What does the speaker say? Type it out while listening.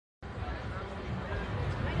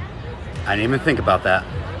I didn't even think about that.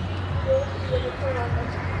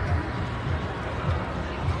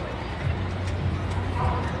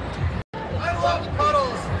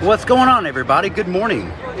 What's going on, everybody? Good morning.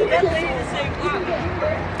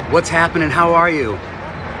 What's happening? How are you?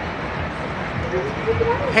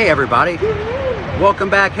 Hey, everybody. Welcome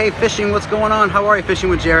back. Hey, Fishing, what's going on? How are you? Fishing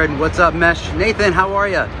with Jared. What's up, Mesh? Nathan, how are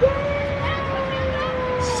you?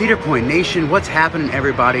 Cedar Point Nation, what's happening,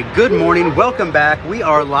 everybody? Good morning. Welcome back. We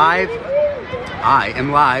are live. I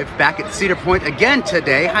am live back at Cedar Point again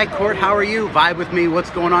today. Hi, Court. How are you? Vibe with me. What's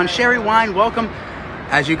going on? Sherry Wine, welcome.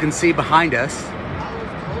 As you can see behind us,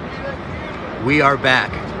 we are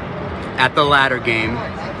back at the ladder game.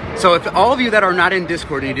 So if all of you that are not in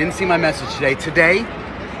Discord and you didn't see my message today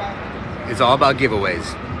is all about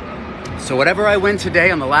giveaways. So whatever I win today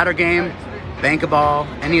on the ladder game, Bank-a-Ball,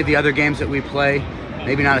 any of the other games that we play,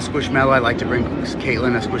 maybe not a Squishmallow, I like to bring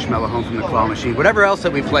Caitlin a Squishmallow home from the claw machine. Whatever else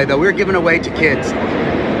that we play, though, we're giving away to kids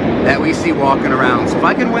that we see walking around. So if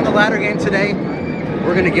I can win the ladder game today,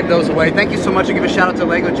 we're going to give those away. Thank you so much. I give a shout out to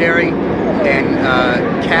Lego Jerry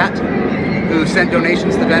and Kat, who sent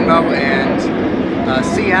donations to Venmo and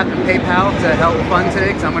C-App and PayPal to help fund today,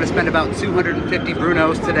 because I'm going to spend about 250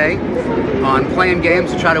 Brunos today on playing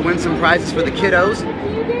games to try to win some prizes for the kiddos.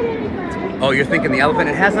 Oh, you're thinking the elephant.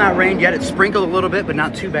 It has not rained yet. It's sprinkled a little bit, but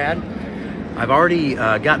not too bad. I've already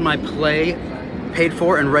gotten my play paid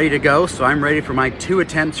for and ready to go, so I'm ready for my 2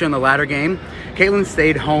 attempts here on the ladder game. Caitlin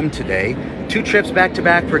stayed home today. 2 trips back to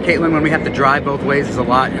back for Caitlin when we have to drive both ways is a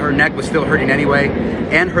lot. Her neck was still hurting anyway,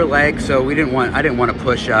 and her leg, so I didn't want to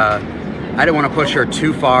push her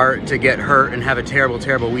too far to get hurt and have a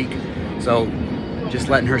terrible week. So just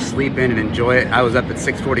letting her sleep in and enjoy it. I was up at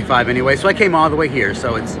 6:45 anyway, so I came all the way here.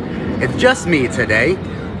 So it's just me today.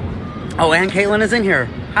 Oh, and Caitlin is in here.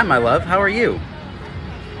 Hi, my love. How are you?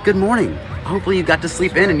 Good morning. Hopefully you got to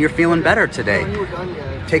sleep in and you're feeling better today.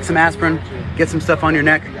 Take some aspirin, get some stuff on your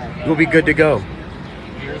neck. You'll be good to go.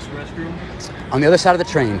 On the other side of the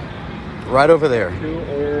train, right over there.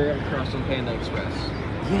 Or across from Panda Express.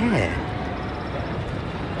 Yeah.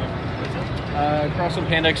 Across from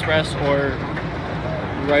Panda Express or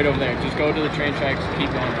right over there. Just go to the train tracks, keep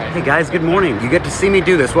going right. Hey guys, good morning. You get to see me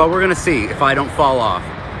do this. Well, we're gonna see if I don't fall off,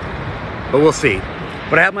 but we'll see.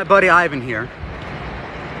 But I have my buddy Ivan here.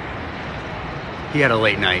 He had a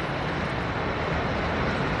late night.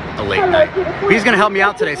 He's gonna help me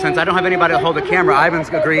out today since I don't have anybody to hold the camera. Ivan's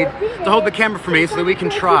agreed to hold the camera for me so that we can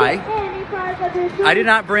try. I did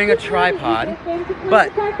not bring a tripod,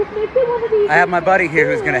 but I have my buddy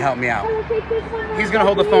here who's gonna help me out. He's gonna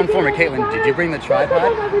hold the phone for me. Caitlin, did you bring the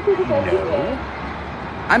tripod? No.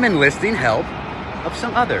 I'm enlisting help of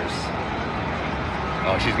some others.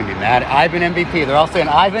 Oh, she's gonna be mad. Ivan MVP. They're all saying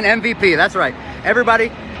Ivan MVP. That's right.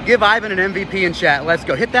 Everybody, give Ivan an MVP in chat. Let's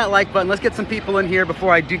go. Hit that like button. Let's get some people in here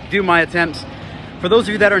before I do my attempts. For those of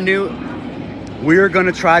you that are new, we're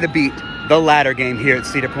gonna try to beat the ladder game here at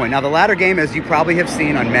Cedar Point. Now, the ladder game, as you probably have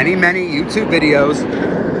seen on many YouTube videos,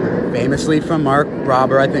 famously from Mark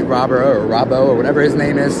Robber, I think Robber or Robbo or whatever his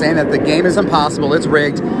name is, saying that the game is impossible, it's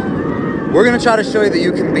rigged. We're gonna try to show you that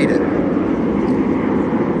you can beat it.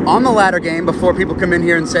 On the ladder game, before people come in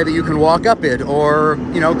here and say that you can walk up it or,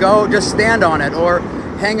 go just stand on it or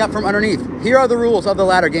hang up from underneath. Here are the rules of the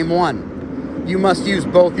ladder game. 1, you must use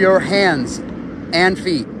both your hands and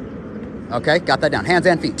feet. Okay, got that down. Hands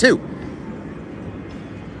and feet. 2,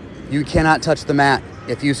 you cannot touch the mat.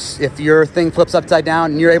 If your thing flips upside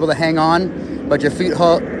down and you're able to hang on, but your feet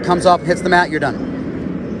comes off and hits the mat, you're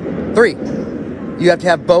done. 3, you have to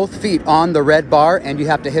have both feet on the red bar and you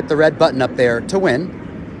have to hit the red button up there to win.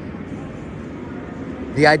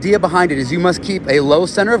 The idea behind it is you must keep a low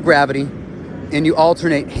center of gravity and you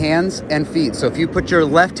alternate hands and feet. So if you put your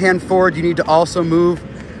left hand forward, you need to also move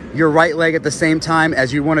your right leg at the same time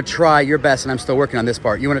as you want to try your best, and I'm still working on this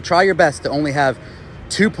part. You want to try your best to only have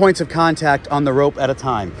 2 points of contact on the rope at a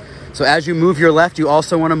time. So as you move your left, you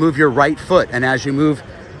also want to move your right foot. And as you move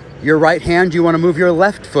your right hand, you want to move your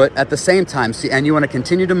left foot at the same time. And you want to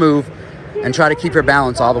continue to move and try to keep your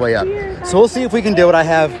balance all the way up. So we'll see if we can do it.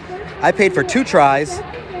 I paid for 2 tries,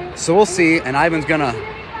 so we'll see. And Ivan's gonna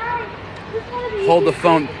hold the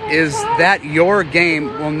phone. Is that your game?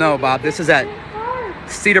 Well, no, Bob. This is at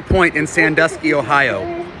Cedar Point in Sandusky,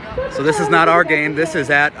 Ohio. So this is not our game. This is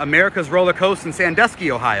at America's Roller Coaster in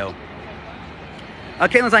Sandusky, Ohio.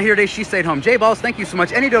 Caitlin's not here today. She stayed home. J-Balls, thank you so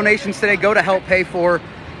much. Any donations today go to help pay for...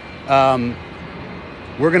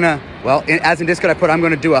 we're going to... Well, as in Discord, I'm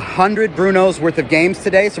going to do 100 Brunos worth of games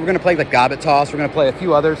today. So we're going to play the Gobbit Toss. We're going to play a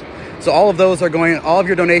few others. So all of those are going... All of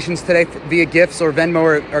your donations today via gifts or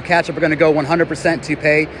Venmo or Catch Up are going to go 100% to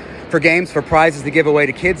pay for games, for prizes to give away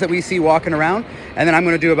to kids that we see walking around. And then I'm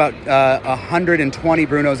going to do about 120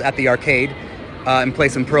 Brunos at the arcade and play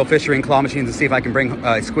some pearl fishery and claw machines and see if I can bring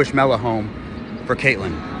Squishmallow home for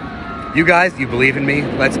Caitlin. You guys, you believe in me?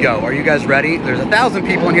 Let's go. Are you guys ready? There's 1,000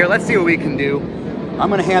 people in here. Let's see what we can do. I'm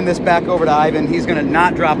going to hand this back over to Ivan. He's going to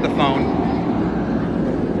not drop the phone.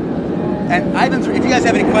 And Ivan's, if you guys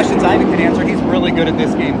have any questions, Ivan can answer. He's really good at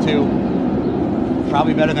this game too.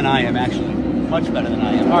 Probably better than I am, actually. Much better than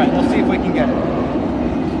I am. All right, we'll see if we can get it.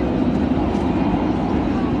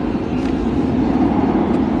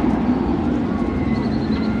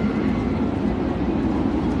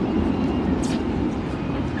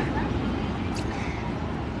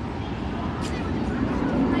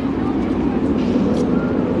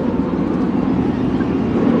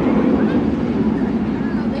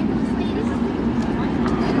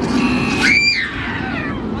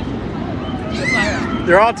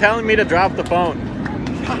 They're all telling me to drop the phone.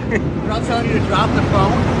 They're all telling you to drop the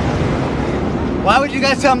phone? Why would you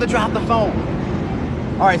guys tell them to drop the phone?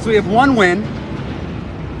 All right, so we have one win.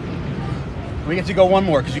 We get to go one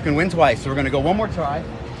more because you can win twice. So we're going to go one more try.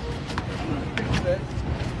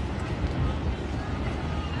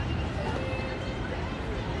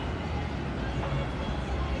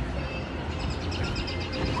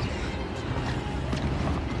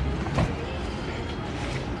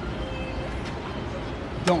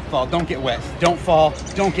 Don't fall, don't get wet. Don't fall,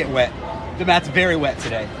 don't get wet. The mat's very wet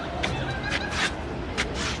today.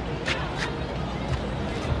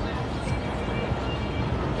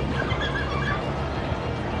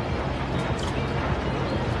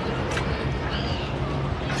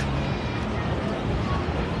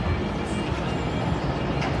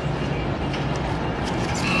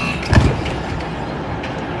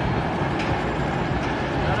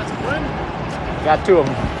 Got two of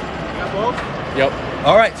them. Got both? Yep.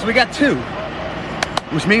 All right, so we got two,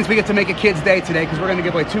 which means we get to make a kid's day today because we're going to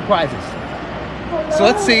give away 2 prizes. So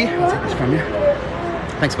let's see. I'll take this from you.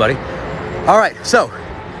 Thanks, buddy. All right, so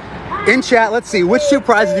in chat, let's see. Which 2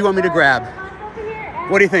 prizes do you want me to grab?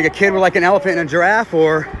 What do you think? A kid with like an elephant and a giraffe,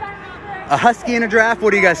 or a husky and a giraffe? What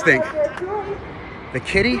do you guys think? The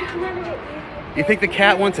kitty? You think the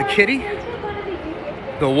cat wants a kitty?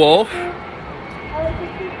 The wolf?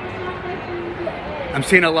 I'm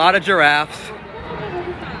seeing a lot of giraffes.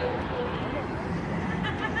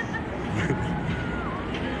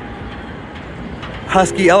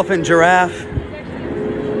 Husky, elephant, giraffe.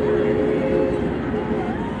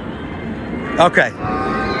 Okay.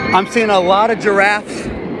 I'm seeing a lot of giraffes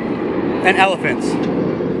and elephants.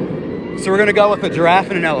 So we're gonna go with a giraffe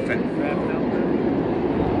and an elephant.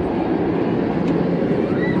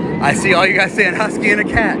 I see all you guys saying husky and a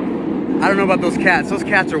cat. I don't know about those cats. Those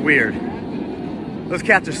cats are weird. Those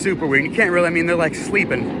cats are super weird. You can't really, I mean, they're like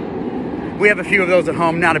sleeping. We have a few of those at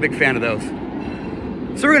home. Not a big fan of those.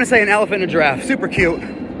 So we're gonna say an elephant and a giraffe. Super cute.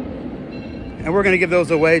 And we're gonna give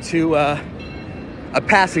those away to a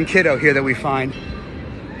passing kiddo here that we find,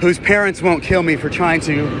 whose parents won't kill me for trying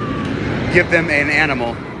to give them an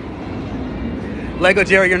animal. Lego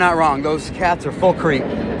Jerry, you're not wrong. Those cats are full creep.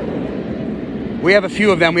 We have a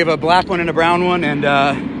few of them. We have a black one and a brown one, and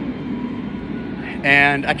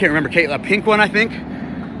I can't remember, Kate, a pink one, I think.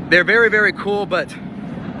 They're very, very cool, but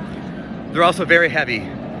they're also very heavy.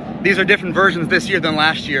 These are different versions this year than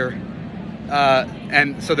last year.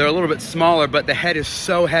 And so they're a little bit smaller, but the head is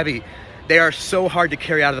so heavy. They are so hard to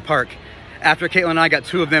carry out of the park. After Caitlin and I got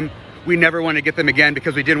 2 of them, we never wanted to get them again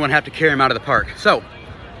because we didn't want to have to carry them out of the park. So,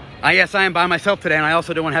 yes, I am by myself today, and I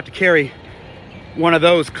also don't want to have to carry one of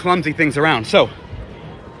those clumsy things around. So,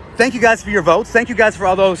 thank you guys for your votes. Thank you guys for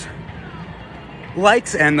all those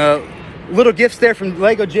likes and the little gifts there from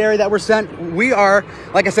Lego Jerry that were sent. We are,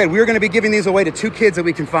 like I said, we're going to be giving these away to 2 kids that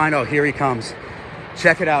we can find. Oh, here he comes.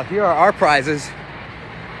 Check it out. Here are our prizes.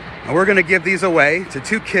 And we're going to give these away to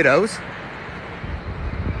 2 kiddos,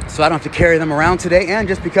 so I don't have to carry them around today, and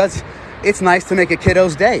just because it's nice to make a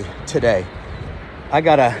kiddo's day today. I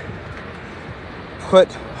got to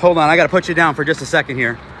hold on, I got to put you down for just a second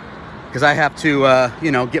here because I have to,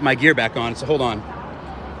 get my gear back on. So hold on.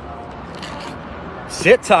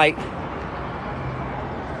 Sit tight.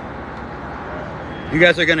 You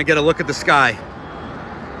guys are going to get a look at the sky.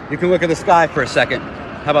 You can look at the sky for a second.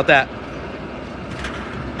 How about that?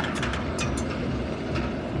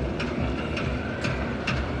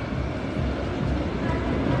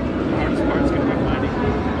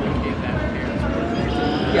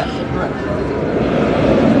 Yes, correct.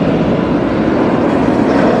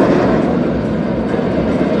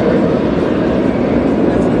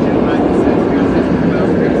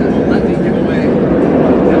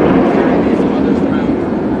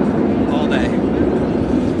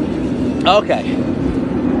 Okay.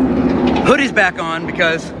 Hoodie's back on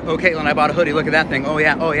because, oh, Caitlin, I bought a hoodie. Look at that thing. Oh,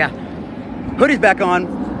 yeah. Oh, yeah. Hoodie's back on.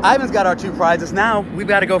 Ivan's got our 2 prizes. Now we've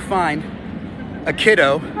got to go find a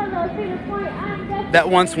kiddo that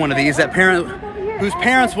wants one of these, whose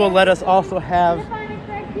parents will let us also have,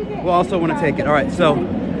 will also want to take it. All right, so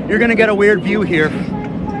you're going to get a weird view here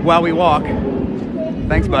while we walk.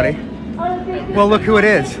 Thanks, buddy. Well, look who it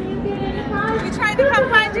is. We tried to come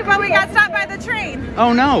find you, but we got stopped by the train.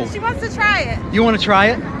 Oh, no. She wants to try it. You want to try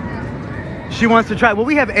it? She wants to try it. Well,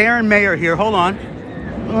 we have Erin Mayer here. Hold on.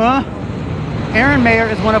 Erin Mayer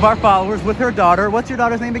is one of our followers with her daughter. What's your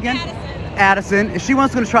daughter's name again? Addison. She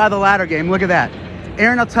wants to try the ladder game. Look at that.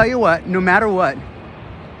 Erin, I'll tell you what, no matter what,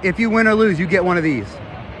 if you win or lose, you get one of these.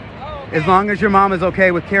 Oh, okay. As long as your mom is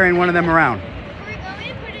okay with carrying one of them around.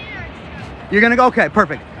 You're going to go? Okay,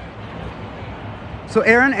 perfect. So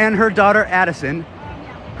Erin and her daughter Addison,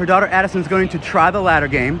 is going to try the ladder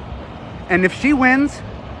game. And if she wins,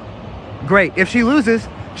 great. If she loses,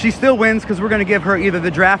 she still wins because we're going to give her either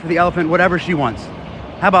the giraffe or the elephant, whatever she wants.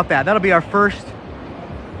 How about that? That'll be our first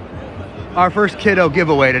kiddo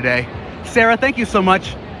giveaway today. Sarah, thank you so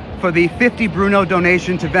much for the 50 Bruno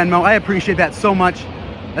donation to Venmo. I appreciate that so much.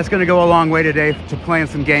 That's going to go a long way today to playing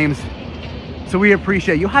some games. So we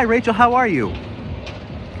appreciate you. Hi, Rachel. How are you?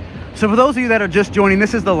 So for those of you that are just joining,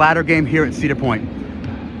 this is the ladder game here at Cedar Point.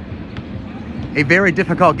 A very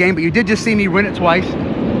difficult game, but you did just see me win it twice.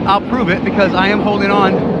 I'll prove it because I am holding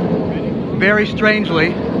on very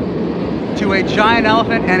strangely to a giant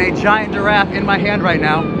elephant and a giant giraffe in my hand right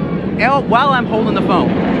now while I'm holding the phone.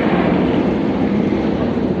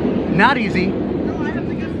 Not easy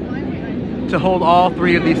to hold all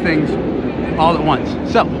 3 of these things all at once.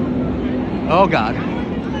 So, oh God.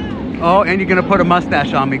 Oh, and you're gonna put a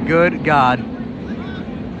mustache on me. Good God.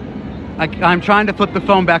 I'm trying to flip the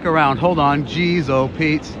phone back around. Hold on. Jeez, oh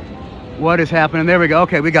Pete. What is happening? There we go.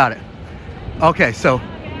 Okay, we got it. Okay, so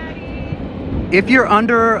if you're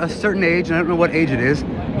under a certain age, and I don't know what age it is,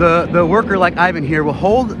 the worker like Ivan here will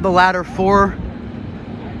hold the ladder for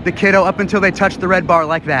the kiddo up until they touch the red bar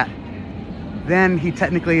like that. Then he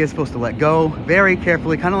technically is supposed to let go very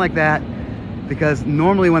carefully, kind of like that, because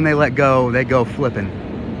normally when they let go, they go flipping.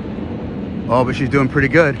 Oh, but she's doing pretty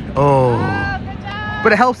good. Oh. Good job.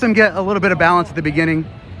 But it helps them get a little bit of balance at the beginning.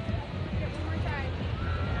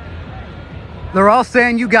 They're all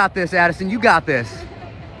saying, you got this, Addison, you got this.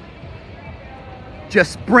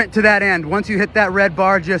 Just sprint to that end. Once you hit that red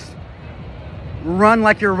bar, just run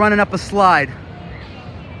like you're running up a slide.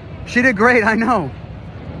 She did great, I know.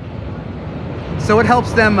 So it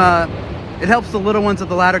helps them, it helps the little ones at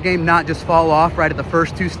the ladder game not just fall off right at the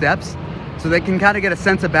first 2 steps. So they can kind of get a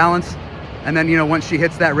sense of balance. And then, you know, once she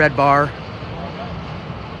hits that red bar,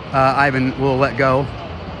 Ivan will let go.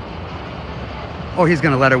 Oh, he's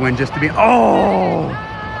gonna let her win just to be, oh!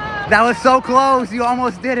 That was so close, you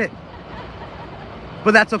almost did it.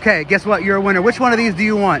 But that's okay, guess what, you're a winner. Which one of these do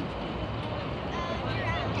you want?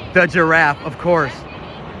 The giraffe, of course.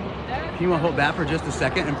 Can you hold that for just a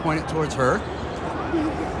second and point it towards her?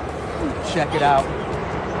 Check it out.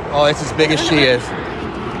 Oh, it's as big as she is.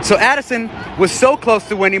 So Addison was so close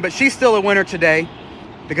to winning, but she's still a winner today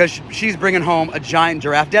because she's bringing home a giant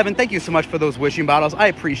giraffe. Devin, thank you so much for those wishing bottles. I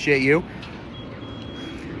appreciate you.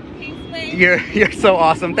 You're so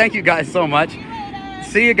awesome. Thank you guys so much.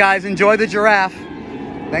 See you guys. Enjoy the giraffe.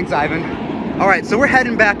 Thanks, Ivan. All right, so we're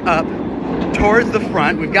heading back up towards the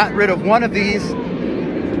front. We've got rid of one of these,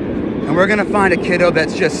 and we're gonna find a kiddo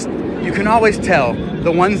that's just, you can always tell,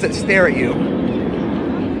 the ones that stare at you.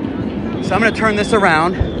 So I'm gonna turn this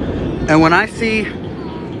around, and when I see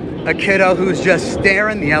a kiddo who's just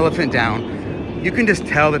staring the elephant down, you can just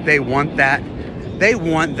tell that they want that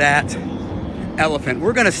elephant.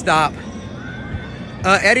 We're gonna stop.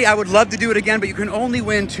 Eddie, I would love to do it again, but you can only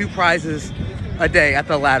win 2 prizes a day at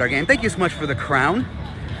the ladder game. Thank you so much for the crown.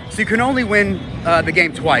 So you can only win the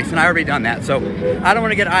game twice, and I already done that. So I don't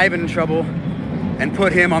want to get Ivan in trouble and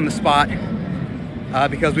put him on the spot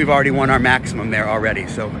because we've already won our maximum there already.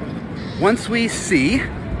 So once we see,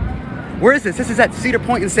 where is this? This is at Cedar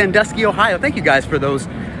Point in Sandusky, Ohio. Thank you guys for those,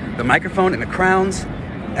 the microphone and the crowns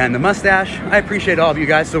and the mustache. I appreciate all of you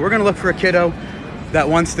guys. So we're gonna look for a kiddo that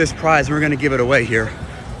wants this prize, and we're gonna give it away here.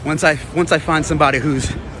 Once I find somebody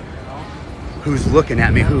who's looking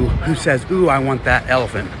at me, who says, ooh, I want that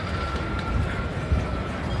elephant.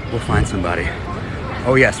 We'll find somebody.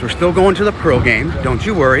 Oh yes, we're still going to the Pearl game. Don't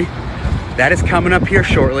you worry. That is coming up here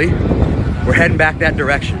shortly. We're heading back that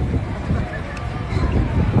direction.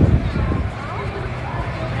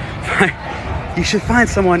 You should find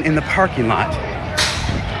someone in the parking lot.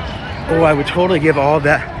 Oh, I would totally give all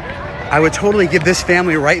that I would totally give this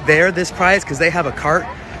family right there this prize because they have a cart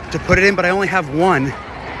to put it in, but I only have one,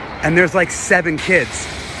 and there's like 7 kids.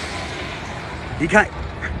 You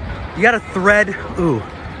gotta thread,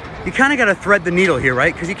 you kind of gotta thread the needle here,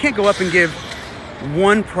 right? Because you can't go up and give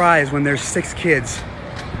one prize when there's 6 kids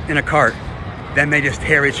in a cart. Then they just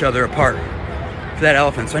tear each other apart for that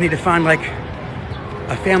elephant. So I need to find like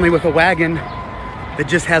a family with a wagon that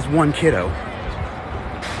just has one kiddo.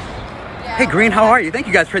 Hey Green, how are you? Thank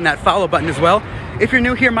you guys for hitting that follow button as well. If you're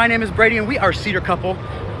new here, my name is Brady and we are Cedar Couple.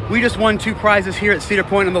 We just won 2 prizes here at Cedar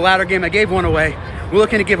Point in the ladder game. I gave one away. We're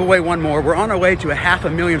looking to give away one more. We're on our way to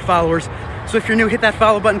 500,000 followers. So if you're new, hit that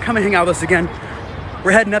follow button, come and hang out with us again.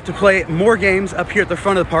 We're heading up to play more games up here at the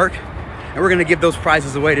front of the park. And we're gonna give those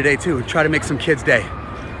prizes away today too and try to make some kids' day.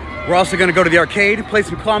 We're also gonna go to the arcade, play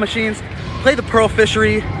some claw machines, play the pearl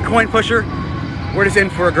fishery, coin pusher. We're just in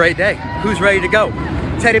for a great day. Who's ready to go?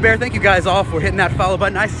 Teddy Bear, thank you guys all for hitting that follow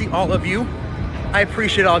button. I see all of you. I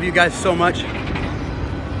appreciate all of you guys so much.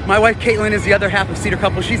 My wife Caitlin is the other half of Cedar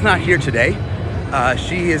Couple. She's not here today.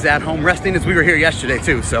 She is at home resting as we were here yesterday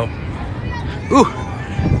too, so. Ooh,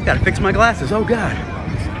 gotta fix my glasses, oh God.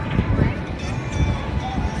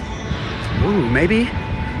 Ooh, maybe?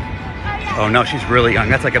 Oh no, she's really young.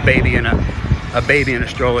 That's like a baby in a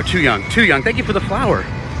stroller. Too young, too young. Thank you for the flower.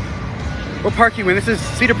 We'll park you in. This is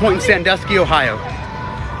Cedar Point in Sandusky, Ohio.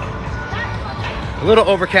 A little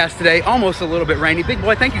overcast today, almost a little bit rainy. Big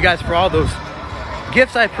boy, thank you guys for all those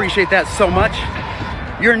gifts. I appreciate that so much.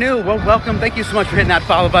 You're new, well, welcome. Thank you so much for hitting that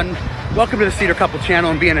follow button. Welcome to the Cedar Couple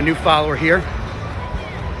channel and being a new follower here.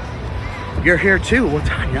 You're here too, well,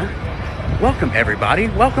 Tanya. Welcome everybody,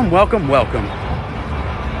 welcome, welcome, welcome.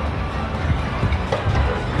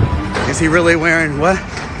 Is he really wearing what?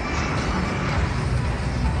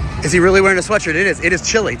 Is he really wearing a sweatshirt? It is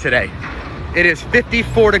chilly today. It is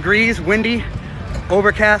 54 degrees, windy,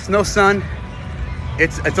 overcast, no sun.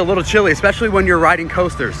 It's a little chilly, especially when you're riding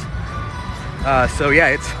coasters. So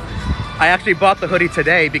yeah, I actually bought the hoodie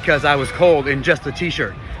today because I was cold in just a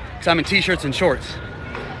t-shirt. Because I'm in t-shirts and shorts.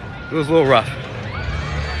 It was a little rough.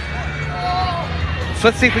 So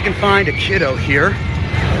let's see if we can find a kiddo here.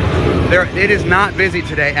 It is not busy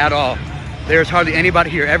today at all. There's hardly anybody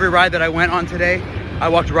here. Every ride that I went on today, I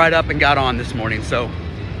walked right up and got on this morning. So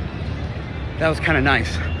that was kind of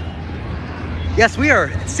nice. Yes, we are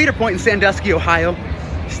at Cedar Point in Sandusky, Ohio.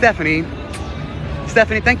 Stephanie,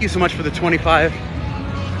 thank you so much for the $25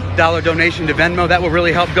 donation to Venmo. That will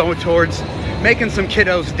really help go towards making some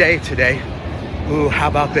kiddos' day today. Ooh, how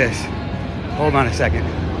about this? Hold on a second.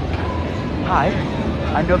 Hi,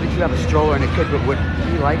 I know that you have a stroller and a kid, but would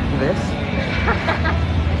you like this?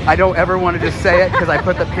 I don't ever want to just say it because I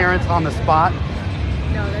put the parents on the spot.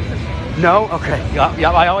 No, that's okay. No? Okay.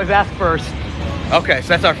 Yeah, I always ask first. Okay, so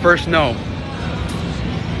that's our first no.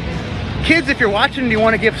 Kids, if you're watching and you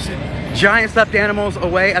want to give giant stuffed animals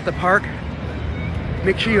away at the park,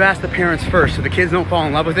 make sure you ask the parents first so the kids don't fall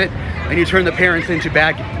in love with it and you turn the parents into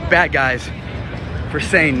bad guys for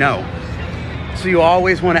saying no. So you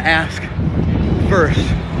always want to ask first.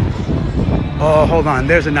 Oh, hold on.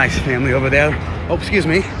 There's a nice family over there. Oh, excuse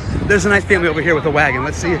me. There's a nice family over here with a wagon.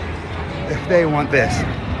 Let's see if they want this.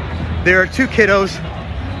 There are 2 kiddos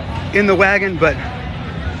in the wagon, but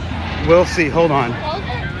we'll see. Hold on.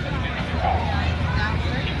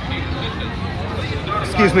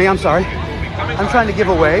 Excuse me, I'm sorry. I'm trying to give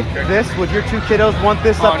away this. Would your 2 kiddos want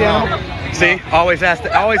this stuffed animal? See, always ask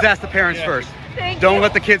the parents first. Don't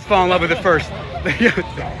let the kids fall in love with it first.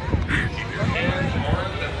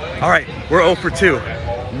 All right, we're 0 for 2.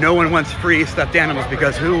 No one wants free stuffed animals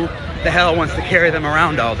because who the hell wants to carry them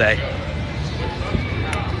around all day?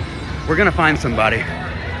 We're gonna find somebody.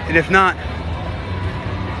 And if not,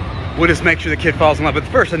 we'll just make sure the kid falls in love with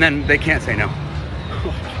it first and then they can't say no.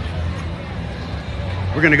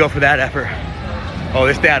 We're gonna go for that effort. Oh,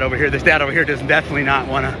 this dad over here does definitely not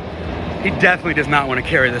wanna, he definitely does not wanna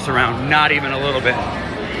carry this around, not even a little bit.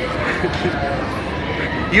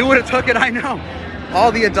 You would've took it, I know.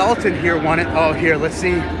 All the adults in here want it. Oh, here, let's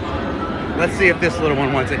see if this little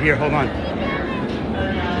one wants it. Here, hold on.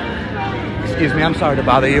 Excuse me, I'm sorry to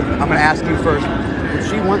bother you. I'm gonna ask you first. Would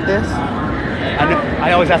she want this?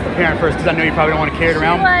 I always ask the parent first because I know you probably don't want to carry it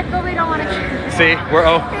around. She would, but we don't want to carry it. See, we're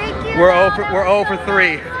 0 for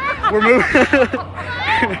 3. We're moving.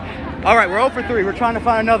 All right, we're 0 for 3. We're trying to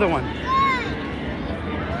find another one.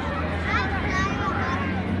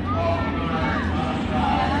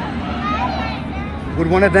 Would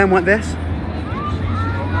one of them want this? You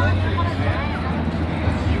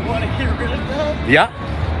want to get rid of them? Yeah.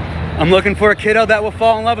 I'm looking for a kiddo that will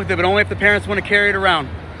fall in love with it, but only if the parents want to carry it around.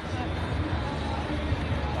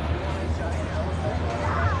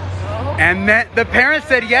 And then the parents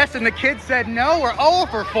said yes, and the kids said no. We're 0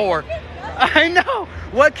 for 4. I know.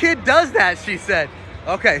 What kid does that, she said.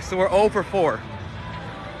 Okay, so we're 0 for 4.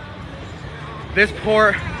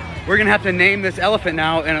 We're going to have to name this elephant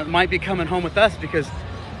now, and it might be coming home with us because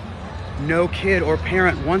no kid or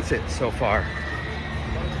parent wants it so far.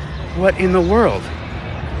 What in the world?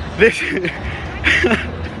 This...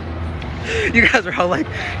 You guys are all like,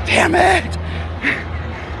 damn it!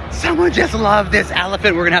 Someone just loved this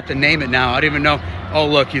elephant. We're gonna have to name it now. I don't even know. Oh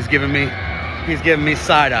look, he's giving me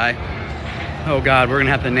side eye. Oh God, we're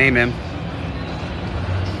gonna have to name him.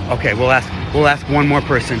 Okay, we'll ask one more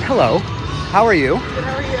person. Hello, how are you? Good,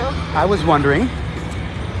 how are you? I was wondering.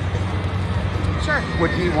 Sure.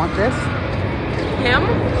 Would he want this? Him?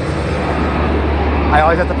 I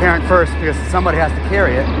always have to parent first because somebody has to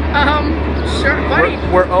carry it. Sure, buddy.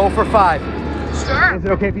 We're 0 for 5. Sure. Is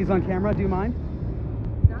it okay if he's on camera? Do you mind?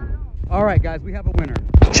 All right, guys, we have a winner.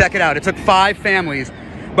 Check it out. It took 5 families,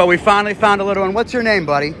 but we finally found a little one. What's your name,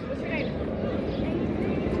 buddy? What's your name?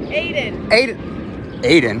 Aiden.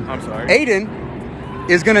 Aiden. I'm sorry. Aiden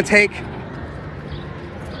is gonna take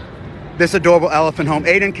this adorable elephant home.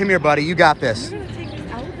 Aiden, come here, buddy. You got this. You're gonna take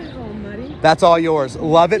this elephant home, buddy. That's all yours.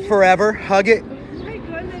 Love it forever. Hug it. Oh my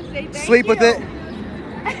goodness, say thank Sleep with you. it.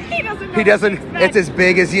 He doesn't know He doesn't. what to It's as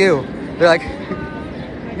big as you. They're like,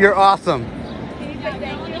 you're awesome. expect. Can you say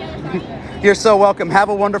thank you? You're so welcome. Have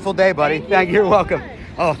a wonderful day, buddy. Thank you. You're welcome.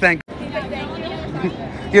 Oh, thank Can you say thank you?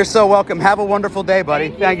 You're so welcome. Have a wonderful day, buddy.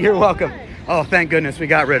 Thank you. You're welcome. Oh, thank goodness we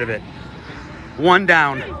got rid of it. One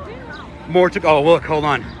down. More to go. Oh, look, hold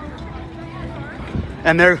on.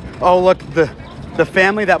 And there, oh, look, the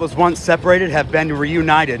family that was once separated have been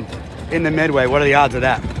reunited in the Midway. What are the odds of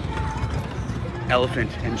that?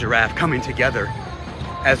 Elephant and giraffe coming together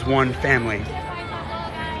as one family.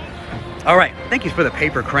 All right, thank you for the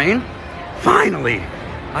paper crane. Finally,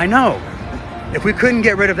 I know. If we couldn't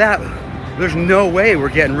get rid of that, there's no way we're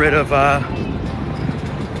getting rid of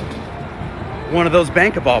one of those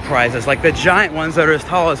bank-a-ball prizes, like the giant ones that are as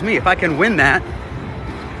tall as me. If I can win that,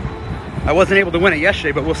 I wasn't able to win it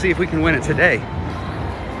yesterday, but we'll see if we can win it today.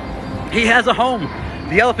 He has a home.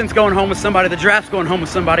 The elephant's going home with somebody. The giraffe's going home with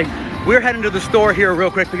somebody. We're heading to the store here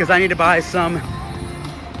real quick because I need to buy some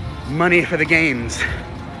money for the games.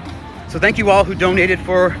 So thank you all who donated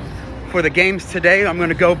for the games today. I'm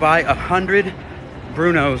gonna go buy 100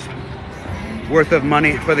 Brunos worth of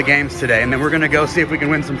money for the games today. And then we're gonna go see if we can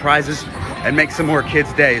win some prizes and make some more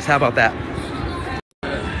kids' days. How about that?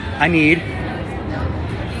 I need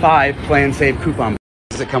 5 Play and Save coupon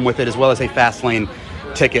that come with it, as well as a fast lane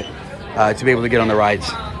ticket to be able to get on the rides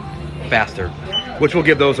faster, which we'll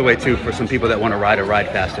give those away too for some people that want to ride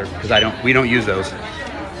faster, because we don't use those.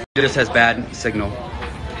 It just has bad signal.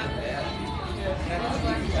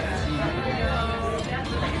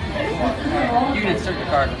 You can insert your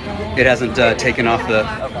card. It hasn't taken off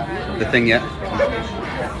the thing yet.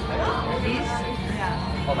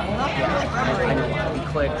 Hold on. I know why. We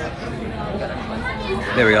clicked.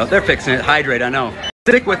 There we go. They're fixing it. Hydrate, I know.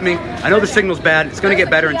 Stick with me. I know the signal's bad. It's going to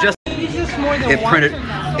get better in just...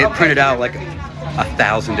 It printed out like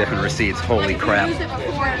 1,000 different receipts. Holy crap.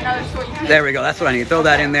 There we go. That's what I need. Throw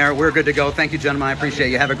that in there. We're good to go. Thank you, gentlemen. I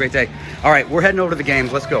appreciate you. Have a great day. All right, we're heading over to the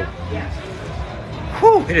games. Let's go.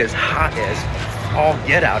 Whew, it is hot as all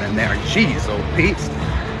get out in there. Jeez, oh Pete's.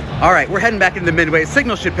 All right, we're heading back into the Midway.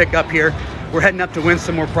 Signal should pick up here. We're heading up to win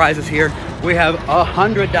some more prizes here. We have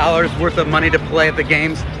 $100 worth of money to play at the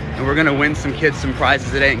games, and we're gonna win some kids some prizes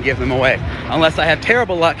today and give them away. Unless I have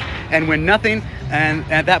terrible luck and win nothing, and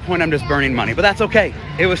at that point I'm just burning money. But that's okay.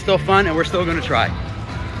 It was still fun, and we're still gonna try.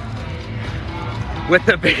 With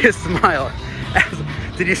the biggest smile.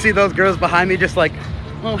 Did you see those girls behind me just like,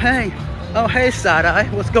 oh hey, side-eye,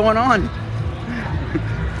 what's going on?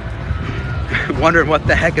 Wondering what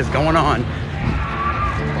the heck is going on.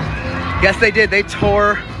 Yes, they did. They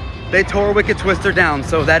tore Wicked Twister down.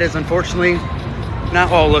 So that is unfortunately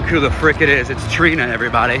not. Oh, look who the frick it is. It's Trina,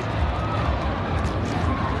 everybody.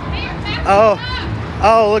 Oh,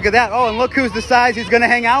 look at that. Oh, and look who's decides he's going to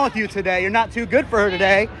hang out with you today. You're not too good for her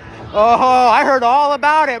today. Oh, I heard all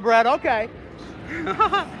about it, Brett. Okay.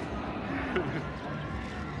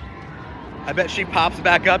 I bet she pops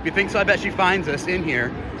back up. You think so? I bet she finds us in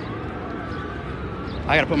here.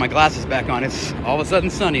 I gotta put my glasses back on. It's all of a sudden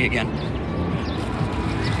sunny again.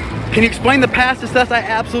 Can you explain the past to us? I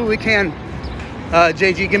absolutely can.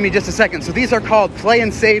 JG, give me just a second. So these are called Play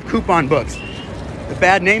and Save coupon books. A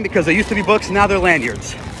bad name because they used to be books, now they're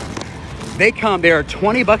lanyards. They are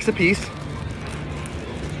 20 bucks a piece.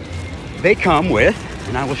 They come with,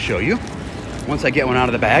 and I will show you once I get one out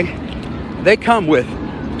of the bag. They come with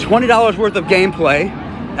 $20 worth of gameplay,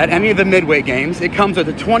 at any of the Midway games, it comes with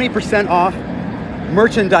a 20% off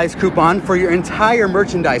merchandise coupon for your entire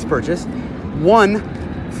merchandise purchase. One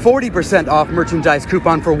 40% off merchandise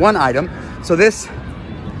coupon for one item. So this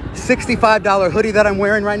 $65 hoodie that I'm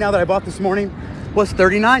wearing right now that I bought this morning was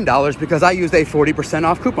 $39 because I used a 40%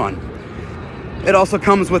 off coupon. It also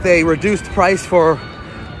comes with a reduced price for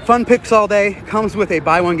fun pics all day. Comes with a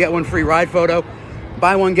buy one, get one free ride photo,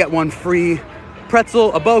 buy one, get one free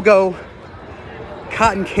pretzel, a BOGO,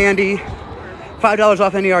 cotton candy, $5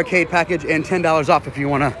 off any arcade package, and $10 off if you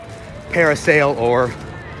want to parasail or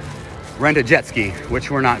rent a jet ski, which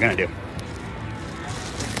we're not going to do.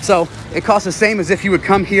 So it costs the same as if you would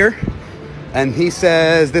come here, and he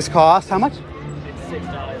says this costs how much?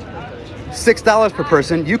 $6 per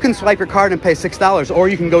person. You can swipe your card and pay $6, or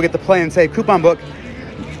you can go get the Play and Save coupon book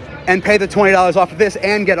and pay the $20 off of this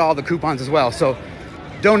and get all the coupons as well. So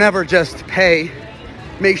don't ever just pay.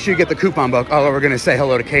 Make sure you get the coupon book. Oh, we're going to say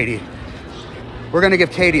hello to Katie. We're going to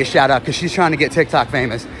give Katie a shout out because she's trying to get TikTok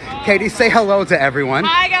famous. Katie, say hello to everyone.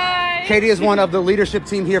 Hi, guys. Katie is one of the leadership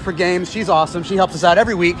team here for games. She's awesome. She helps us out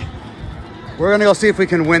every week. We're going to go see if we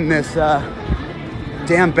can win this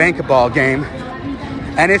damn bank-a-ball game.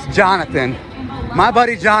 And it's Jonathan. My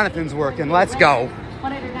buddy Jonathan's working. Let's go.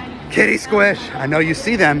 Kitty Squish. I know you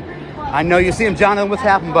see them. I know you see them. Jonathan, what's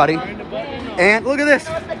happening, buddy? And look at this.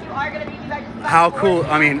 How cool.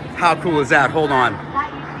 I mean, how cool is that? Hold on.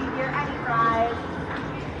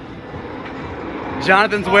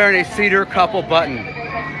 Jonathan's wearing a Cedar couple button.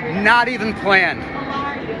 Not even planned.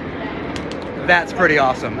 That's pretty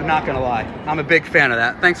awesome. I'm not going to lie. I'm a big fan of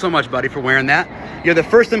that. Thanks so much, buddy, for wearing that. You're the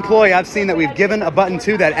first employee I've seen that we've given a button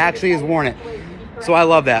to that actually has worn it. So I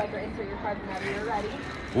love that.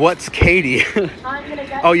 What's Katie?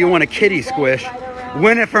 Oh, you want a kitty squish?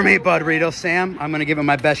 Win it for me, Bud Rito. Sam, I'm going to give it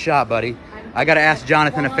my best shot, buddy. I got to ask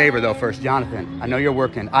Jonathan a favor, though, first. Jonathan, I know you're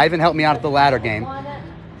working. Ivan helped me out at the ladder game.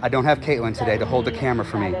 I don't have Caitlin today to hold the camera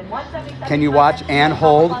for me. Can you watch and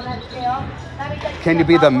hold? Can you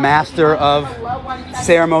be the master of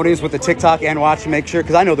ceremonies with the TikTok and watch and make sure?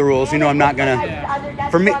 Because I know the rules. You know I'm not going to...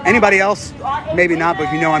 For me, anybody else, maybe not,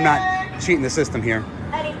 but you know I'm not cheating the system here.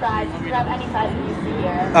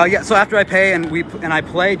 Yeah, so after I pay and I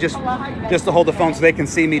play, just to hold the phone so they can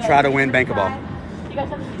see me try to win bank-a-ball.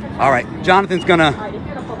 All right, Jonathan's gonna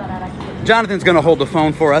hold the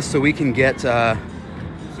phone for us so we can get...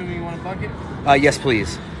 Assuming you want a bucket? Yes,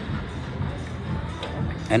 please.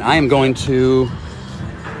 And I am going to...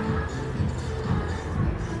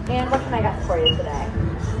 And what can I get for you today?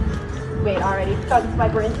 Wait, already. So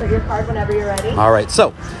swipe or insert your card whenever you're ready. All right,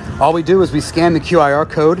 so all we do is we scan the QR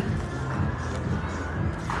code.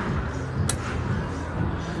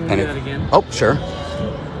 Can you do that again? Oh, sure.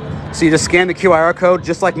 So you just scan the QR code,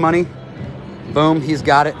 just like money. Boom, he's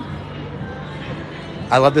got it.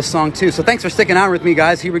 I love this song too. So thanks for sticking out with me,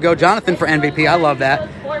 guys. Here we go. Jonathan for MVP. I love that.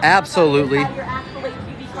 Absolutely.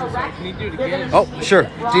 Can you do it again? Oh, sure.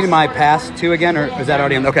 Do you need my pass too again, or is that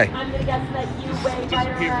already on? Okay.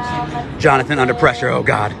 Jonathan under pressure. Oh,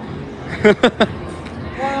 God.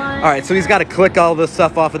 All right, so he's got to click all this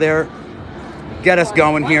stuff off of there. Get us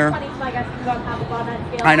going here.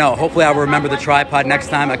 I know. Hopefully I'll remember the tripod next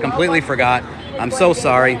time. I completely forgot. I'm so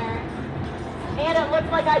sorry.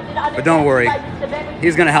 But don't worry.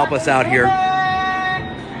 He's going to help us out here.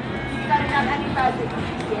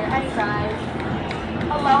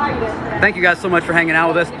 Thank you guys so much for hanging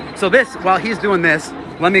out with us. So this, while he's doing this,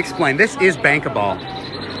 let me explain. This is bank-a-ball.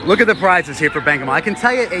 Look at the prizes here for bank-a-ball. I can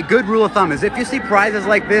tell you a good rule of thumb is if you see prizes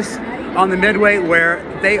like this on the Midway where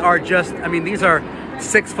they are just, I mean, these are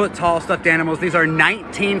 6 foot tall stuffed animals. These are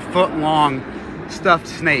 19 foot long stuffed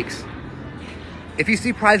snakes. If you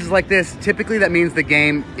see prizes like this, typically that means the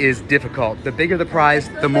game is difficult. The bigger the prize,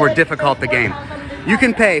 the more difficult the game. You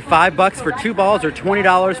can pay $5 for 2 balls or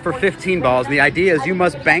 $20 for 15 balls. The idea is you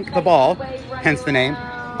must bank the ball, hence the name,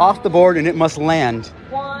 off the board, and it must land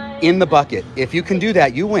in the bucket. If you can do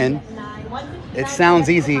that, you win. It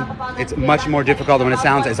sounds easy. It's much more difficult than it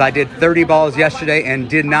sounds, as I did 30 balls yesterday and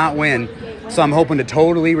did not win. So I'm hoping to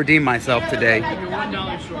totally redeem myself today. You're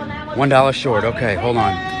 $1 short. $1 short. Okay, hold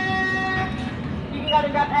on.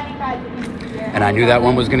 And I knew that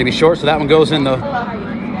one was going to be short, so that one goes in the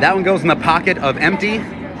pocket of empty.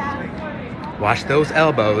 Watch those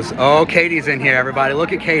elbows. Oh, Katie's in here, everybody.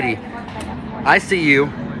 Look at Katie. I see you.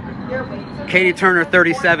 Katie Turner,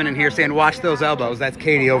 37, in here saying, watch those elbows. That's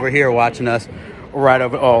Katie over here watching us right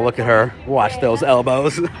over. Oh, look at her. Watch those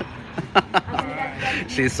elbows.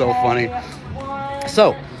 She's so funny.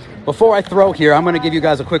 So, before I throw here, I'm going to give you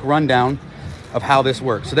guys a quick rundown of how this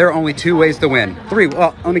works. So there are only 2 ways to win. 3,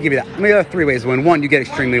 well, let me give you that. Let me have 3 ways to win. 1, you get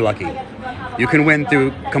extremely lucky. You can win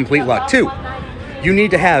through complete luck. 2, you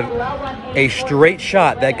need to have a straight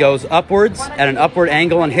shot that goes upwards at an upward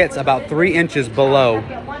angle and hits about 3 inches below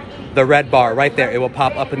the red bar right there. It will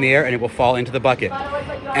pop up in the air and it will fall into the bucket.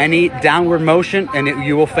 Any downward motion and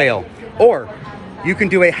you will fail. Or you can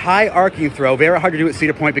do a high arcing throw, very hard to do at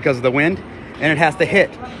Cedar Point because of the wind, and it has to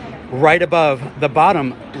hit right above the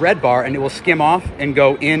bottom red bar and it will skim off and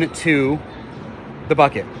go into the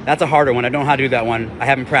bucket. That's a harder one. I don't know how to do that one. I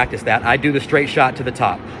haven't practiced that. I do the straight shot to the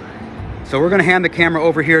top. So we're gonna hand the camera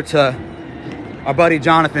over here to our buddy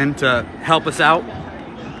Jonathan to help us out.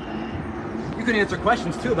 You can answer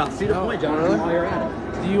questions too about Cedar Point, Jonathan, while you're at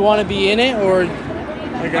it. Do you want to be in it or?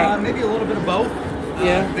 Maybe a little bit of both.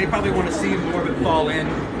 Yeah. They probably want to see more of it fall in.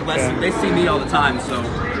 They see me all the time, so.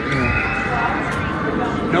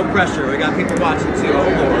 No pressure. We got people watching too. Oh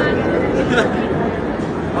Lord.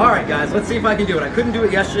 All right, guys. Let's see if I can do it. I couldn't do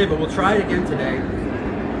it yesterday, but we'll try it again today.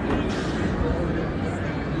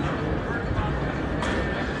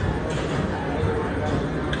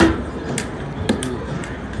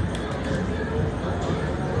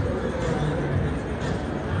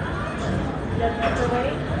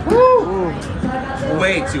 Woo!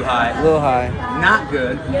 Way too high. A little high. Not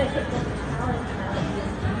good.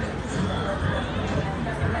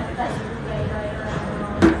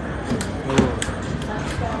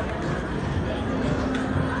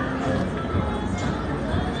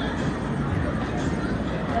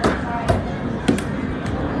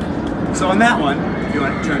 So on that one, if you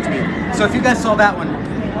want to turn to me. So if you guys saw that one,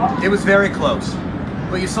 it was very close.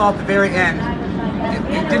 But you saw at the very end,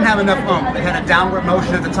 it didn't have enough oomph. It had a downward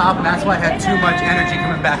motion at the top, and that's why it had too much energy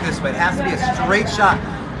coming back this way. It has to be a straight shot,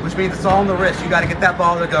 which means it's all on the wrist. You got to get that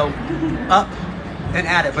ball to go up and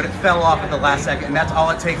at it, but it fell off at the last second, and that's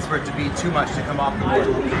all it takes for it to be too much to come off the board.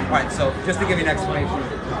 All right, so just to give you an explanation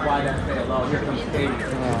of why that failed. Oh, here comes Katie.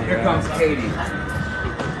 Here comes Katie.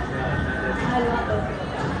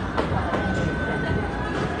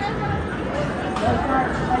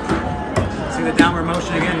 See the downward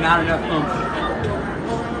motion again? Not enough oomph.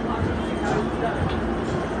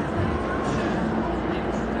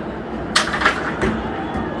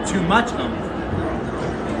 Too much oomph.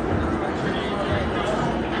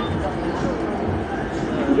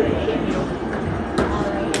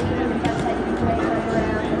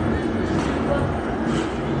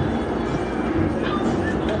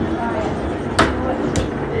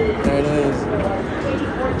 There it is.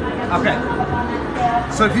 Okay.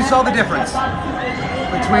 So if you saw the difference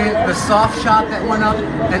between the soft shot that went up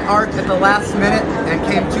and arced at the last minute and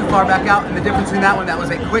came too far back out, and the difference between that one that was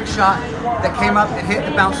a quick shot that came up and hit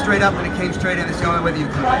and bounced straight up and it came straight in, it's the only way that you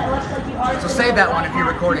can win. So save that one if you're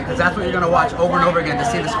recording, because that's what you're going to watch over and over again to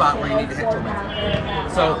see the spot where you need to hit to win.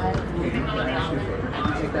 So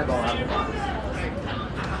take that ball out of the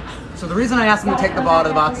box. So the reason I asked them to take the ball out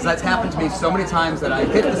of the box is that's happened to me so many times that I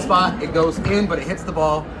hit the spot, it goes in, but it hits the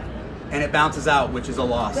ball, and it bounces out, which is a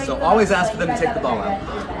loss. So always ask for them to take the ball out.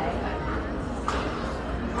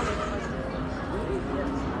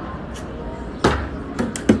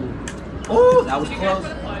 Oh, that was close.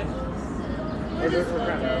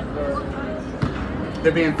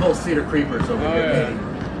 They're being full cedar creepers over here.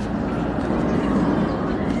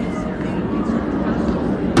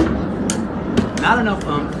 Not enough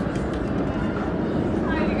oomph.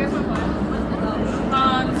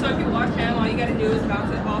 So if you watch him, all you gotta do is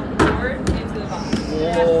bounce it off the board into the box.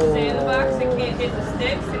 It has to stay in the box, it can't hit the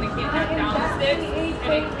sticks, and it can't knock down the sticks, and it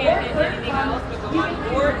can't hit anything else but go on the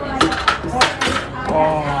board.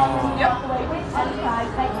 Oh. Yep.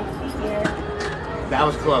 That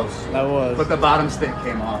was close. That was. But the bottom stick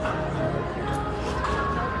came off.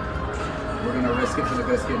 We're gonna risk it for the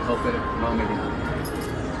biscuit and hope that it, well, maybe not.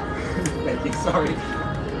 Thank you, sorry.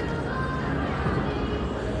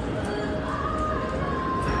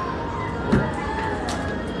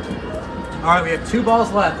 All right, we have 2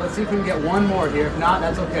 balls left. Let's see if we can get one more here. If not,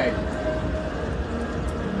 that's okay.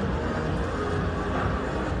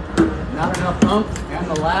 Not enough oomph. And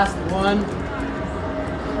the last one.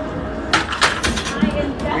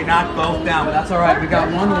 We knocked both down, but that's all right. We got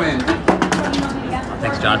one win.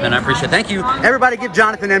 Thanks, Jonathan. I appreciate it. Thank you. Everybody give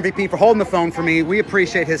Jonathan MVP for holding the phone for me. We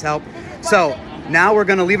appreciate his help. So now we're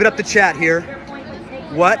going to leave it up to chat here.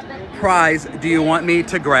 What prize do you want me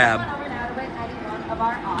to grab?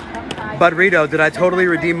 Budrito, did I totally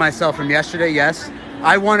redeem myself from yesterday? Yes.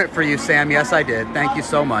 I won it for you, Sam. Yes, I did. Thank you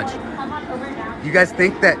so much. You guys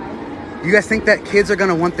think that kids are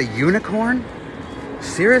gonna want the unicorn?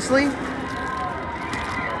 Seriously?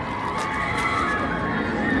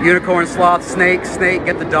 Unicorn, sloth, snake,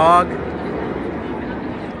 get the dog.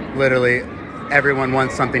 Literally, everyone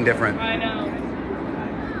wants something different. I know.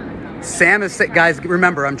 2 balls left. Let's see if we can get one more here. If not, that's okay. Not enough oomph. And the last one. We knocked both down, but that's all right. We got one win. Not enough oomph. Sam is sick. Guys,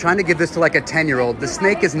 remember, I'm trying to give this to like a 10-year-old. The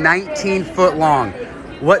snake is 19 foot long.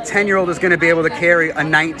 What 10-year-old is going to be able to carry a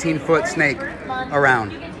 19-foot snake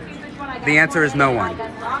around? The answer is no one.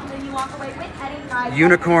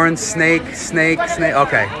 Unicorn, snake.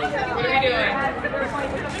 Okay. What are we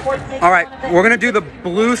doing? All right, we're going to do the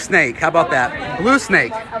blue snake. How about that? Blue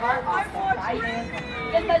snake.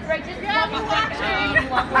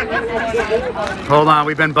 Hold on,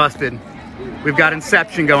 we've been busted. We've got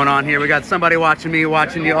Inception going on here. We got somebody watching me,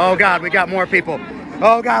 watching you. Oh God, we got more people.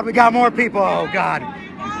 Oh God, we got more people. Oh God.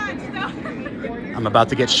 I'm about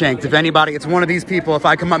to get shanked. If anybody, it's one of these people. If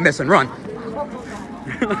I come up missing, run.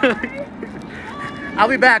 I'll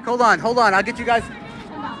be back. Hold on. I'll get you guys.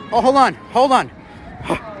 Oh, hold on.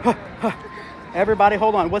 Everybody,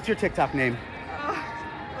 hold on. What's your TikTok name?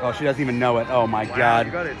 Oh, she doesn't even know it. Oh my God.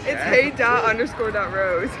 It's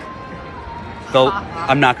hey._.rose.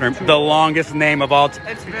 I'm not gonna. The longest name of all.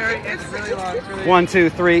 It's really long. 1, 2,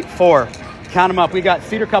 3, 4. Count them up. We got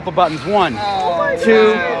Cedar couple buttons. 1,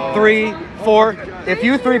 2, 3, 4. If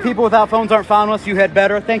you 3 people without phones aren't following us, you had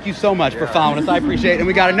better. Thank you so much for following us. I appreciate it. And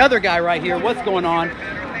we got another guy right here. What's going on?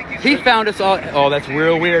 He found us all. Oh, that's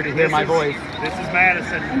real weird to hear my voice. This is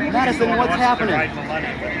Madison. Madison, what's happening?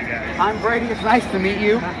 I'm Brady. It's nice to meet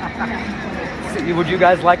you. Would you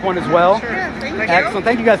guys like one as well? Sure. Thank you. Excellent.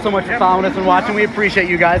 Thank you guys so much for following us and watching. We appreciate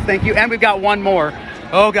you guys. Thank you. And we've got one more.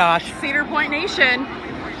 Oh gosh. Cedar Point Nation.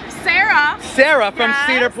 Sarah From Yes.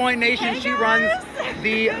 Cedar Point Nation. Hey, She guys. runs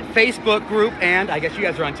the Facebook group, and I guess you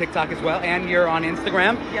guys are on TikTok as well, and you're on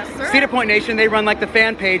Instagram. Yes, sir. Cedar Point Nation, they run like the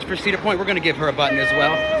fan page for Cedar Point. We're going to give her a button as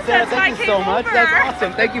well. Sarah, That's why thank I you so came much. over. That's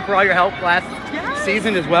awesome. Thank you for all your help last Yes.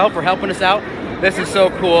 season as well, for helping us out. This is so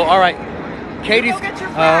cool. All right. Katie's. Go get your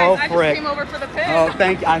prize. Oh, I just frick. came over for the pin. Oh,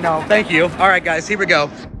 I know. Thank you. All right, guys, here we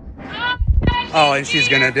go. Oh, and she's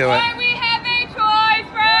going to do it. We have a choice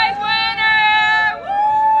prize winner!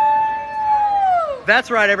 Woo!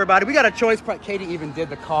 That's right, everybody. We got a choice prize. Katie even did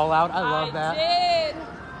the call out. I love that. Did.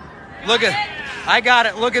 Look at, I got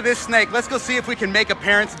it. Look at this snake. Let's go see if we can make a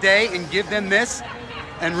parent's day and give them this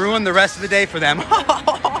and ruin the rest of the day for them.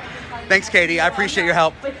 Thanks, Katie. I appreciate your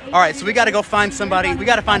help. All right, so we got to go find somebody. We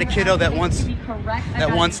got to find a kiddo that wants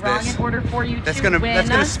this. That's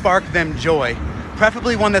gonna spark them joy.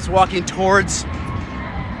 Preferably one that's walking towards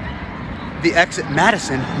the exit.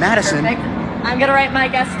 Madison. Perfect. I'm gonna write my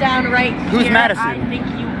guess down right Who's here. Madison? I think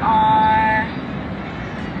you are.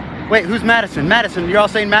 Wait, who's Madison? Madison. You're all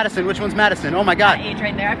saying Madison. Which one's Madison? Oh my God. Age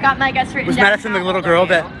right there. I've got my guess written Was down. Madison the How little old girl are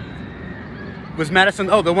that? you? Was Madison?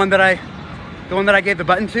 Oh, the one that I gave the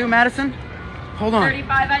button to. Madison. Hold on.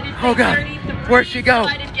 35. I did say Oh God. 33, Where'd she go? so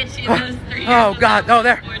I did get you those 3 Oh years, God. Oh,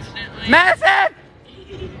 there. unfortunately. Madison.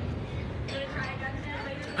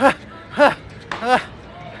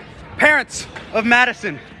 Parents of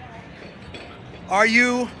Madison, are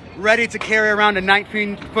you ready to carry around a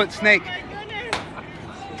 19-foot snake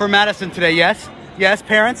for Madison today? Yes? Yes,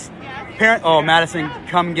 parents? Parent? Oh, Madison,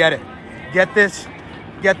 come get it. Get this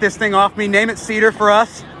thing off me. Name it Cedar for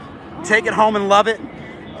us. Take it home and love it.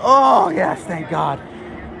 Oh, yes, thank God.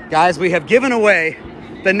 Guys, we have given away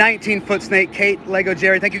the 19-foot snake. Kate, Lego,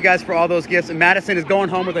 Jerry, thank you guys for all those gifts. And Madison is going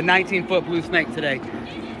home with a 19-foot blue snake today.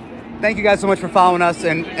 Thank you guys so much for following us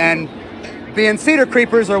and being cedar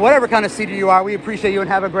creepers or whatever kind of cedar you are. We appreciate you and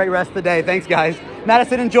have a great rest of the day. Thanks, guys.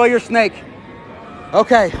 Madison, enjoy your snake.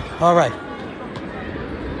 Okay, all right.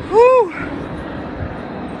 Woo!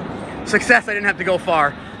 Success, I didn't have to go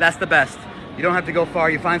far. That's the best. You don't have to go far.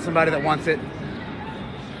 You find somebody that wants it.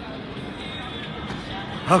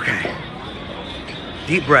 Okay.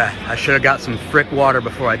 Deep breath. I should have got some frick water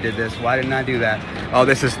before I did this. Why didn't I do that? Oh,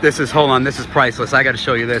 this is, hold on, this is priceless. I got to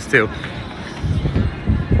show you this too.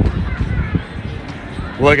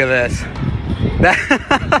 Look at this.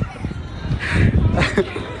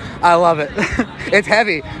 I love it. It's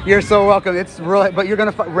heavy. You're so welcome. It's really, but you're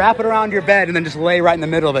going to wrap it around your bed and then just lay right in the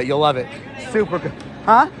middle of it. You'll love it. Super good.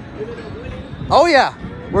 Huh? Oh yeah.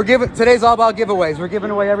 Today's all about giveaways. We're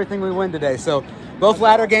giving away everything we win today. So both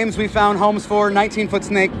ladder games we found homes for, 19-foot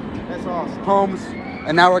snake. That's awesome. Homes.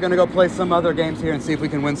 And now we're going to go play some other games here and see if we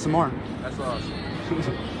can win some more. That's awesome.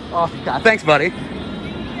 Oh, God. Thanks, buddy.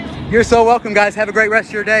 You're so welcome, guys. Have a great rest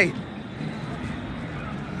of your day.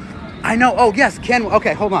 I know. Oh, yes, Ken.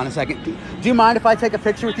 Okay, hold on a second. Do you mind if I take a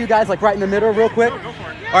picture with you guys, like right in the middle real quick? Go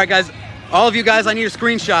for it. All right, guys. All of you guys, I need a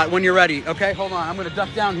screenshot when you're ready. Okay, hold on. I'm going to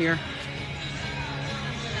duck down here.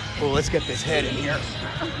 Oh, let's get this head in here.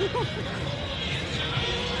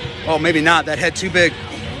 Oh, maybe not. That head too big.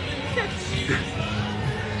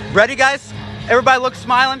 Ready, guys? Everybody look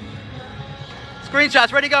smiling.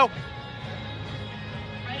 Screenshots, ready, go.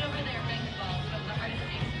 Right over there, bang the ball. So the hardest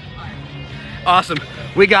thing. Awesome.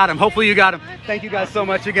 We got him. Hopefully you got him. Thank you guys so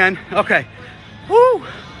much again. Okay. Woo!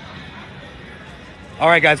 All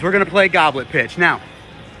right, guys, we're gonna play goblet pitch. Now,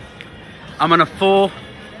 I'm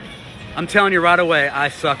telling you right away, I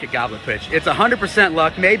suck at goblet pitch. It's 100%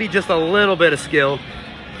 luck, maybe just a little bit of skill.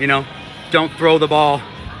 You know, don't throw the ball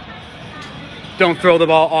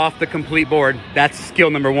off the complete board. That's skill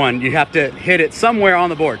number one. You have to hit it somewhere on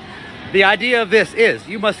the board. The idea of this is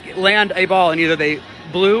you must land a ball in either the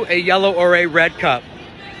blue, a yellow, or a red cup.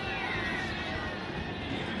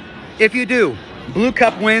 If you do, blue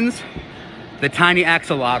cup wins the tiny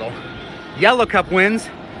axolotl. Yellow cup wins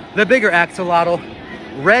the bigger axolotl.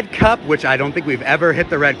 Red cup, which I don't think we've ever hit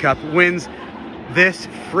the red cup, wins this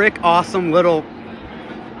frick awesome little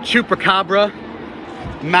chupacabra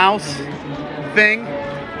mouse thing,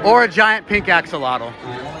 or a giant pink axolotl.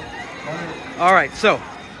 All right, so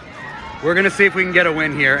we're gonna see if we can get a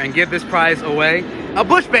win here and give this prize away. A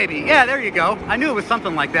bush baby, yeah, there you go. I knew it was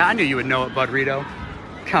something like that. I knew you would know it, Bud Rito.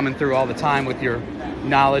 Coming through all the time with your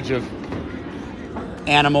knowledge of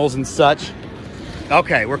animals and such.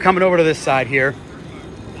 Okay, we're coming over to this side here.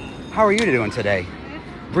 How are you doing today?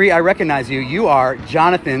 Bree, I recognize you. You are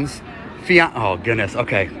Jonathan's fiance. Oh, goodness.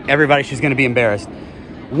 Okay, everybody, she's going to be embarrassed.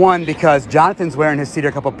 One, because Jonathan's wearing his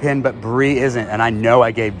Cedar Couple pin, but Bree isn't, and I know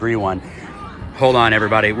I gave Bree one. Hold on,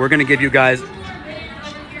 everybody. We're going to give you guys...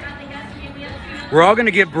 We're all going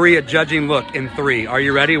to give Bree a judging look in 3. Are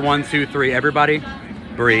you ready? 1, 2, 3. Everybody?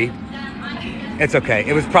 Bree. It's okay.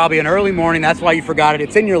 It was probably an early morning. That's why you forgot it.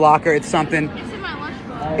 It's in your locker. It's something. It's in my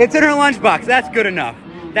lunchbox. It's in her lunchbox. That's good enough.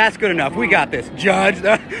 That's good enough. We got this. Judge.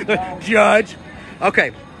 Judge.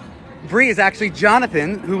 Okay. Bree is actually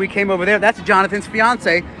Jonathan, who we came over there. That's Jonathan's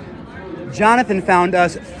fiance. Jonathan found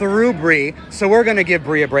us through Bree, so we're going to give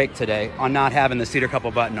Bree a break today on not having the Cedar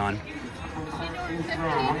Couple button on. Is she doing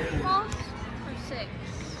 15 balls or 6?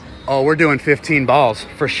 Oh, we're doing 15 balls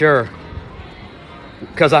for sure.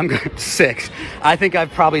 Because I'm 6. I think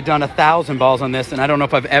I've probably done 1,000 balls on this, and I don't know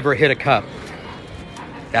if I've ever hit a cup.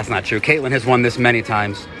 That's not true. Caitlin has won this many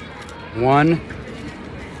times. 1,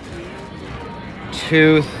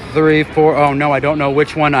 2, 3, 4. Oh no, I don't know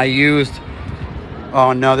which one I used.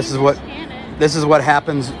 Oh no, this is what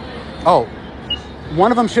happens. Oh, one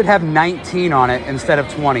of them should have 19 on it instead of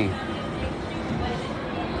 20.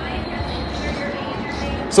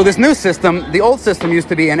 So this new system, the old system used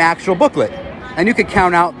to be an actual booklet, and you could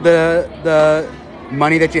count out the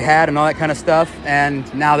money that you had and all that kind of stuff,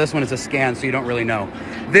 and now this one is a scan, so you don't really know.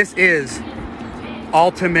 This is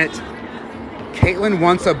ultimate. Caitlin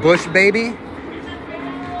wants a bush baby.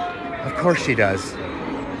 Of course she does.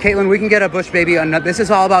 Caitlin, we can get a bush baby. This is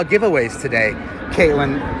all about giveaways today.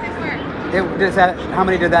 Caitlin, how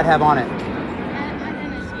many did that have on it?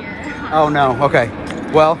 Oh no, okay.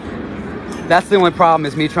 Well, that's the only problem,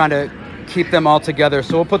 is me trying to keep them all together.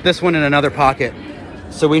 So we'll put this one in another pocket.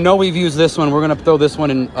 So we know we've used this one. We're gonna throw this one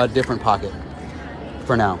in a different pocket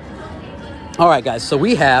for now. All right, guys, so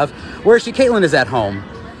we have, where is she? Caitlin is at home.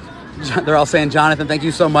 They're all saying, Jonathan, thank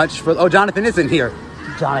you so much for, oh, Jonathan isn't here.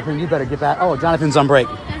 Jonathan, you better get back. Oh, Jonathan's on break.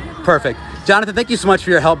 Perfect. Jonathan, thank you so much for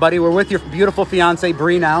your help, buddy. We're with your beautiful fiance,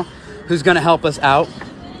 Bree, now, who's gonna help us out.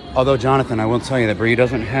 Although, Jonathan, I will tell you that Bree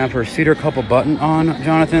doesn't have her Cedar Couple button on,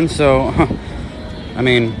 Jonathan, so, I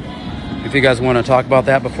mean, if you guys want to talk about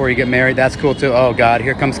that before you get married, that's cool too. Oh God,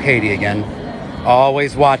 here comes Katie again.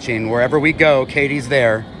 Always watching. Wherever we go, Katie's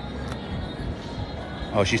there.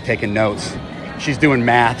 Oh, she's taking notes. She's doing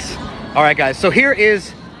maths. All right, guys, so here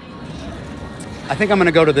is, I think I'm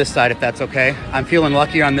gonna go to this side if that's okay. I'm feeling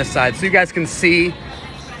luckier on this side. So you guys can see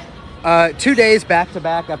 2 days back to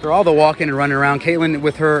back after all the walking and running around. Caitlin,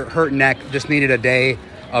 with her hurt neck, just needed a day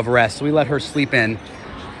of rest. So we let her sleep in.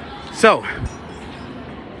 So,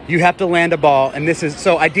 you have to land a ball, and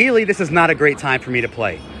so ideally this is not a great time for me to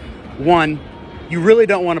play. One, you really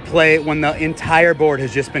don't want to play when the entire board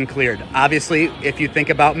has just been cleared. Obviously, if you think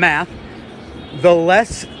about math, the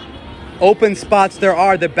less open spots there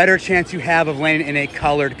are, the better chance you have of landing in a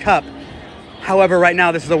colored cup. However, right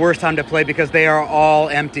now this is the worst time to play because they are all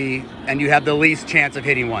empty and you have the least chance of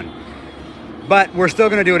hitting one. But we're still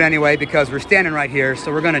going to do it anyway because we're standing right here,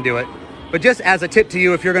 so we're going to do it. But just as a tip to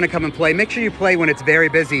you, if you're going to come and play, make sure you play when it's very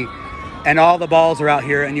busy and all the balls are out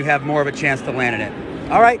here and you have more of a chance to land in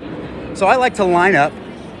it. All right, so I like to line up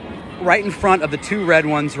right in front of the 2 red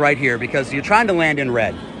ones right here because you're trying to land in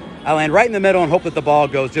red. I land right in the middle and hope that the ball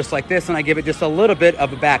goes just like this, and I give it just a little bit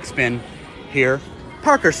of a backspin here.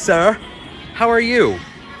 Parker, sir, how are you?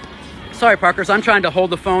 Sorry, Parker, so I'm trying to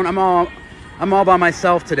hold the phone. I'm all by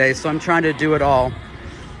myself today, so I'm trying to do it all.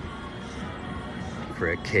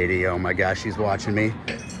 Frick, Katie, oh my gosh, she's watching me.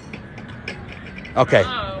 Okay.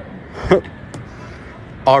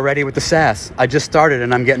 already with the sass. I just started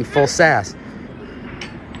and I'm getting full sass.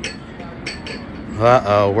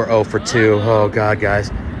 Uh-oh, we're 0 for 2. Oh, God,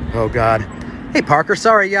 guys. Oh, God. Hey, Parker,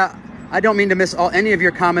 sorry. Yeah, I don't mean to miss any of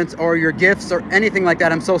your comments or your gifts or anything like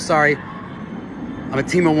that. I'm so sorry. I'm a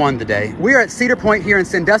team of one today. We are at Cedar Point here in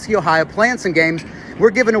Sandusky, Ohio, playing some games.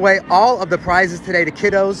 We're giving away all of the prizes today to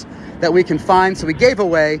kiddos that we can find. So we gave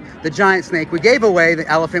away the giant snake. We gave away the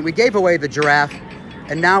elephant. We gave away the giraffe.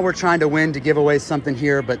 And now we're trying to win to give away something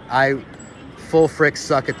here, but I full frick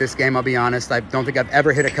suck at this game, I'll be honest. I don't think I've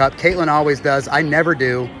ever hit a cup. Caitlin always does. I never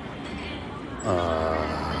do.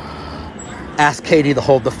 Ask Katie to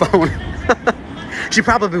hold the phone. She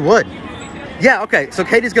probably would. Yeah, okay, so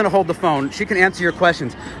Katie's gonna hold the phone. She can answer your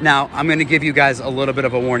questions. Now, I'm gonna give you guys a little bit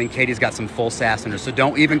of a warning. Katie's got some full sass in her, so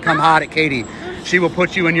don't even come hot at Katie. She will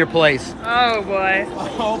put you in your place. Oh boy.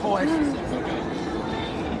 Oh boy.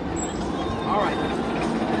 All right.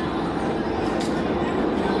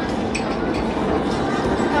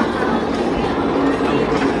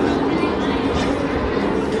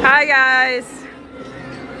 Hi guys.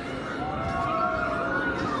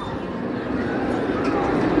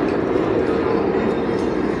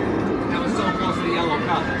 That was so close to the yellow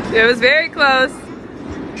cup. It was very close.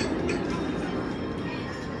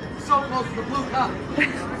 So close to the blue cup.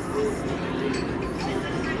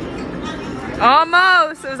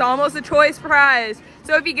 Almost. It was almost a choice prize.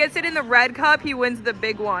 So if he gets it in the red cup, he wins the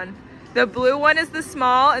big one. The blue one is the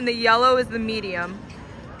small and the yellow is the medium.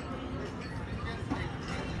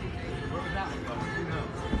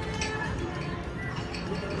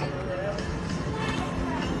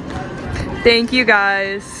 Thank you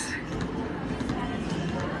guys.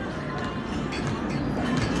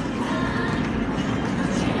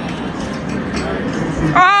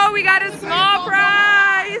 Oh, we got a small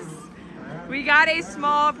prize. We got a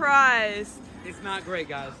small prize. It's not great,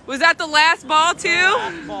 guys. Was that the last ball too?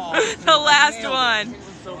 Last ball. The last one.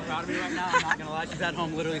 Caitlin's so proud of me right now. I'm not gonna lie. She's at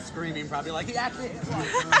home literally screaming, probably like, he actually hit one.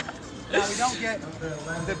 Now we don't get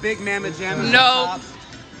the big mamma jamma. No.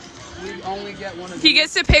 We only get one of these. He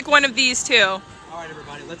gets to pick one of these two. All right,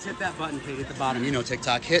 everybody, let's hit that button, Katie, at the bottom. You know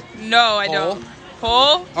TikTok. Hit. No, I Poll. don't.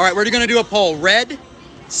 Poll? All right, we're gonna do a poll. Red,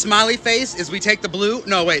 smiley face is we take the blue.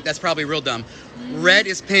 No, wait, that's probably real dumb. Red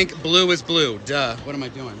is pink, blue is blue. Duh. What am I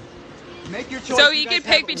doing? Make your choice. So you can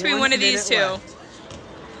pick between one of these two. So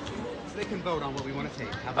they can vote on what we want to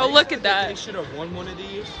take. How about Oh, look at They that. should have won one of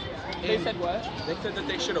these. They said what? They said that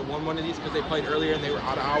they should have won one of these because they played earlier and they were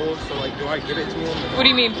out of owls. So like, do I give it to them? What do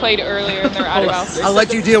you mean played earlier and they're out of house? I'll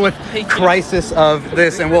let you deal with Thank you. crisis of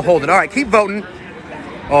this and we'll hold it. All right, keep voting.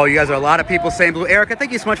 Oh, you guys are a lot of people saying blue. Erica,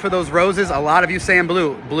 thank you so much for those roses. A lot of you saying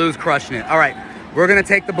blue. Blue's crushing it. All right, we're gonna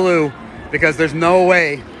take the blue because there's no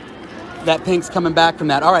way that pink's coming back from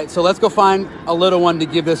that. All right, so let's go find a little one to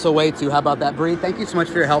give this away to. How about that, Bree? Thank you so much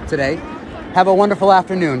for your help today. Have a wonderful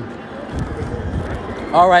afternoon.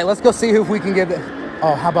 All right, let's go see who we can give it.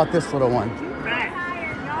 Oh, how about this little one?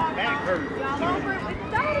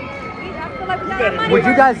 Would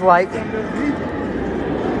you guys like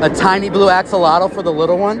a tiny blue axolotl for the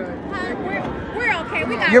little one? We're okay.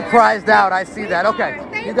 We got You're one. prized out. I see that. Okay.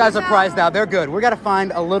 Thank You guys you, are prized though. out. They're good. We got to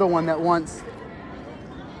find a little one that wants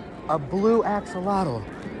a blue axolotl.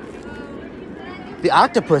 The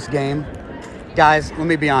octopus game, guys, let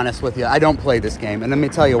me be honest with you. I don't play this game, and let me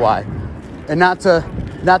tell you why. And not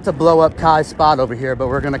to blow up Kai's spot over here, but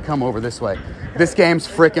we're going to come over this way. This game's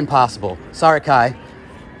freaking possible. Sorry, Kai.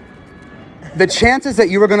 The chances that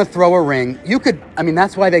you were going to throw a ring, you could, I mean,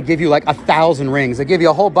 that's why they give you like 1,000 rings. They give you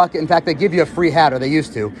a whole bucket. In fact, they give you a free hat, or they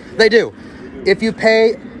used to. They do. If you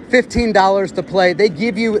pay $15 to play, they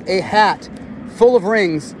give you a hat full of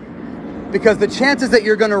rings because the chances that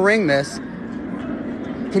you're going to ring this,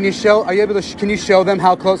 can you show, are you able to, can you show them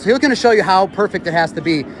how close? He's going to show you how perfect it has to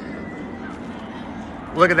be.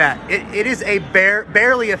 Look at that. It is a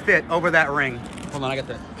barely a fit over that ring. Hold on, I got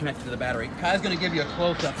to connect it to the battery. Kai's going to give you a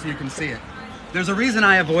close-up so you can see it. There's a reason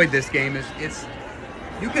I avoid this game. It's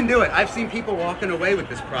you can do it. I've seen people walking away with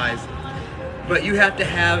this prize, but you have to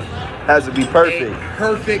have Has to be perfect. a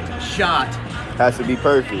perfect shot. Has to be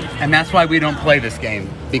perfect. And that's why we don't play this game,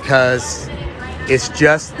 because it's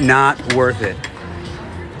just not worth it.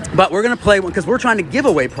 But we're going to play one because we're trying to give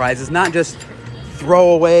away prizes, not just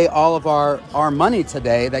throw away all of our money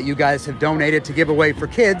today that you guys have donated to give away for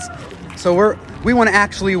kids. So we want to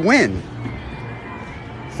actually win.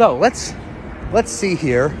 So let's see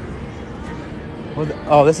here.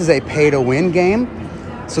 Oh, this is a pay-to-win game.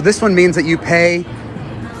 So this one means that you pay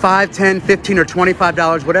 $5, $10, $15, or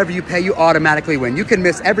 $25, whatever you pay, you automatically win. You can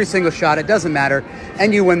miss every single shot, it doesn't matter,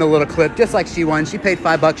 and you win the little clip, just like she won. She paid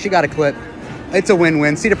 $5, she got a clip. it's a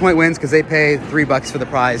win-win. Cedar Point wins because they pay $3 for the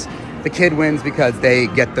prize. The kid wins because they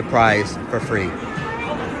get the prize for free.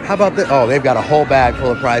 How about this? Oh, they've got a whole bag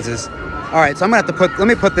full of prizes. All right, so I'm gonna have to let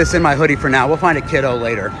me put this in my hoodie for now. We'll find a kiddo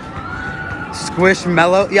later.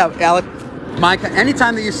 Squishmallow. Yeah, Alec,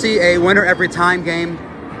 anytime that you see a winner every time game,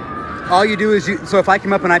 all you do is so if I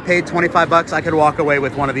came up and I paid $25, I could walk away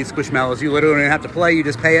with one of these Squishmallows. You literally don't have to play, you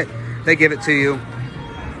just pay it. They give it to you.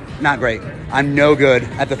 Not great. I'm no good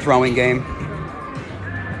at the throwing game.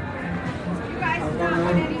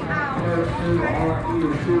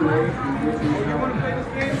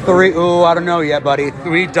 Three, ooh, I don't know yet, buddy.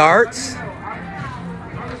 3 darts.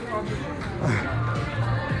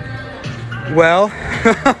 Well,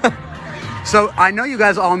 so I know you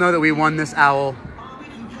guys all know that we won this owl,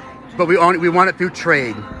 but we won it through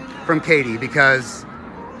trade from Katie because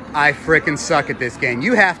I frickin' suck at this game.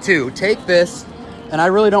 You have to take this, and I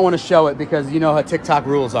really don't want to show it because you know how TikTok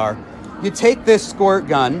rules are. You take this squirt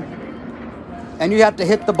gun, and you have to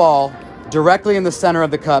hit the ball directly in the center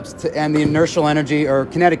of the cups, and the inertial energy or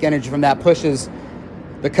kinetic energy from that pushes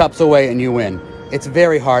the cups away, and you win. It's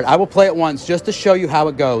very hard. I will play it once just to show you how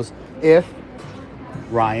it goes. If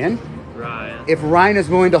Ryan is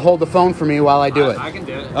willing to hold the phone for me while I do it. I can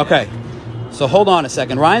do it. Okay. So hold on a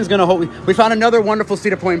second. Ryan's going to hold. We found another wonderful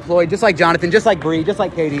Cedar Point employee, just like Jonathan, just like Bree, just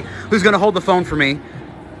like Katie, who's going to hold the phone for me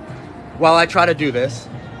while I try to do this.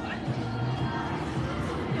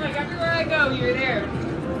 Like everywhere I go, you're there.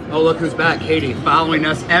 Oh, look who's back. Katie, following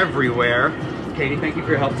us everywhere. Katie, thank you for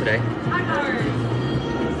your help today.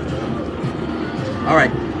 All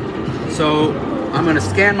right. So I'm going to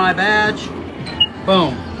scan my badge.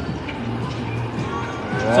 Boom.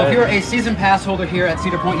 So if you're a season pass holder here at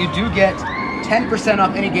Cedar Point, you do get 10%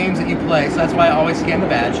 off any games that you play. So that's why I always scan the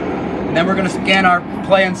badge. And then we're going to scan our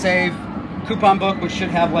play and save coupon book, which should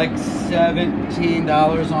have like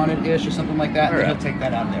 $17 on it-ish or something like that. And he'll take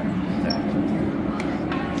that out of there.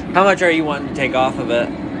 How much are you wanting to take off of it?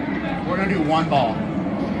 We're going to do one ball.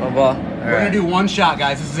 One ball? We're going to do one shot,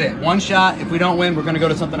 guys. This is it. One shot. If we don't win, we're going to go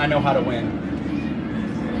to something I know how to win.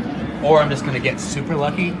 Or I'm just going to get super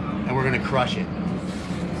lucky, and we're going to crush it.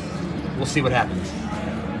 We'll see what happens.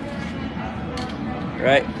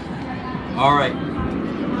 Right. All right.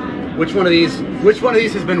 Which one of these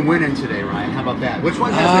has been winning today, Ryan? How about that? Which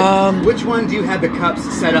one do you have the cups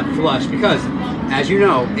set up flush? Because, as you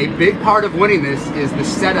know, a big part of winning this is the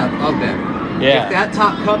setup of them. Yeah. If that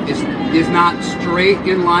top cup is not straight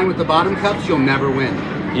in line with the bottom cups, you'll never win.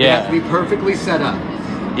 Yeah. You have to be perfectly set up.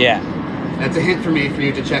 Yeah. That's a hint for me for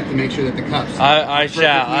you to check to make sure that the cups. I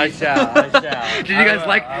shall.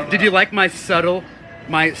 Did you like my subtle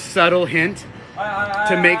hint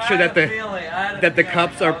to make sure that the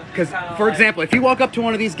cups are, because for example, if you walk up to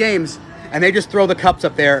one of these games and they just throw the cups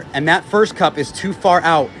up there and that first cup is too far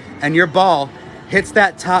out and your ball hits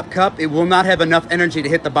that top cup, it will not have enough energy to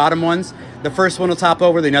hit the bottom ones. The first one will top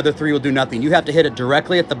over, the other 3 will do nothing. You have to hit it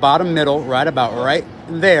directly at the bottom middle, right about right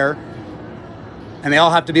there. And they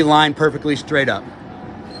all have to be lined perfectly straight up.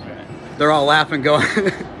 They're all laughing, going.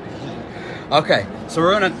 Okay, so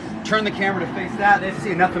we're gonna turn the camera to face that. They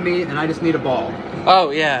see enough of me, and I just need a ball.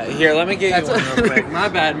 Oh, yeah. Here, let me get you one real quick. My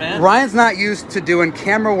bad, man. Ryan's not used to doing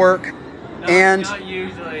camera work and... Not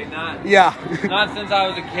usually. Not since I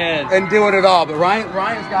was a kid. And doing it all, but Ryan's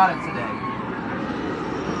got it today.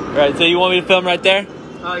 All right, so you want me to film right there?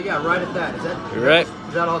 Yeah, right at that. Is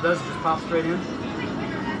that all it does? It just pop straight in?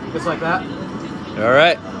 Just like that? All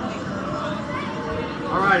right.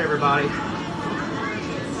 All right, everybody.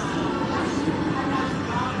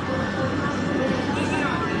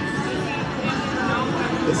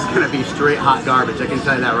 This is going to be straight hot garbage. I can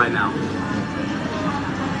tell you that right now.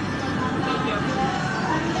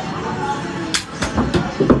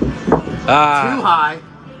 Too high.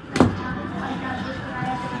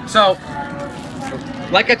 So,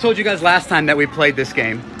 like I told you guys last time that we played this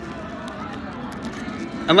game,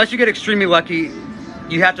 unless you get extremely lucky,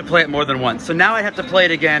 you have to play it more than once. So now I have to play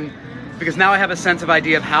it again because now I have a sense of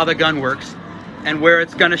idea of how the gun works and where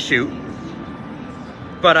it's gonna shoot.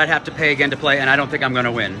 But I'd have to pay again to play, and I don't think I'm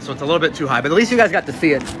gonna win. So it's a little bit too high, but at least you guys got to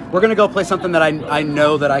see it. We're gonna go play something that I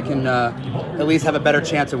know that I can at least have a better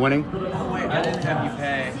chance of winning. Oh, wait, I didn't have you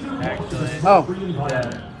pay, actually. Oh.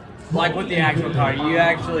 Yeah. Like with the actual card, you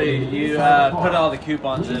put all the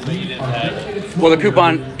coupons in, but you didn't pay. Well, the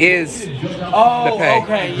coupon is the pay.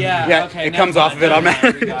 Okay, yeah. Yeah, okay, it comes off of it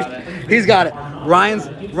automatically. Got it. He's got it. Ryan,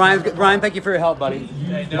 thank you for your help, buddy.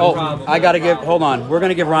 No problem. I gotta hold on. We're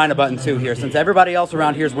gonna give Ryan a button too here. Since everybody else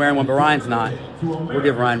around here is wearing one, but Ryan's not. We'll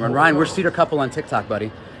give Ryan one. Ryan, we're Cedar Couple on TikTok,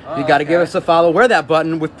 buddy. You gotta give us a follow. Wear that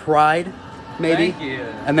button with pride. maybe. Thank you.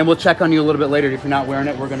 And then we'll check on you a little bit later. If you're not wearing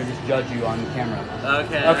it, we're gonna just judge you on camera.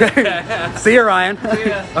 Okay. Okay. See you, Ryan. See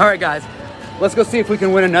ya. All right, guys. Let's go see if we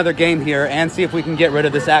can win another game here and see if we can get rid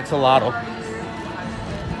of this axolotl.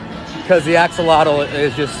 Because the axolotl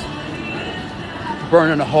is just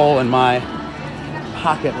burning a hole in my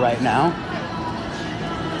pocket right now.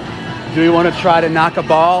 Do we want to try to knock a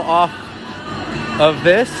ball off of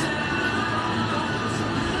this?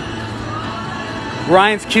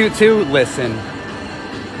 Ryan's cute too. Listen.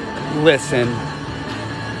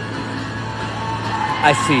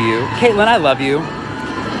 I see you. Caitlin, I love you.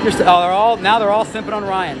 They're all simping on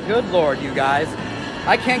Ryan. Good Lord, you guys.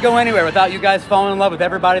 I can't go anywhere without you guys falling in love with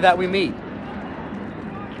everybody that we meet.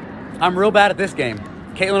 I'm real bad at this game.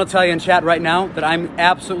 Caitlin will tell you in chat right now that I'm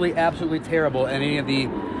absolutely terrible at any of the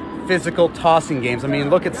physical tossing games. I mean,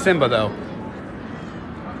 look at Simba, though.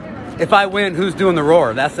 If I win, who's doing the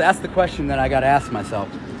roar? That's the question that I got to ask myself.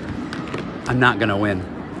 I'm not going to win.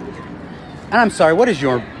 And I'm sorry, what is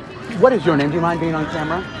your name? Do you mind being on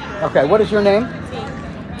camera? Okay, what is your name?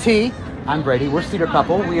 T. I'm Brady. We're Cedar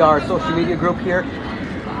Couple. We are a social media group here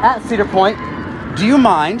at Cedar Point. Do you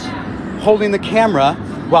mind holding the camera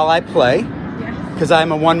while I play? Because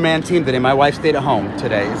I'm a one-man team today. My wife stayed at home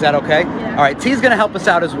today. Is that okay? Yeah. All right, T's going to help us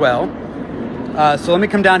out as well. So let me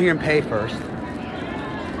come down here and pay first.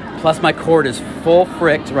 Plus my cord is full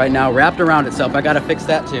fricked right now, wrapped around itself. I got to fix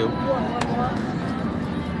that too.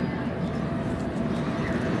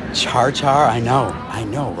 Char, I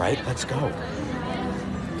know, right? Let's go.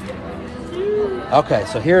 Okay,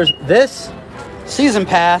 so here's this season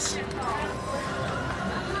pass.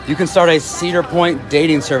 You can start a Cedar Point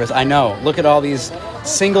dating service. I know. Look at all these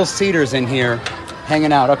single Cedars in here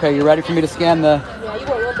hanging out. Okay, you ready for me to scan the... Yeah, you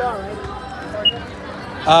got one ball,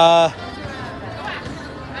 right?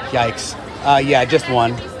 Yikes. Yeah, just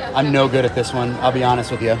one. I'm no good at this one. I'll be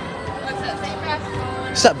honest with you.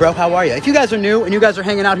 What's up, bro? How are you? If you guys are new and you guys are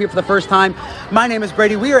hanging out here for the first time, my name is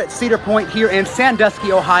Brady. We are at Cedar Point here in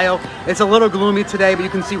Sandusky, Ohio. It's a little gloomy today, but you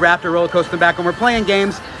can see Raptor roller coaster in the back, and we're playing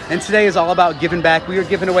games. And today is all about giving back. We are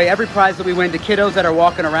giving away every prize that we win to kiddos that are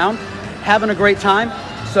walking around, having a great time.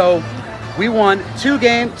 So we won two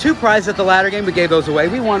prizes at the ladder game. We gave those away.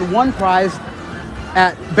 We won one prize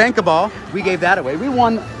at Bank-A-Ball. We gave that away. We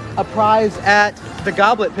won a prize at the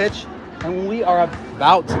Goblet Pitch, and we are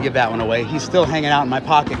about to give that one away. He's still hanging out in my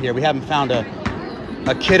pocket here. We haven't found a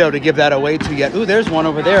kiddo to give that away to yet. Ooh, there's one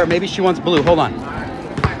over there. Maybe she wants blue. Hold on.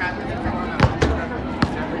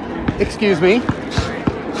 Excuse me.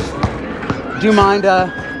 Do you mind,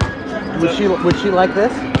 would she like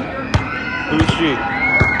this? Who's she?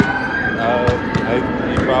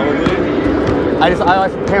 Probably. I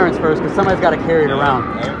ask the parents first because somebody's got to carry it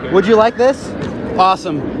around. Okay. Would you like this?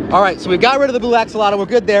 Awesome. All right, so we got rid of the blue axolotl. We're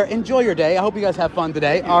good there. Enjoy your day. I hope you guys have fun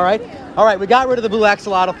today. All right, we got rid of the blue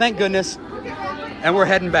axolotl. Thank goodness. And we're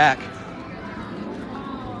heading back.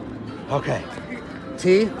 Okay.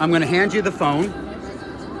 T, I'm going to hand you the phone.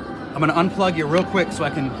 I'm going to unplug you real quick so I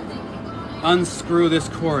can unscrew this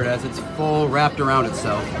cord as it's full wrapped around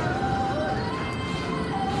itself.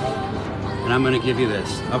 And I'm going to give you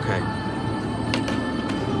this. Okay.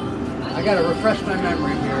 I got to refresh my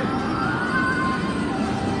memory here.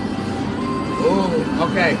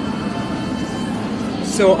 Oh, okay.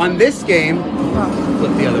 So on this game,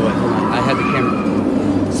 flip the other way. Hold on, I had the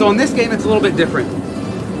camera. So on this game, it's a little bit different.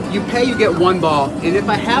 You pay, you get one ball, and if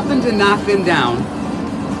I happen to knock them down,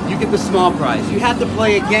 you get the small prize. You have to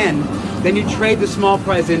play again, then you trade the small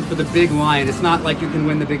prize in for the big line. It's not like you can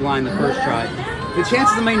win the big line the first try. The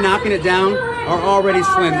chances of me knocking it down are already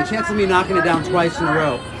slim. The chances of me knocking it down twice in a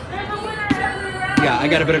row, yeah, I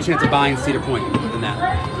got a better chance of buying Cedar Point than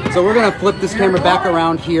that. So we're gonna flip this camera back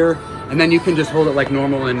around here, and then you can just hold it like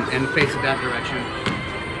normal and face it that direction.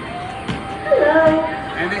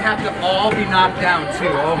 And they have to all be knocked down too.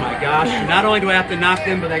 Oh my gosh. Not only do I have to knock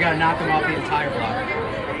them, but I gotta knock them off the entire block.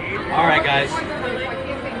 All right, guys.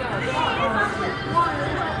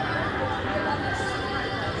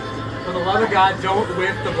 For the love of God, don't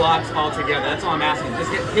whip the blocks all together. That's all I'm asking.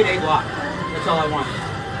 Just hit a block. That's all I want.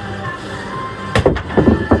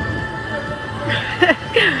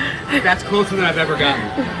 That's closer than I've ever gotten.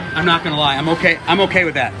 I'm not gonna lie. I'm okay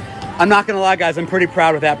with that. I'm not gonna lie, guys. I'm pretty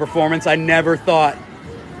proud with that performance. I never thought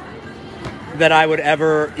that I would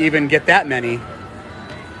ever even get that many.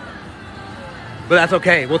 But that's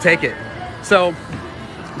okay. We'll take it. So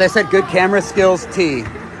they said good camera skills, T.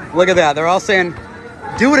 Look at that. They're all saying,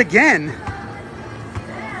 do it again.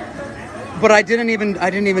 But I didn't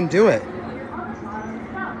even do it.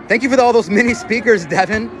 Thank you for all those mini speakers,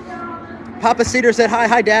 Devin. Papa Cedar said,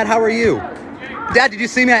 hi, Dad, how are you? Dad, did you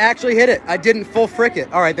see me? I actually hit it. I didn't full frick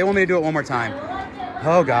it. All right, they want me to do it one more time.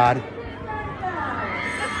 Oh, God.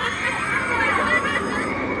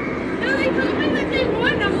 No, they told me that they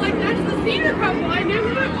won. I'm like, that's the Cedar couple. I knew who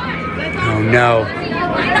it was. That's Oh, no.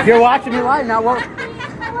 You're watching me live now. Well,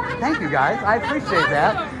 thank you, guys. I appreciate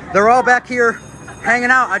that. They're all back here hanging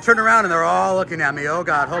out. I turned around and they're all looking at me. Oh,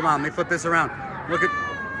 God. Hold on. Let me flip this around.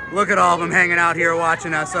 Look at all of them hanging out here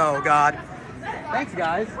watching us. Oh, God. Thanks,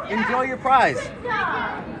 guys. Enjoy your prize.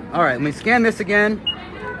 All right, let me scan this again.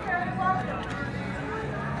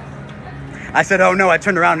 I said, oh, no. I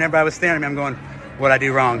turned around and everybody was staring at me. I'm going, what'd I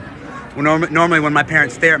do wrong? Well, normally when my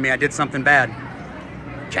parents stare at me, I did something bad.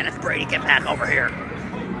 Kenneth, Brady, get back over here.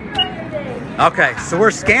 Okay, so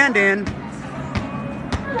we're scanned in.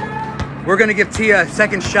 We're going to give Tia a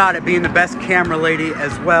second shot at being the best camera lady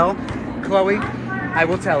as well. Chloe, I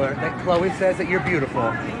will tell her that Chloe says that you're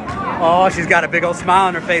beautiful. Oh, she's got a big old smile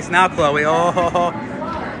on her face now, Chloe.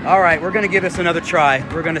 Oh, all right, we're going to give this another try.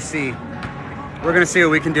 We're going to see. We're going to see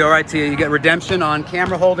what we can do. All right, Tia, you get redemption on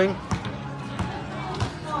camera holding.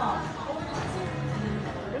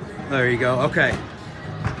 There you go. Okay.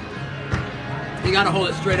 You got to hold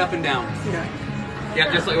it straight up and down.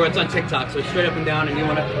 Yeah, just like where it's on TikTok. So straight up and down, and you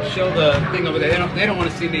want to show the thing over there. They don't want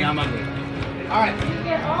to see me. I'm ugly. All right.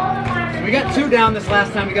 We got 2 down this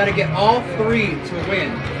last time. We got to get all 3 to win.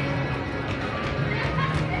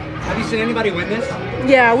 Have you seen anybody win this?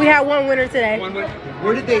 Yeah, we had one winner today.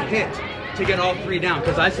 Where did they hit to get all 3 down?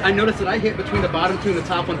 Because I noticed that I hit between the bottom 2 and the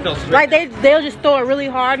top one fell straight. Like they'll just throw it really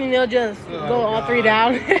hard and they'll just go all 3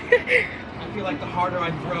 down. I feel like the harder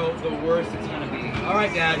I throw, the worse it's gonna be. All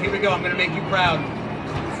right, Dad, here we go. I'm gonna make you proud.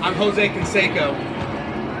 I'm Jose Canseco.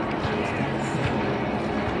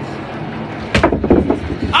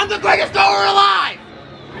 I'm the greatest thrower alive!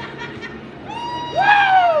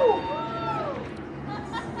 Woo!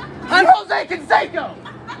 I'm Jose Canseco!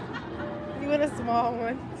 You win a small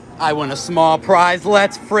one. I won a small prize.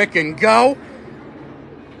 Let's frickin' go.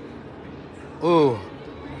 Ooh.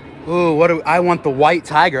 Ooh, what do I want? The white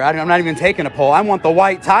tiger. I'm not even taking a poll. I want the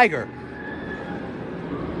white tiger.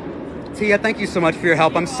 Tia, thank you so much for your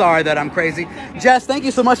help. I'm sorry that I'm crazy. Jess, thank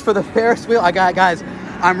you so much for the Ferris wheel. Guys,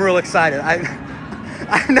 I'm real excited. I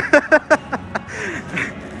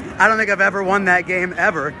don't think I've ever won that game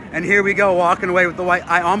ever. And here we go, walking away with the white.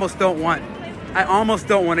 I almost don't want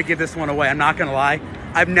to give this one away. I'm not gonna lie.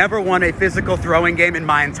 I've never won a physical throwing game in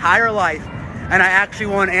my entire life, and I actually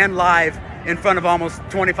won and live in front of almost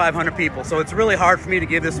 2,500 people. So it's really hard for me to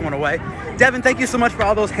give this one away. Devin, thank you so much for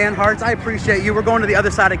all those hand hearts. I appreciate you. We're going to the other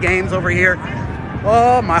side of games over here.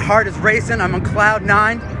 Oh, my heart is racing. I'm on cloud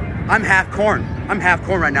 9. I'm half corn. I'm half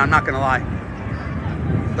corn right now. I'm not gonna lie.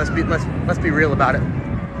 Let's be real about it.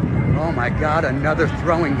 Oh my God, another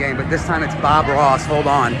throwing game, but this time it's Bob Ross. Hold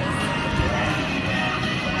on.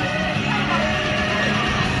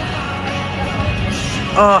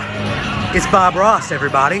 It's Bob Ross,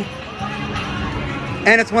 everybody.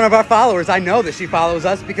 And it's one of our followers. I know that she follows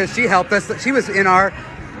us because she helped us. She was in our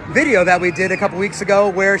video that we did a couple weeks ago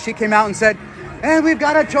where she came out and said, and we've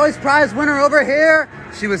got a choice prize winner over here.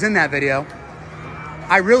 She was in that video.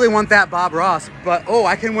 I really want that Bob Ross, but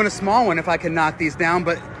I can win a small one if I can knock these down.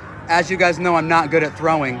 But as you guys know, I'm not good at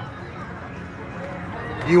throwing.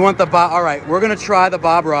 You want the Bob? All right, we're gonna try the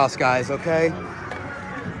Bob Ross, guys, okay?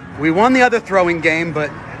 We won the other throwing game,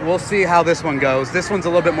 but we'll see how this one goes. This one's a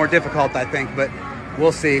little bit more difficult, I think, but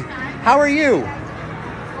we'll see. How are you?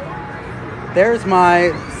 There's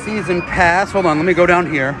my season pass. Hold on, let me go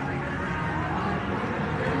down here.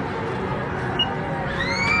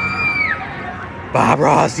 Bob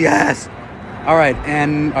Ross, yes. All right,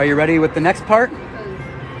 and are you ready with the next part?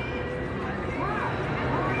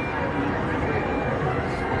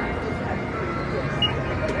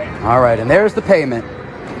 All right, and there's the payment.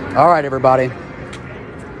 All right, everybody.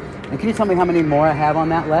 And can you tell me how many more I have on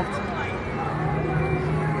that left?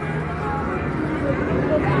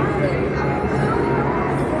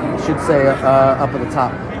 It should say up at the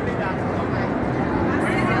top.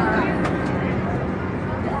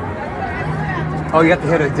 Oh, you have to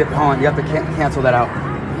hit a dip on. You have to cancel that out.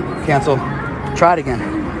 Cancel. Try it again.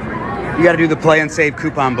 You got to do the play and save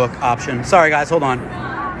coupon book option. Sorry, guys. Hold on.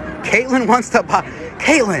 Caitlin wants to buy.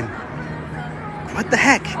 Caitlin! What the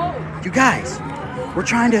heck? You guys, we're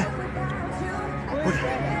trying to...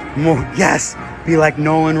 Yes, be like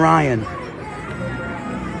Nolan Ryan.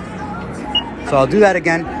 So I'll do that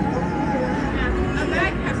again.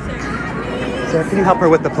 Sarah, can you help her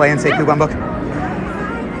with the play and save coupon book?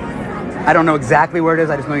 I don't know exactly where it is.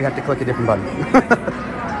 I just know you have to click a different button.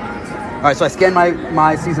 All right, so I scanned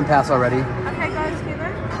my season pass already. Okay, guys,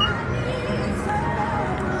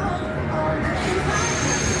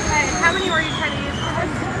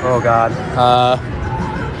 Oh God.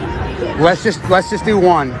 Let's just do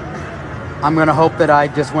one. I'm gonna hope that I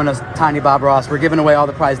just win a tiny Bob Ross. We're giving away all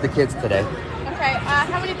the prize to the kids today. Okay,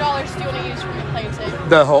 how many dollars do you want to use for your play safe?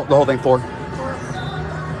 The whole thing, 4.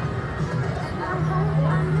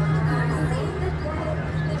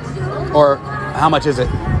 Or how much is it?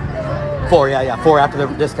 4, yeah, 4 after the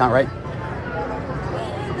discount, right? I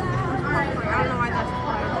don't know why that's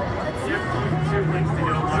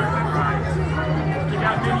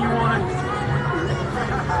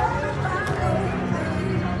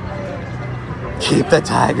Keep the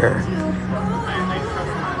tiger.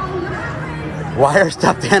 Why are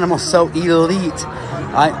stuffed animals so elite?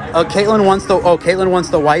 Caitlin wants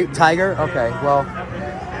the white tiger. Okay, well,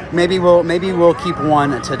 maybe we'll keep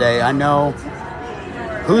one today. I know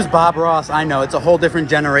who's Bob Ross. I know it's a whole different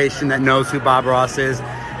generation that knows who Bob Ross is.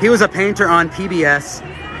 He was a painter on PBS.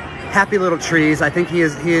 Happy Little Trees. I think he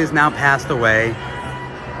is now passed away.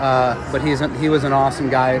 But he was an awesome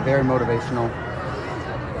guy, very motivational.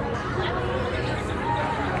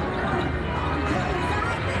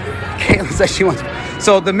 Caitlin says she wants.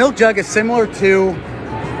 So the milk jug is similar to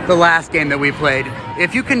the last game that we played.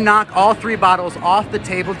 If you can knock all 3 bottles off the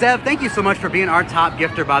table. Dev, thank you so much for being our top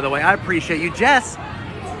gifter, by the way. I appreciate you. Jess,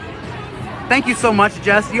 thank you so much,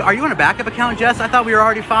 Jess. Are you on a backup account, Jess? I thought we were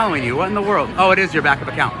already following you. What in the world? Oh, it is your backup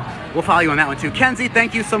account. We'll follow you on that one too. Kenzie,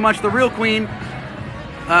 thank you so much. The Real Queen.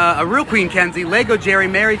 A Real Queen, Kenzie. Lego Jerry,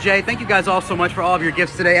 Mary J. Thank you guys all so much for all of your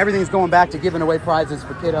gifts today. Everything's going back to giving away prizes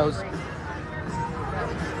for kiddos.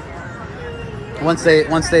 Once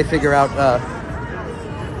they figure out So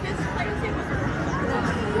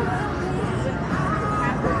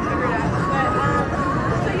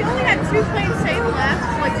you only had 2 plain safe left,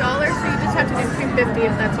 like dollars, so you just have to do 250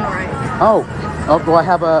 if that's all right. Oh, do I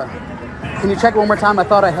have a... Can you check it one more time? I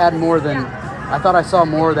thought I had more than... I thought I saw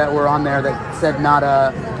more that were on there that said not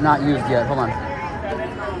used yet. Hold on.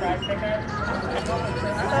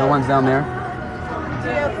 The ones down there.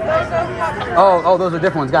 Oh, those are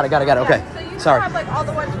different ones. Got it. Okay. Sorry. Have like all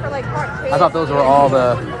the ones for like I thought those were all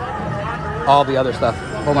the other stuff.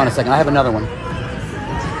 Hold on a second. I have another one.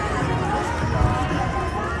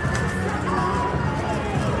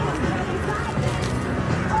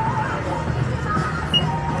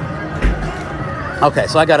 Okay,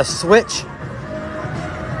 so I got to switch.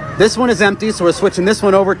 This one is empty, so we're switching this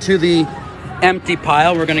one over to the empty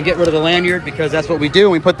pile. We're going to get rid of the lanyard because that's what we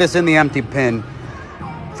do. We put this in the empty bin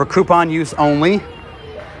for coupon use only.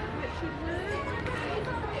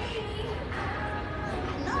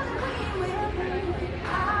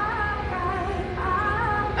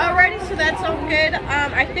 Alrighty, so that's all good.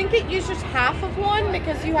 I think it used just half of one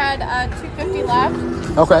because you had 250 left.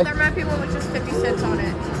 Okay. So there might be one with just 50 cents on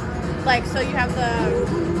it. Like, so you have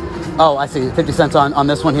the... Oh, I see. 50 cents on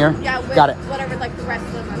this one here? Yeah, with got it. whatever, like the rest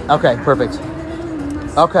of them. Okay, perfect.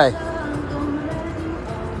 Okay.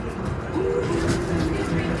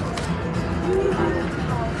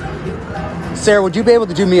 Sarah, would you be able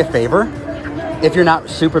to do me a favor if you're not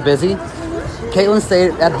super busy? Caitlin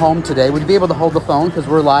stayed at home today. Would you be able to hold the phone? Because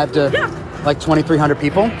we're live to like 2,300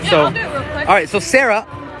 people. Yeah, so, I'll do it real quick. All right, so Sarah,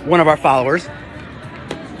 one of our followers,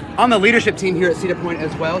 on the leadership team here at Cedar Point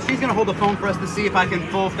as well. She's going to hold the phone for us to see if I can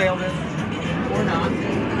fail this or not.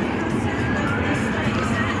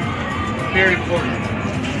 Very important.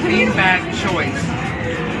 Feedback choice.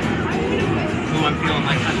 Ooh, I feel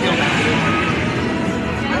that.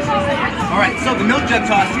 All right, so the milk jug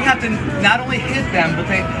toss, you have to not only hit them, but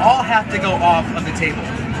they all have to go off of the table.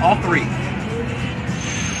 All 3.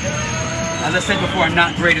 As I said before, I'm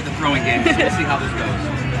not great at the throwing game, so we'll see how this goes.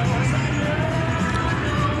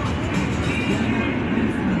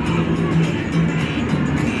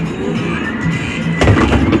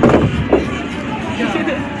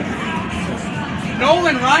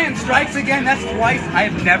 Nolan Ryan strikes again. That's twice. I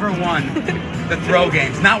have never won the throw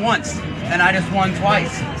games. Not once. And I just won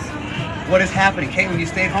twice. What is happening? Caitlin, you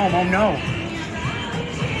stayed home. Oh no.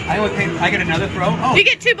 I get another throw? Oh. You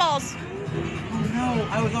get 2 balls. Oh no.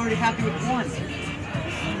 I was already happy with 1.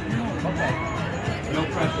 Okay. No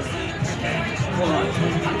pressure. Hold on.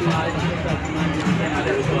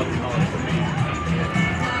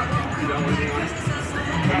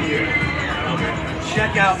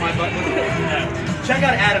 Check out my butt. Check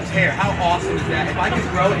out Adam's hair. How awesome is that? If I could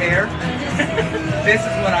grow hair, this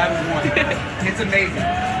is what I would want. It's amazing.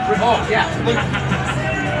 Oh, yeah. Look.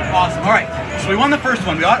 Awesome. All right. So we won the first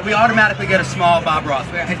one. We automatically get a small Bob Ross.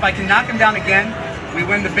 If I can knock him down again, we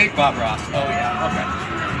win the big Bob Ross. Oh, yeah. Okay.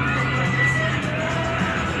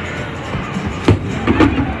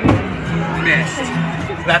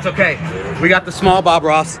 Missed. That's okay. We got the small Bob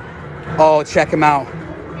Ross. Oh, check him out.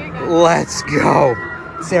 Let's go.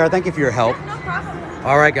 Sarah, thank you for your help. No problem.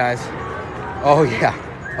 All right, guys. Oh, yeah.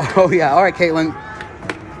 Oh, yeah. All right, Caitlin.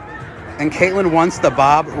 And Caitlin wants the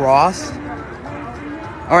Bob Ross.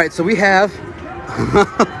 All right, so we have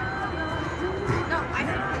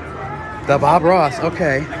the Bob Ross.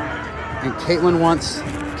 Okay. And Caitlin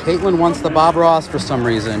wants the Bob Ross for some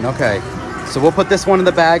reason. Okay. So we'll put this one in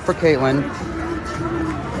the bag for Caitlin.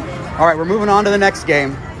 All right, we're moving on to the next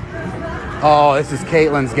game. Oh, this is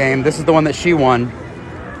Caitlin's game. This is the one that she won.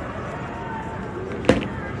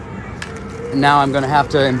 And now I'm going to have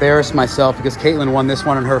to embarrass myself because Caitlin won this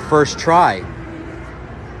one on her first try.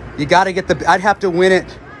 You got to get I'd have to win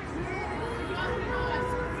it.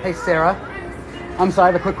 Hey, Sarah. I'm sorry,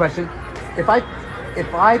 I have a quick question. If I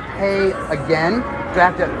pay again, do I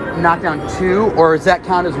have to knock down 2, or does that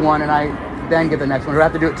count as 1 and I then get the next one? Or do I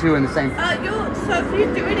have to do it 2 in the same? So if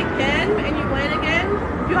you do it again and you win again,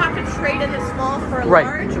 you have to trade in the small for a Right.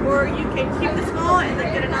 large, or you can keep the small and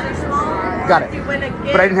then get another small. Got it. If you win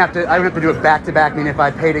again, But I don't have to do it back to back. I mean, if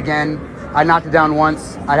I paid again, I knocked it down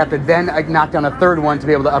once, I'd have to then knock down a third one to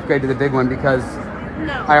be able to upgrade to the big one because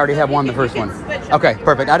no. I already have won the first one. Okay,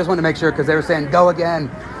 perfect. I just wanted to make sure because they were saying go again.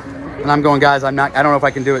 And I'm going, guys, I don't know if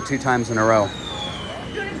I can do it 2 times in a row.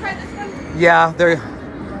 Do you want to try this one? Yeah,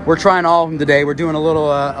 we're trying all of them today. We're doing a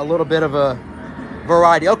little bit of a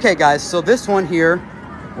variety. Okay, guys, so this one here,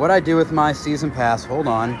 what I do with my season pass, hold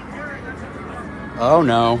on. Oh,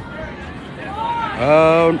 no.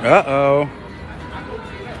 Oh, uh-oh.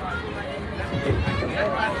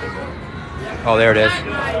 Oh, there it is.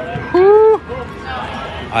 Woo.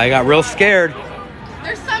 I got real scared.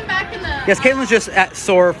 There's some back in the... Yes, Caitlin's just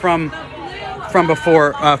sore from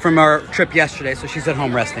before, from our trip yesterday, so she's at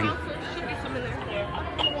home resting.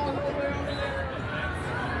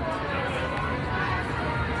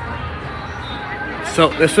 So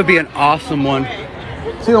this would be an awesome one.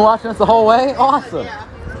 She's been watching us the whole way? Awesome.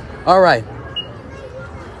 All right.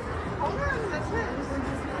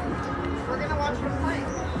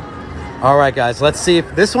 All right, guys, let's see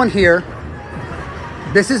if this one here,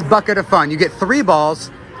 this is Bucket of Fun. You get 3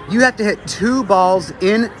 balls. You have to hit 2 balls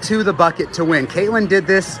into the bucket to win. Caitlin did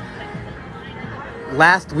this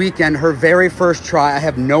last weekend, her very first try. I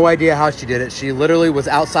have no idea how she did it. She literally was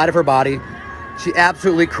outside of her body. She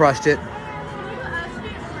absolutely crushed it.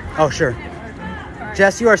 Oh, sure.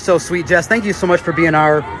 Jess, you are so sweet. Jess, thank you so much for being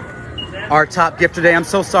our top gift today. I'm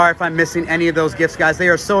so sorry if I'm missing any of those gifts, guys. They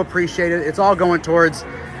are so appreciated. It's all going towards,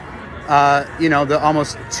 the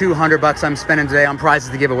almost $200 I'm spending today on prizes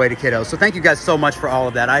to give away to kiddos. So thank you guys so much for all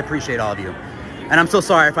of that. I appreciate all of you. And I'm so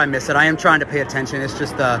sorry if I miss it. I am trying to pay attention. It's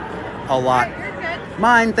just a lot.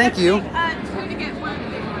 Mine, thank you. 2 to get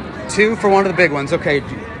 1 big one. 2 for one of the big ones. Okay,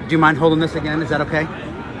 do you mind holding this again? Is that okay?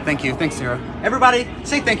 Thank you. Thanks, Sarah. Everybody,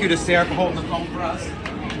 say thank you to Sarah for holding the phone for us.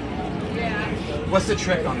 Yeah. What's the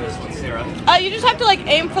trick on this one, Sarah? You just have to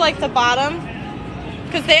aim for the bottom,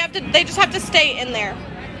 because they just have to stay in there.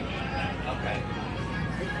 Okay.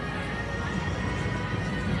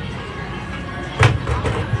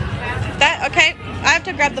 That okay? I have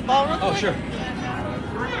to grab the ball real quick. Oh, sure.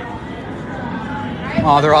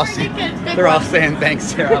 Oh, they're all saying thanks,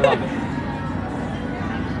 Sarah. I love it.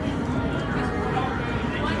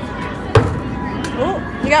 Oh,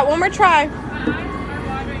 you got one more try.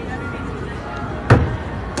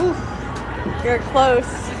 Oof, you're close.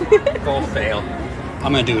 Full fail.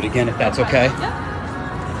 I'm gonna do it again if that's okay.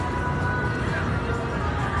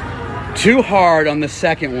 Too hard on the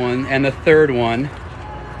second one and the third one.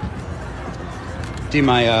 Do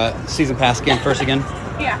my season pass again first again?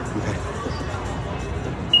 Yeah. Okay.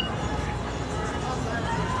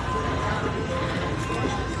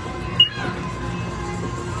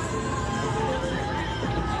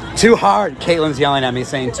 Too hard. Caitlin's yelling at me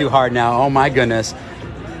saying too hard now. Oh my goodness.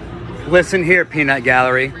 Listen here, Peanut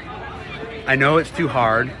Gallery. I know it's too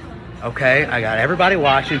hard. Okay, I got everybody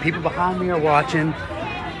watching. People behind me are watching.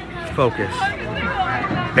 Focus.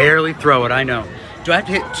 Barely throw it, I know. Do I have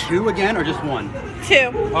to hit 2 again or just 1?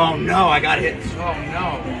 2. Oh no, I got hit. Oh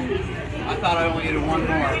no. I thought I only needed 1 more.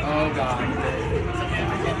 Oh God.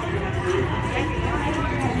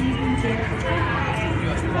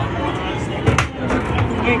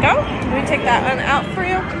 Here you go. Let me take that one out for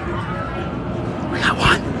you. We got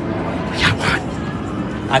 1. We got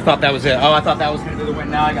 1. I thought that was it. Oh, I thought that was going to be the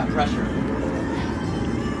win. Now I got pressure.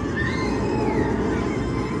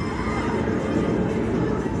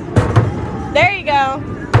 There you go.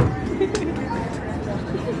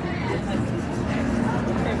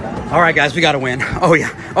 All right, guys, we got to win. Oh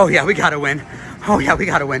yeah. Oh yeah, we got to win. Oh yeah, we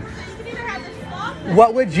got to win.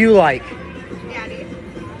 What would you like? Daddy.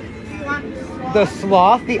 Do you want The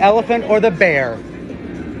sloth, the elephant, or the bear?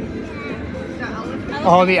 the elephant?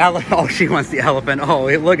 Oh, the elephant. Oh, she wants the elephant. Oh,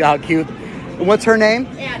 look how cute. What's her name?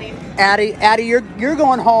 Addie. Addie, you're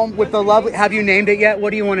going home with the lovely. Have you named it yet? What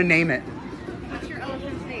do you want to name it? What's your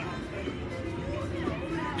elephant's name?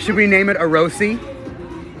 Should we name it Arosi?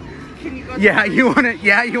 Can you go Yeah, you want to.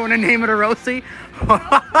 Yeah, you want to name it Arosi?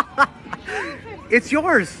 It's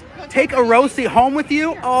yours. Take Arosi home with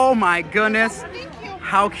you. Oh my goodness. Thank you.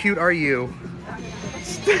 How cute are you?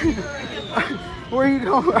 Where are you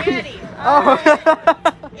going? Addie. Oh.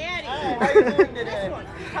 Addie. How are you doing today?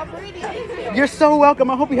 How Brady is you? You're so welcome.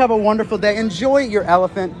 I hope you have a wonderful day. Enjoy your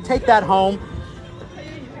elephant. Take that home.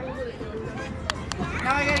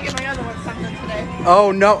 Now I gotta get my other one something today.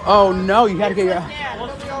 Oh no, you gotta get your... Dad, it'll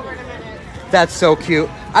be over in a minute. That's so cute.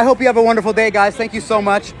 I hope you have a wonderful day, guys. Thank you so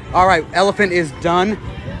much. All right, elephant is done.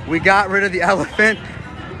 We got rid of the elephant.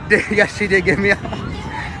 Yes, she did give me a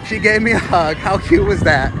she gave me a hug. How cute was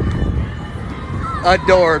that?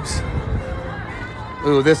 Adorbs.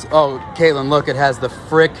 Ooh, Caitlin, look, it has the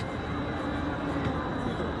frick.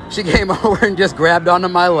 She came over and just grabbed onto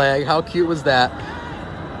my leg. How cute was that?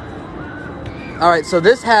 All right, so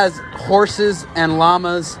this has horses and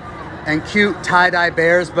llamas and cute tie-dye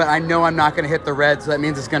bears, but I know I'm not going to hit the red, so that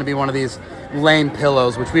means it's going to be one of these lame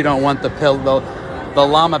pillows, which we don't want. The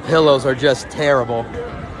llama pillows are just terrible.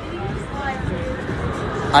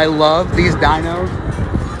 I love these dinos,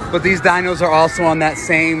 but these dinos are also on that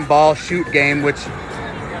same ball shoot game, which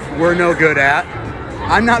we're no good at.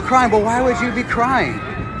 I'm not crying, but why would you be crying?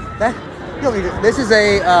 This is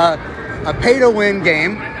a pay-to-win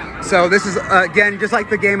game. So this is, again, just like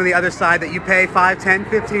the game on the other side that you pay 5, 10,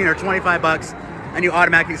 15, or 25 bucks and you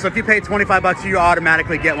automatically, so if you pay 25 bucks, you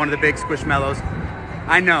automatically get one of the big Squishmallows.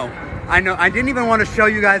 I know. I didn't even want to show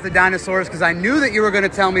you guys the dinosaurs because I knew that you were going to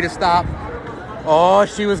tell me to stop. Oh,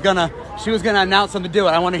 she was gonna announce something to do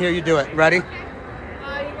it. I want to hear you do it. Ready? You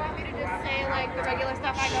want me to just say like the regular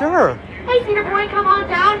stuff I know? Sure. Hey, Cedar Point, come on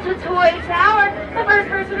down to Toy Tower. The first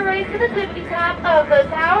person to race to the tippy top of the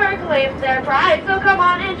tower claims their prize. So come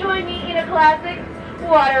on and join me in a classic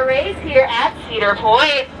water race here at Cedar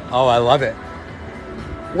Point. Oh, I love it.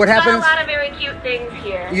 What Got happens? a lot of very cute things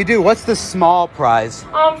here. You do. What's the small prize?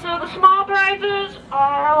 So the small prizes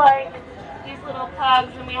are like these little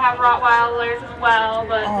pugs, and we have Rottweilers as well.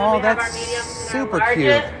 But then Oh, we have our that's mediums super and our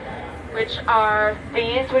cute. larges, which are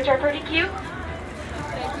these, which are pretty cute.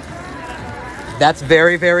 That's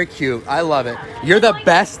very, very cute. I love it. You're the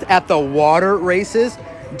best at the water races.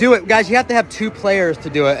 Do it. Guys, you have to have 2 players to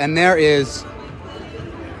do it, and there is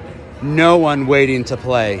no one waiting to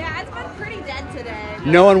play. Yeah, it's been pretty dead today.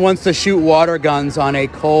 No one wants to shoot water guns on a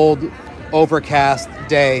cold, overcast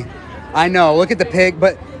day. I know. Look at the pig.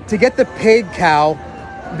 But to get the pig cow,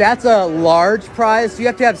 that's a large prize. So you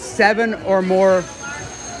have to have 7 or more.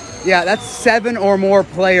 Yeah, that's 7 or more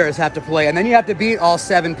players have to play. And then you have to beat all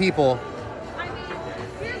 7 people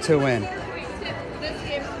to win. This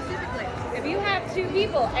game specifically, if you have 2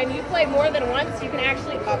 people and you play more than once, you can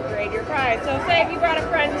actually upgrade your prize. So say if you brought a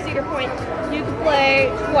friend to Cedar Point, you can play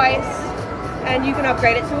twice and you can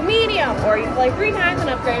upgrade it to a medium, or you can play 3 times and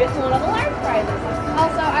upgrade it to one of the large prizes.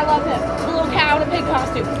 Also, I love him. The little cow in a pig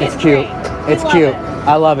costume. It's cute. It's cute.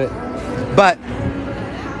 I love it. But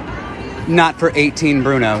not for 18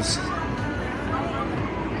 Brunos.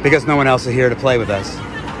 Because no one else is here to play with us.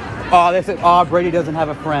 Oh, Brady doesn't have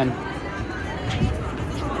a friend.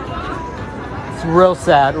 It's real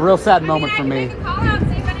sad moment for me.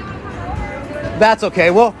 That's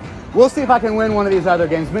okay. We'll see if I can win one of these other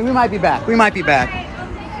games. We might be back.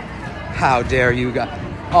 How dare you guys,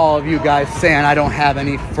 all of you guys saying I don't have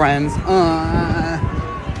any friends.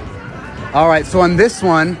 All right, so on this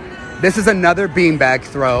one, this is another beanbag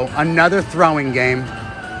throw, another throwing game.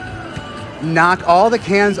 Knock all the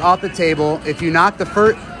cans off the table. If you knock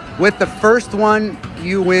with the first one,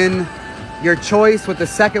 you win your choice. With the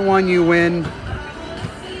second one, you win.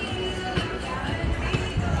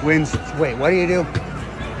 Wins. Wait, what do you do?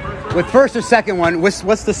 With first or second one,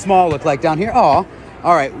 what's the small look like down here? Oh,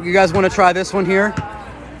 all right. You guys want to try this one here?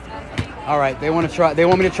 All right. They want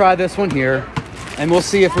me to try this one here, and we'll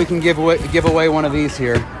see if we can give away one of these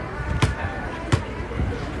here.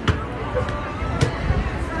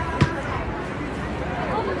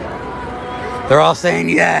 They're all saying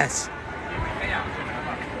yes.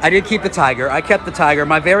 I did keep the tiger. I kept the tiger.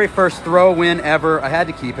 My very first throw win ever. I had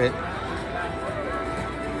to keep it.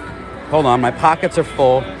 Hold on, my pockets are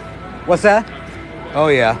full. What's that? Oh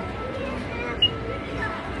yeah.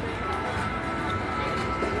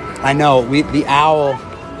 I know, the owl.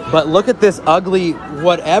 But look at this ugly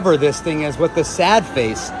whatever this thing is with the sad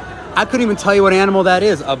face. I couldn't even tell you what animal that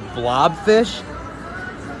is. A blobfish?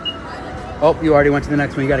 Oh, you already went to the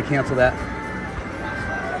next one. You got to cancel that.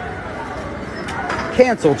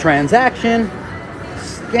 Cancel transaction.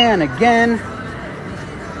 Scan again.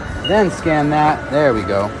 Then scan that. There we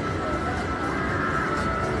go.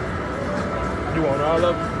 You want all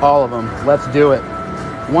of them? All of them. Let's do it.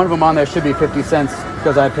 One of them on there should be 50 cents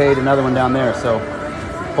because I paid another one down there. So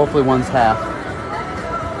hopefully one's half.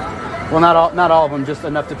 Well, not all of them, just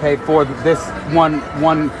enough to pay for this one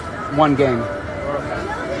game.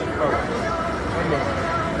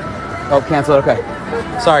 Oh, cancel it. Okay.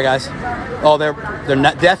 Sorry, guys. Oh, they're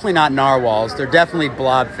not, definitely not narwhals. They're definitely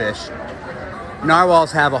blobfish.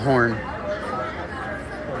 Narwhals have a horn.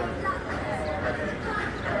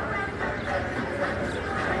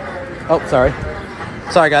 Oh, sorry.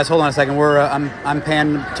 Sorry, guys. Hold on a second. I'm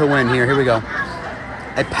paying to win here. Here we go.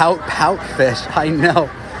 A pout fish. I know.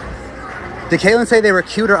 Did Caitlin say they were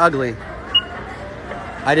cute or ugly?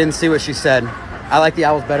 I didn't see what she said. I like the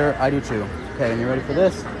owls better. I do too. Okay, and you ready for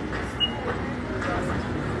this?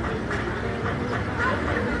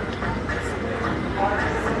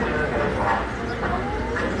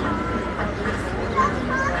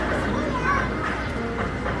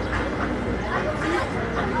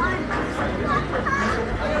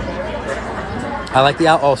 I like the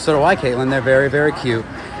owl. Oh, so do I, Caitlin. They're very, very cute.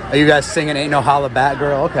 Are you guys singing Ain't No Holla Back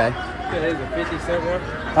Girl? Okay. There's a 50 cent one.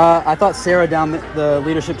 I thought Sarah down the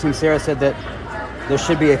leadership team, Sarah said that there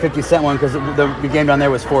should be a 50 cent one because the game down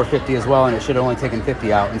there was $4.50 as well, and it should have only taken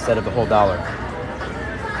 50 out instead of the whole $1.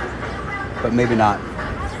 But maybe not.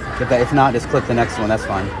 If not, just click the next one. That's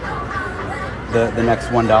fine. The next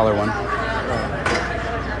 $1 one.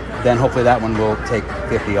 Then hopefully that one will take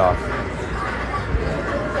 50 off.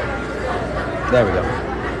 There we go.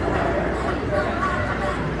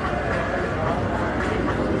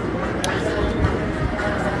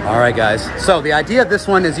 All right, guys. So the idea of this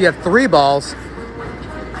one is you have 3 balls.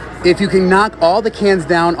 If you can knock all the cans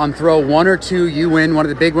down on throw 1 or 2, you win one of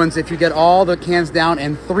the big ones. If you get all the cans down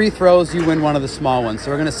in 3 throws, you win one of the small ones.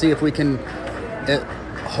 So we're going to see if we can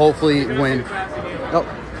hopefully win.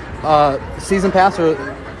 Oh, season pass or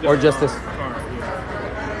just this?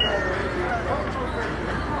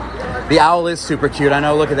 The owl is super cute. I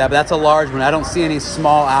know, look at that, but that's a large one. I don't see any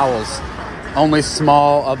small owls. Only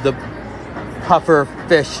small of the puffer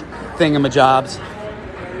fish thingamajobs.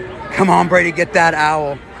 Come on, Brady, get that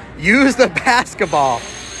owl. Use the basketball.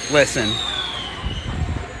 Listen.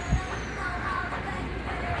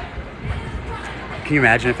 Can you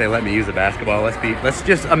imagine if they let me use a basketball? Let's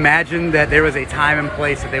just imagine that there was a time and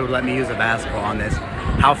place that they would let me use a basketball on this.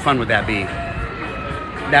 How fun would that be?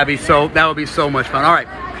 That would be so much fun. All right.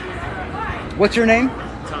 What's your name?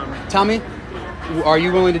 Tommy. Are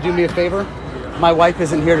you willing to do me a favor? My wife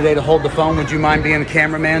isn't here today to hold the phone. Would you mind being the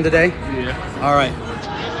cameraman today? Yeah. All right.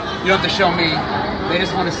 You don't have to show me. They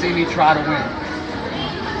just want to see me try to win.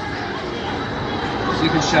 So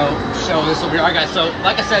you can show this over here. All right, guys. So,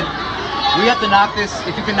 like I said, we have to knock this.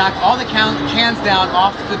 If you can knock all the cans down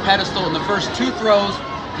off the pedestal in the first 2 throws,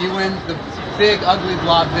 you win the big, ugly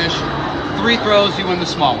blobfish. 3 throws, you win the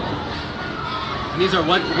small one. And these are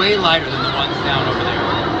way lighter than the ones down over there.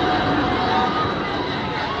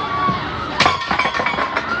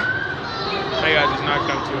 Hey, I just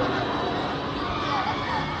knocked out 2 of them.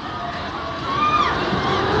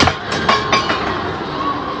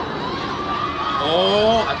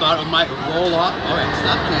 Oh, I thought it might roll off. All right,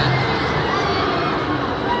 stop can.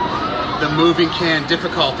 The moving can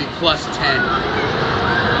difficulty +10.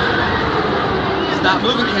 Stop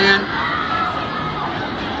moving can.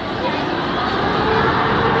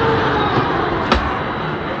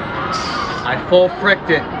 I full fricked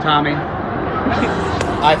it, Tommy.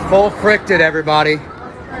 I full fricked it, everybody.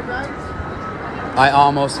 I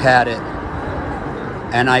almost had it.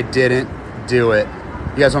 And I didn't do it.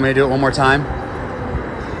 You guys want me to do it one more time?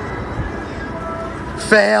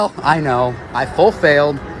 Fail. I know. I full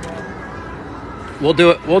failed. We'll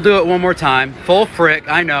do it one more time. Full frick.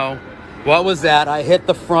 I know. What was that? I hit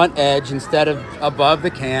the front edge instead of above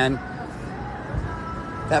the can.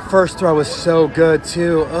 That first throw was so good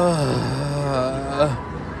too.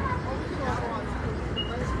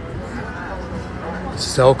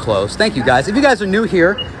 So close. Thank you, guys. If you guys are new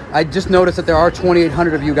here, I just noticed that there are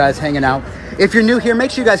 2,800 of you guys hanging out. If you're new here,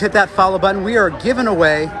 make sure you guys hit that follow button. We are giving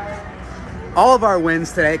away all of our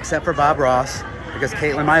wins today, except for Bob Ross, because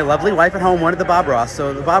Caitlin, my lovely wife at home, wanted the Bob Ross.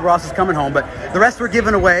 So the Bob Ross is coming home, but the rest we're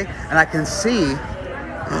giving away, and I can see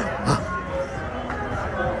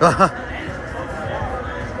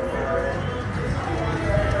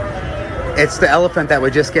it's the elephant that we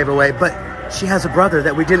just gave away, but she has a brother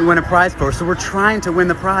that we didn't win a prize for, so we're trying to win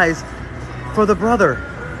the prize for the brother.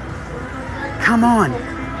 Come on.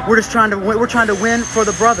 We're trying to win for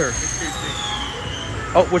the brother.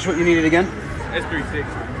 Oh, which one you needed again? It's 360.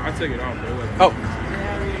 I took it off. But it wasn't. Oh.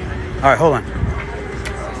 All right, hold on.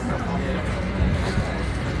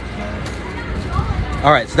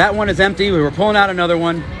 All right, so that one is empty. We were pulling out another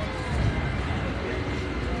one.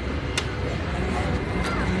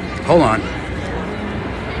 Hold on.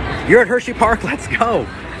 You're at Hershey Park. Let's go.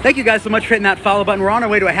 Thank you guys so much for hitting that follow button. We're on our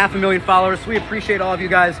way to 500,000 followers. We appreciate all of you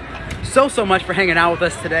guys so much for hanging out with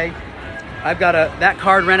us today. I've got that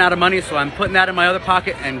card ran out of money, so I'm putting that in my other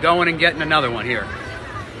pocket and going and getting another one here.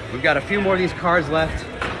 We've got a few more of these cards left.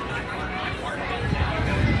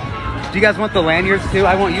 Do you guys want the lanyards too?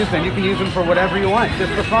 I won't use them. You can use them for whatever you want,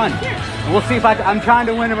 just for fun. And we'll see if I'm trying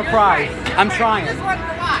to win him a prize. I'm trying.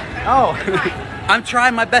 Oh, I'm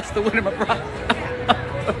trying my best to win him a prize.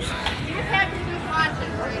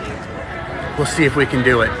 We'll see if we can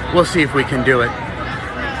do it. We'll see if we can do it.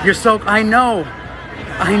 You're so, I know.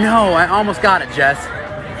 I almost got it, Jess.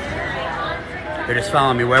 They're just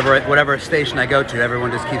following me whatever station I go to.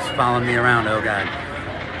 Everyone just keeps following me around. Oh God,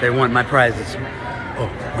 they want my prizes. Oh,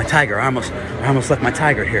 my tiger! I almost left my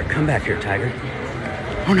tiger here. Come back here, tiger.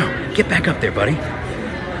 Oh no, get back up there, buddy.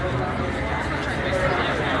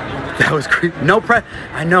 That was creepy. No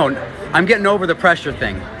I know. I'm getting over the pressure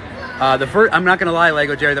thing. I'm not gonna lie,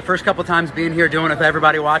 Lego Jerry. The first couple times being here doing it with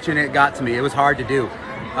everybody watching, it got to me. It was hard to do.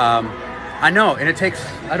 I know, and it takes.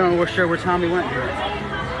 I don't know. We're sure where Tommy went here.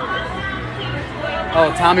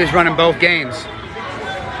 Oh, Tommy's running both games.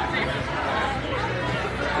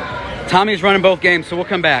 Tommy's running both games, so we'll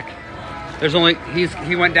come back. There's only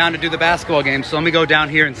he went down to do the basketball game, so let me go down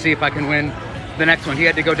here and see if I can win the next one. He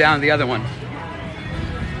had to go down to the other one.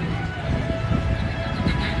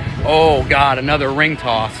 Oh God, another ring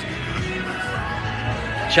toss.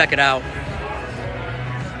 Check it out.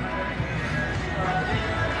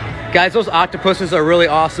 Guys, those octopuses are really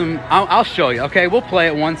awesome. I'll show you, okay? We'll play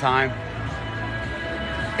it one time.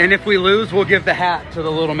 And if we lose, we'll give the hat to the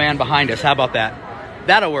little man behind us. How about that?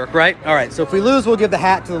 That'll work, right? All right, so if we lose, we'll give the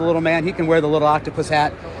hat to the little man. He can wear the little octopus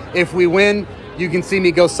hat. If we win, you can see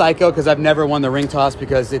me go psycho because I've never won the ring toss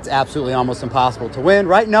because it's absolutely almost impossible to win.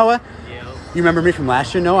 Right, Noah? Yeah. You remember me from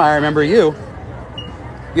last year, Noah? I remember you.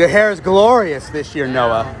 Your hair is glorious this year,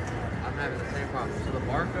 Noah. I'm having the same problem. So the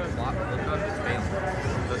barcode, look up his face.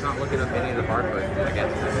 So it's not looking up any of the barcodes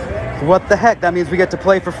against us. What the heck? That means we get to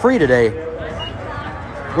play for free today.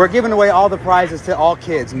 We're giving away all the prizes to all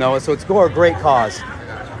kids, Noah, so it's for a great cause.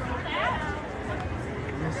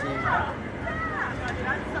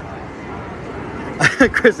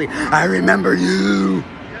 Chrissy, I remember you.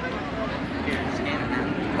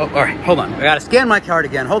 Oh, all right, hold on. I gotta scan my card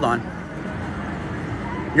again. Hold on.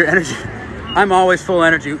 Your energy. I'm always full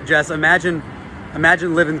energy, Jess. Imagine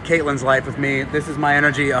living Caitlin's life with me. This is my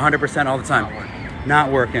energy 100% all the time. Not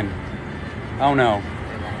working. Oh no.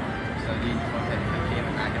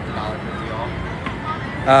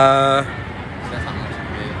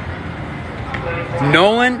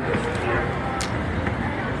 Nolan,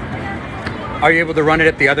 are you able to run it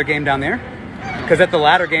at the other game down there? Because at the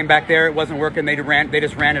ladder game back there, it wasn't working. They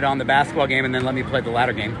just ran it on the basketball game and then let me play the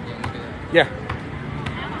ladder game. Yeah.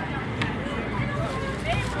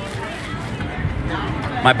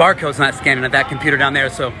 My barcode's not scanning at that computer down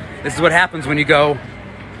there, so this is what happens when you go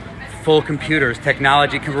full computers.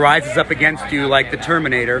 Technology rises up against you like the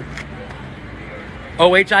Terminator.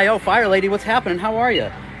 OHIO, Fire Lady, what's happening? How are you?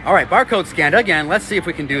 All right, barcode scanned again. Let's see if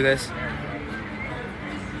we can do this.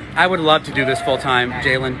 I would love to do this full time,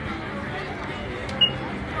 Jalen.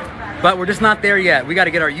 But we're just not there yet. We got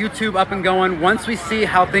to get our YouTube up and going. Once we see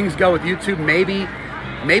how things go with YouTube, maybe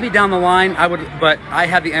down the line, but I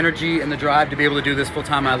have the energy and the drive to be able to do this full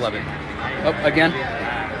time. I love it. Oh, again?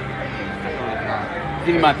 Do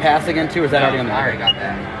you need my pass again too, or is that already on the? I already got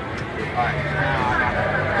that. All right.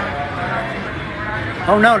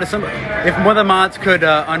 Oh no, if one of the mods could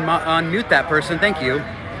unmute that person, thank you.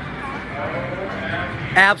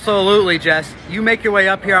 Absolutely, Jess. You make your way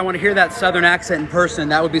up here. I want to hear that southern accent in person.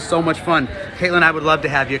 That would be so much fun. Caitlin, I would love to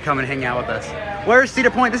have you come and hang out with us. Where's Cedar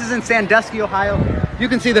Point? This is in Sandusky, Ohio. You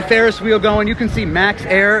can see the Ferris wheel going. You can see Max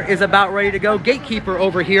Air is about ready to go. Gatekeeper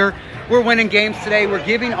over here. We're winning games today. We're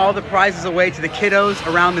giving all the prizes away to the kiddos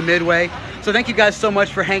around the Midway. So thank you guys so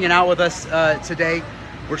much for hanging out with us today.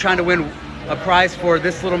 We're trying to win a prize for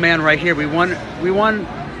this little man right here. We won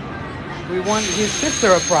his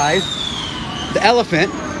sister a prize, the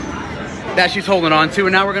elephant that she's holding on to,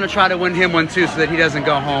 and now we're gonna try to win him one too so that he doesn't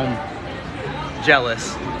go home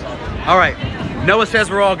jealous. All right, Noah says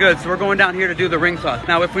we're all good, so we're going down here to do the ring toss.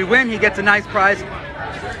 Now if we win, he gets a nice prize.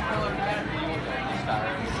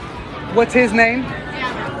 What's his name?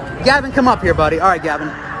 Gavin, come up here, buddy. All right, Gavin.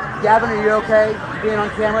 Gavin, are you okay being on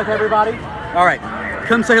camera with everybody? All right,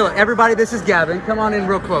 come say hello. Everybody, this is Gavin. Come on in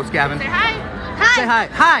real close, Gavin. Say hi. Say hi.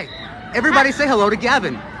 Hi. Everybody say hello to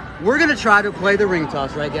Gavin. We're gonna try to play the ring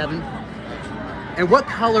toss, right, Gavin? And what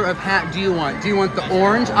color of hat do you want? Do you want the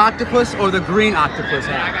orange octopus or the green octopus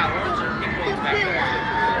hat? I got orange or pink ones back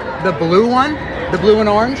there. The blue one? The blue and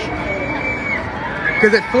orange?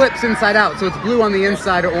 Because it flips inside out, so it's blue on the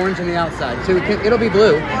inside or orange on the outside. So it'll be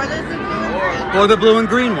blue. Or the blue and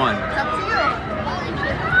green one. It's up to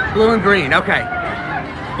you. Blue and green, okay.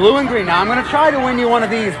 Blue and green. Now I'm gonna try to win you one of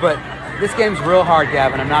these, but this game's real hard,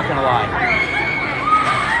 Gavin. I'm not gonna lie.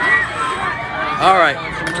 All right.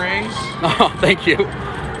 Some rings. Oh, thank you.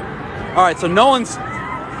 All right, so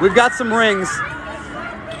we've got some rings,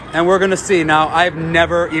 and we're gonna see. Now, I've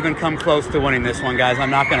never even come close to winning this one, guys. I'm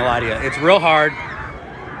not gonna lie to you. It's real hard.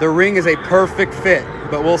 The ring is a perfect fit,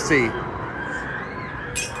 but we'll see.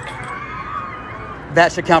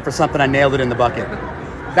 That should count for something. I nailed it in the bucket.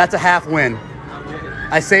 That's a half win.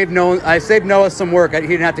 I saved Noah some work. He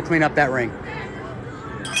didn't have to clean up that ring.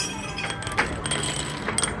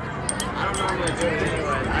 I don't normally do it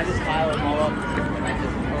anyway. I just pile them all up. And I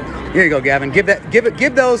just Here you go, Gavin. Give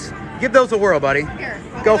those a whirl, buddy. Here.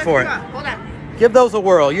 Go for it. Hold on. Give those a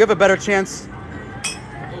whirl. You have a better chance.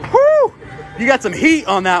 Woo! You got some heat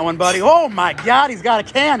on that one, buddy. Oh my God, he's got a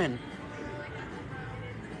cannon.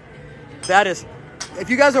 That is, if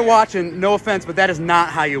you guys are watching, no offense, but that is not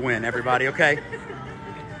how you win, everybody, okay?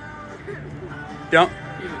 Don't,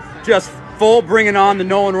 just full bringing on the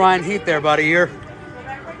Nolan Ryan heat there, buddy. You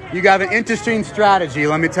got an interesting strategy,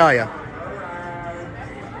 let me tell you.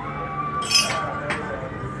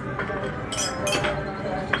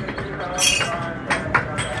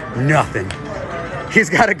 Nothing. He's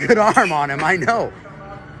got a good arm on him, I know.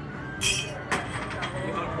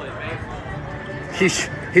 He's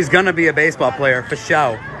gonna be a baseball player for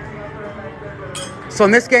sure. So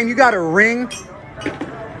in this game, you got to ring.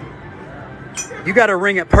 You got to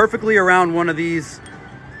ring it perfectly around one of these.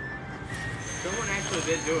 Someone actually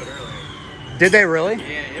did do it earlier. Did they really?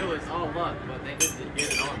 Yeah, it was all luck, but they did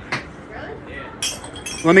get it on there. Really?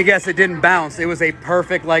 Yeah. Let me guess, it didn't bounce. It was a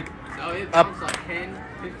perfect, like, So it bounced like 10,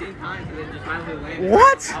 15 times and then just finally landed.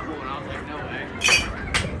 What? On top of it, and I was like, no way.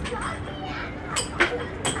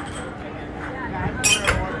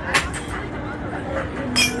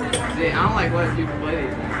 See, I don't like letting people play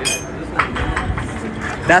these ones. This one.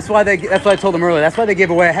 that's why I told them earlier. That's why they gave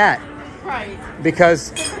away a hat. Right.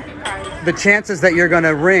 Because the chances that you're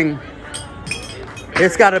gonna ring,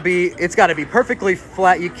 it's gotta be perfectly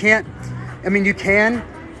flat. You can't, I mean, you can.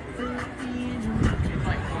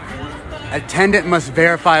 Attendant must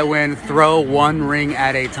verify when, throw one ring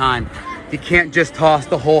at a time. You can't just toss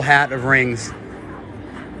the whole hat of rings.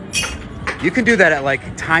 You can do that at like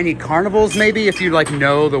tiny carnivals maybe if you like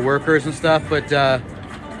know the workers and stuff, but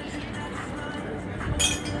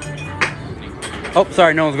oh,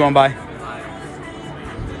 sorry, no one's going by.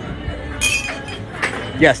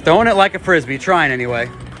 Yes, throwing it like a frisbee, trying anyway.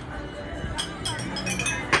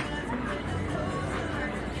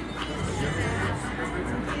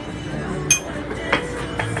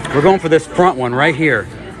 We're going for this front one right here.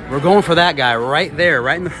 We're going for that guy right there,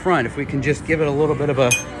 right in the front. If we can just give it a little bit of a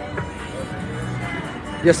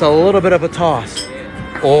toss.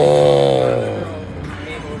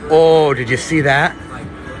 Oh, did you see that?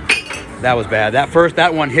 That was bad.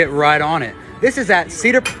 That one hit right on it. This is at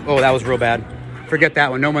Cedar. Oh, that was real bad. Forget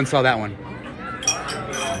that one. No one saw that one.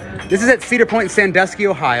 This is at Cedar Point, Sandusky,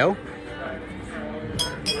 Ohio.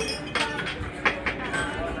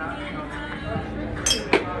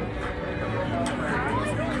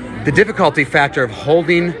 The difficulty factor of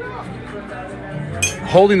holding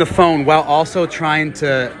the phone while also trying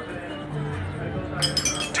to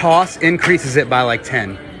toss increases it by like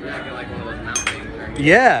 10.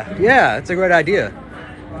 Yeah, that's a great idea.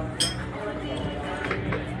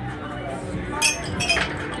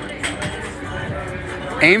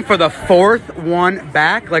 Aim for the fourth one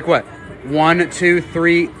back. Like what? 1, 2,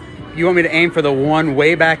 3. You want me to aim for the one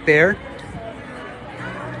way back there?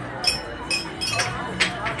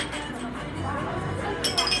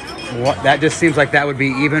 What? That just seems like that would be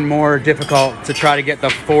even more difficult to try to get the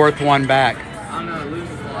fourth one back. I don't know, it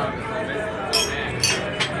loses a lot of it.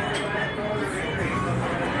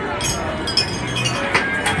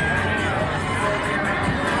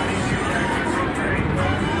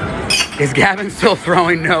 Is Gavin still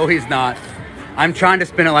throwing? No, he's not. I'm trying to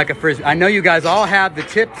spin it like a frisbee. I know you guys all have the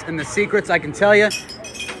tips and the secrets, I can tell you.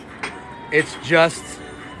 It's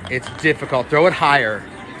difficult. Throw it higher.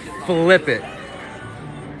 Flip it.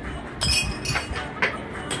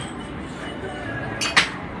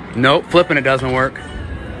 Nope, flipping it doesn't work.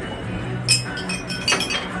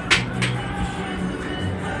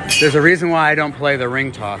 There's a reason why I don't play the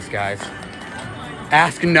ring toss, guys.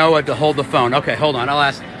 Ask Noah to hold the phone. Okay, hold on. I'll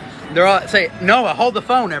ask. They're all say, Noah, hold the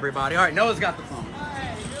phone, everybody. All right, Noah's got the phone.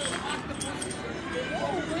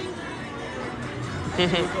 Go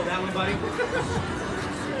that one, buddy.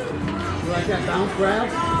 You like that bounce grab?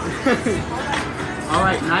 All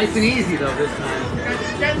right, nice and easy though this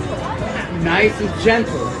time. Nice and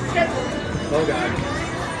gentle. Oh God.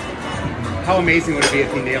 How amazing would it be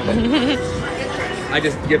if he nailed it? I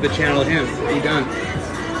just give the channel to him. Be done.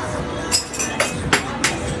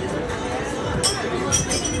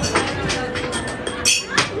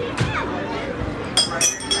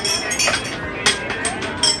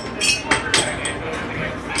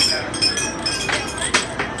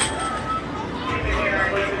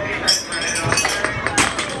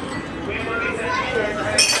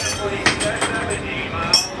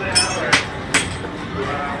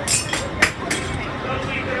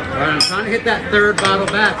 I'm trying to hit that third bottle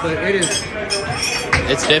back, but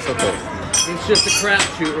it's difficult. It's just a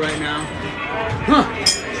crapshoot right now. Huh.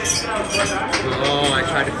 Oh, I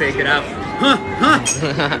tried to fake it out. Huh, huh.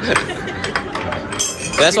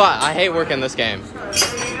 That's why I hate working this game.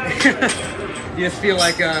 You just feel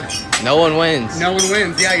like no one wins. No one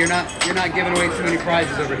wins. Yeah, you're not giving away too many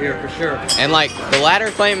prizes over here for sure. And like the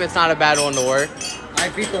ladder claim, it's not a bad one to work. I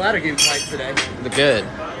beat the ladder game twice today. Good.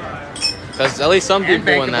 Because at least some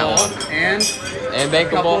people win that one. And bankable. A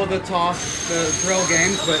couple of the toss, the throw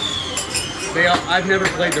games, but I've never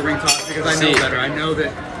played the ring toss because I know better. I know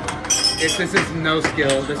that this is no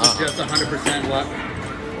skill. This is just 100% luck.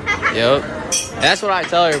 Yep. That's what I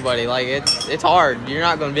tell everybody. Like it's hard. You're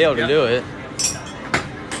not going to be able to do it.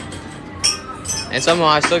 And somehow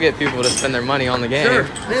I still get people to spend their money on the game. Sure.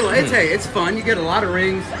 Hey, it's fun. You get a lot of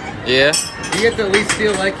rings. Yeah. You get to at least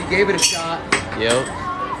feel like you gave it a shot. Yep.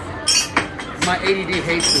 My ADD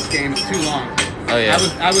hates this game. It's too long. Oh yeah.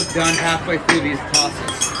 I was done halfway through these tosses.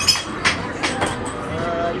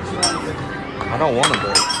 I don't want to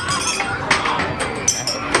break.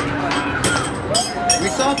 We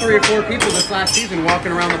saw 3 or 4 people this last season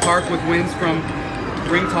walking around the park with wins from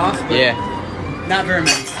ring toss, but not very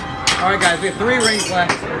many. All right, guys, we have 3 rings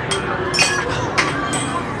left.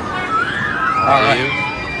 All right.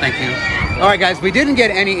 Thank you. All right, guys, we didn't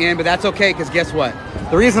get any in, but that's okay because guess what?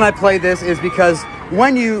 The reason I play this is because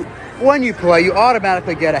when you play, you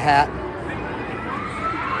automatically get a hat.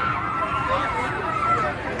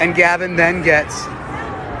 And Gavin then gets...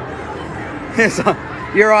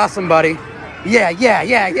 You're awesome, buddy. Yeah.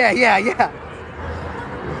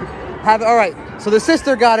 All right, so the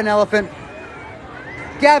sister got an elephant.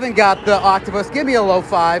 Gavin got the octopus. Give me a low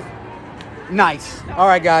 5. Nice. All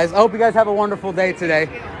right, guys. I hope you guys have a wonderful day today.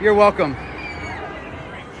 You're welcome.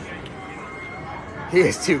 He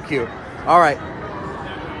is too cute. All right.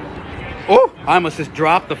 Oh, I almost just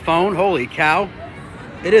dropped the phone. Holy cow.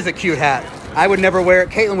 It is a cute hat. I would never wear it.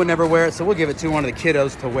 Caitlin would never wear it, so we'll give it to one of the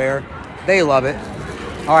kiddos to wear. They love it.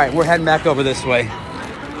 All right, we're heading back over this way.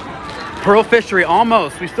 Pearl Fishery,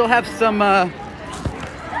 almost. We still have some... Oh,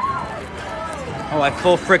 I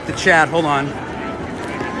full fricked the chat. Hold on.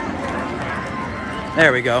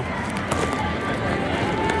 There we go.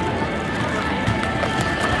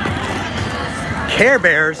 Care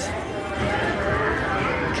Bears?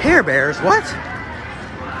 Care Bears? What?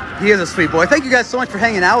 He is a sweet boy. Thank you guys so much for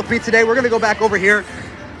hanging out with me today. We're going to go back over here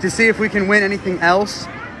to see if we can win anything else.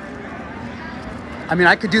 I mean,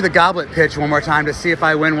 I could do the goblet pitch one more time to see if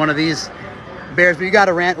I win one of these bears, but you got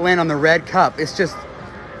to land on the red cup. It's just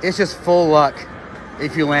full luck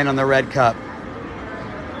if you land on the red cup.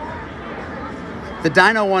 The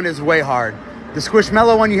Dino one is way hard. The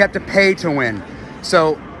Squishmallow one you have to pay to win.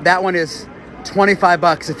 So that one is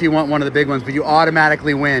 $25 if you want one of the big ones, but you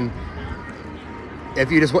automatically win.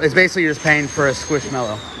 It's basically you're just paying for a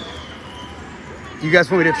Squishmallow. You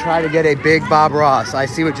guys want me to try to get a big Bob Ross? I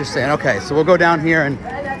see what you're saying. Okay, so we'll go down here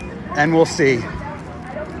and we'll see.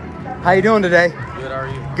 How you doing today? Good, how are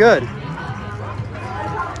you? Good.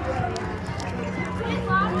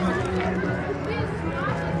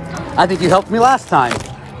 I think you helped me last time,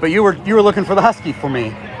 but you were looking for the husky for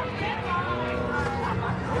me.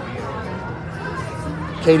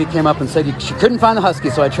 Katie came up and said she couldn't find the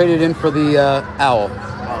husky, so I traded in for the owl.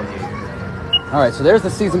 All right, so there's the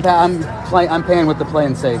season pass. I'm paying with the Play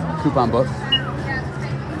and Save coupon book.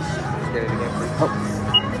 Oh.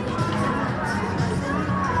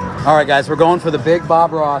 All right, guys, we're going for the big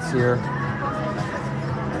Bob Ross here.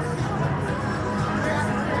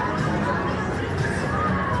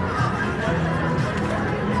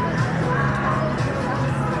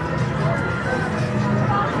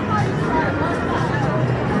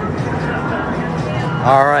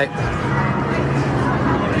 All right.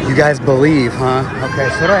 You guys believe, huh? Okay,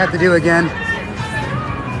 so what do I have to do again?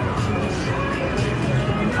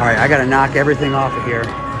 All right, I gotta knock everything off of here.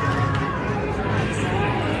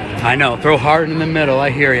 I know, throw hard in the middle, I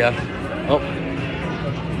hear ya. Oh.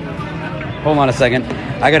 Hold on a second.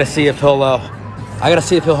 I gotta see if he'll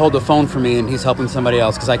hold the phone for me and he's helping somebody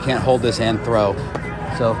else because I can't hold this and throw.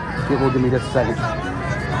 So, will give me just a second.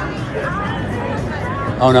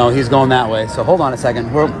 Oh no, he's going that way. So hold on a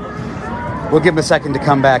second. We'll give him a second to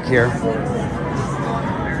come back here.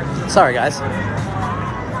 Sorry, guys.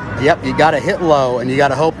 Yep, you gotta hit low and you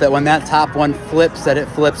gotta hope that when that top one flips, that it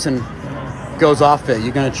flips and goes off it.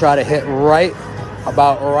 You're gonna try to hit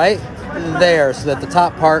about right there so that the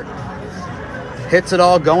top part hits it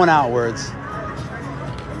all going outwards.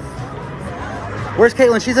 Where's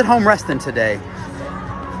Caitlin? She's at home resting today.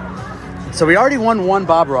 So we already won one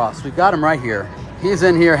Bob Ross. We've got him right here. He's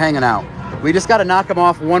in here hanging out. We just got to knock him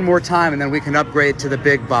off one more time and then we can upgrade to the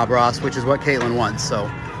big Bob Ross, which is what Caitlin wants. So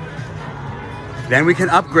then we can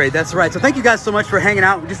upgrade. That's right. So thank you guys so much for hanging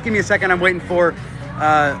out. Just give me a second. I'm waiting for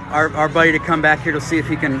our buddy to come back here to see if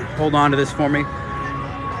he can hold on to this for me.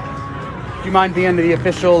 Do you mind being the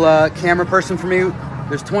official camera person for me?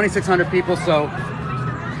 There's 2,600 people, so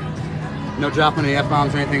no dropping any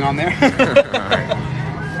F-bombs or anything on there.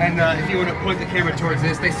 And if you want to point the camera towards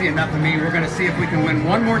this, they see enough of me. We're going to see if we can win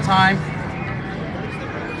one more time.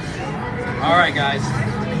 All right, guys.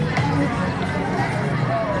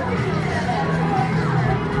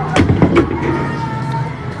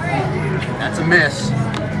 That's a miss.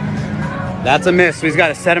 That's a miss. We just got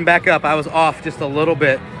to set him back up. I was off just a little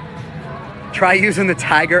bit. Try using the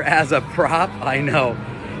tiger as a prop. I know.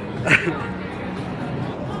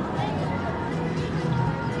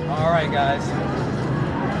 All right, guys.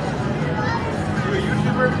 You a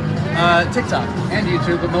YouTuber? TikTok and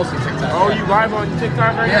YouTube, but mostly TikTok. Oh, you live on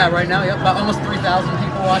TikTok right now? Yeah, right now. Yep, about almost 3,000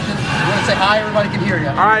 people watching. You want to say hi? Everybody can hear you.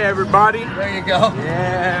 Hi, everybody. There you go.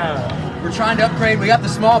 Yeah. We're trying to upgrade. We got the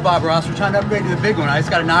small Bob Ross. We're trying to upgrade to the big one. I just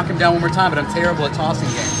got to knock him down one more time, but I'm terrible at tossing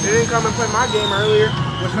games. You didn't come and play my game earlier.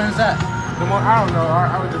 Which one is that? The one, I don't know.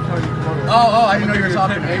 I was just telling you. Oh, I didn't know you were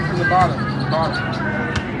talking. Aim from the bottom.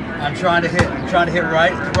 I'm trying to hit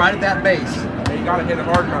right at that base. Yeah, you gotta hit it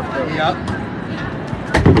hard enough though. Yep.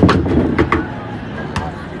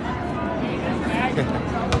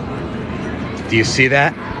 Do you see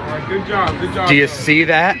that? All right, good job. Good job. Do you see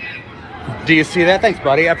that? Do you see that? Thanks,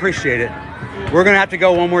 buddy. I appreciate it. We're gonna have to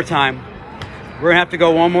go one more time. We're gonna have to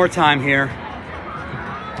go one more time here.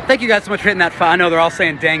 Thank you guys so much for hitting that 5. I know they're all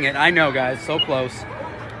saying dang it. I know, guys. So close.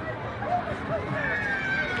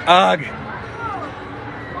 Ugh.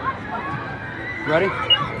 Ready?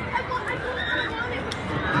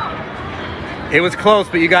 It was close,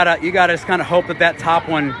 but you gotta just kind of hope that top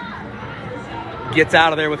one gets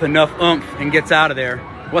out of there with enough oomph and gets out of there.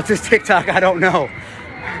 What's his TikTok? I don't know.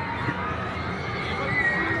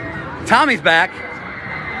 Tommy's back.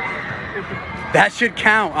 That should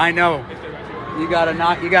count. I know. You gotta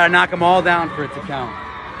knock them all down for it to count.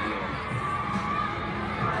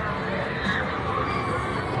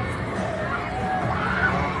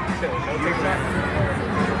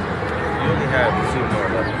 You only have 2 more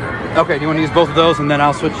left. Okay, do you want to use both of those and then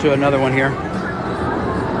I'll switch to another one here?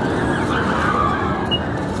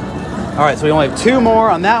 All right, so we only have 2 more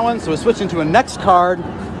on that one, so we're switching to a next card.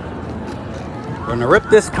 We're gonna rip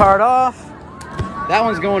this card off. That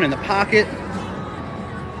one's going in the pocket.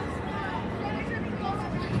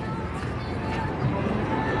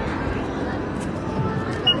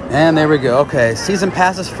 And there we go. Okay, season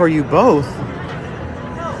passes for you both.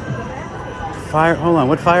 Fire, hold on,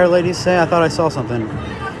 what fire ladies say? I thought I saw something.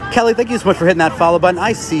 Kelly, thank you so much for hitting that follow button.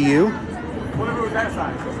 I see you. Whatever was that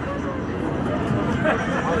size.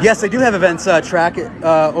 Yes, they do have events track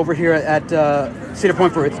over here at Cedar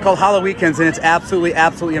Point. It's called Hollow Weekends, and it's absolutely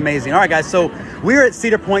amazing. All right, guys, so we're at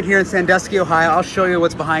Cedar Point here in Sandusky, Ohio. I'll show you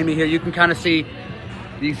what's behind me here. You can kind of see,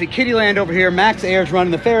 you can see Kittyland over here. Max Ayers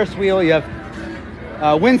running the Ferris wheel. You have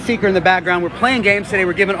Windseeker in the background. We're playing games today.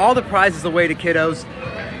 We're giving all the prizes away to kiddos.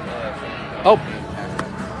 Oh,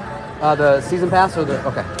 the season pass or the,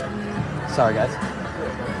 okay. Sorry, guys.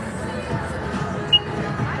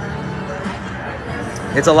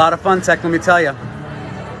 It's a lot of fun, Tech, let me tell you.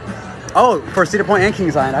 Oh, for Cedar Point and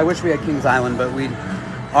Kings Island. I wish we had Kings Island, but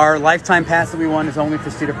our lifetime pass that we won is only for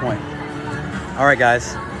Cedar Point. All right,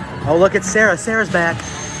 guys. Oh, look, it's Sarah. Sarah's back.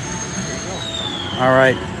 All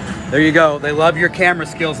right. There you go. They love your camera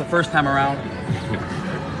skills the first time around.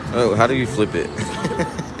 Oh, how do you flip it?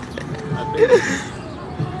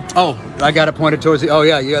 Oh, I got it pointed towards the, oh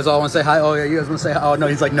yeah, you guys all want to say hi? Oh yeah, you guys want to say hi? Oh no,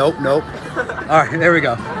 he's like, nope. All right, there we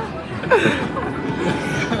go.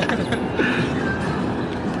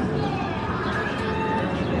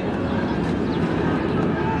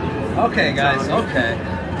 Okay, guys, okay.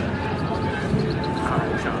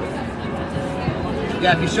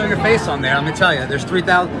 Yeah, if you show your face on there, let me tell you, there's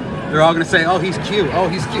 3,000. They're all gonna say, "Oh, he's cute. Oh,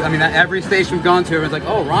 he's cute." I mean, at every station we've gone to, everyone's like,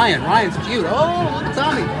 "Oh, Ryan's cute. Oh, look at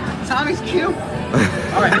Tommy. Tommy's cute."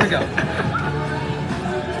 All right, here we go.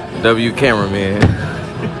 W cameraman.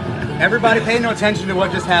 Everybody pay no attention to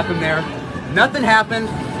what just happened there. Nothing happened.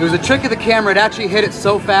 It was a trick of the camera. It actually hit it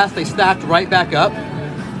so fast they stacked right back up.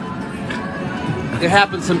 It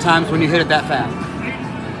happens sometimes when you hit it that fast.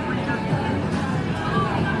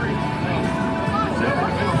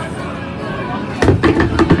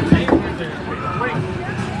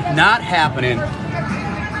 Not happening.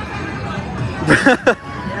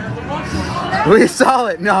 We saw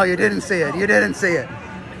it. No, you didn't see it. You didn't see it.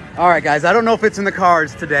 All right, guys, I don't know if it's in the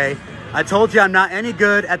cards today. I told you I'm not any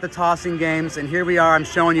good at the tossing games, and here we are. I'm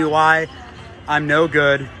showing you why I'm no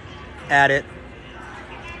good at it.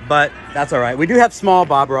 But that's all right. We do have small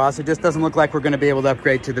Bob Ross. It just doesn't look like we're going to be able to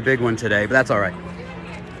upgrade to the big one today, but that's all right.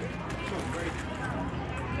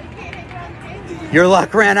 Your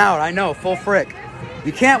luck ran out. I know, full frick.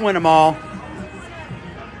 You can't win them all.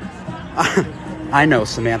 I know,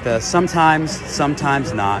 Samantha. Sometimes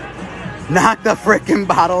not. Knock the frickin'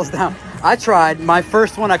 bottles down. I tried. My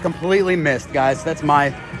first one I completely missed, guys. That's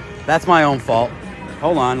my own fault.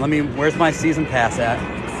 Hold on. Where's my season pass at?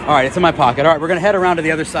 All right, it's in my pocket. All right, we're going to head around to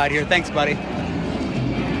the other side here. Thanks, buddy.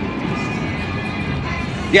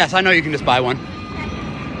 Yes, I know you can just buy one.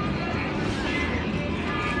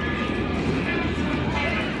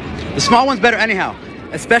 The small one's better anyhow,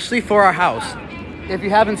 especially for our house. If you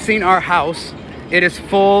haven't seen our house, it is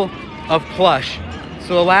full of plush.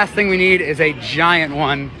 So the last thing we need is a giant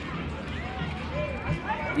one,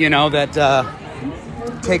 you know, that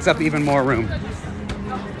takes up even more room.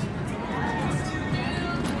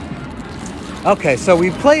 Okay, so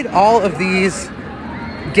we've played all of these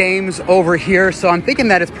games over here, so I'm thinking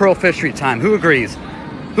that it's pearl fishery time. Who agrees?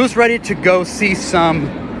 Who's ready to go see some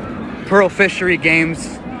pearl fishery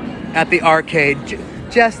games at the arcade?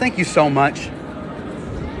 Jess, thank you so much.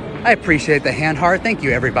 I appreciate the hand heart. Thank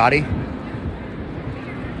you, everybody.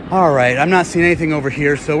 All right, I'm not seeing anything over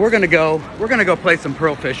here, so we're gonna go play some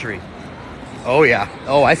pearl fishery. Oh yeah.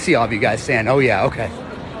 Oh, I see all of you guys saying, oh yeah, okay.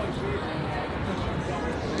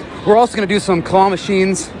 We're also gonna do some claw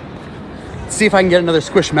machines. See if I can get another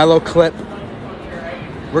Squishmallow clip.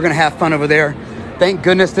 We're gonna have fun over there. Thank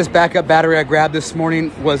goodness this backup battery I grabbed this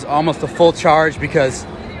morning was almost a full charge, because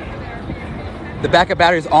the backup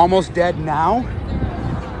battery is almost dead now.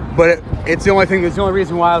 But it's the only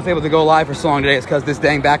reason why I was able to go live for so long today is because this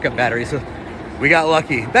dang backup battery. So we got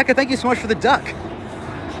lucky. Becca, thank you so much for the duck.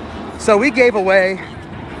 So we gave away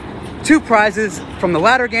 2 prizes from the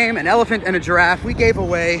ladder game, an elephant and a giraffe. We gave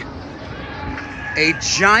away a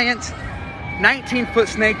giant 19-foot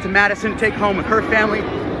snake to Madison to take home with her family.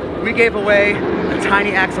 We gave away a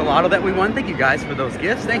tiny axolotl that we won. Thank you guys for those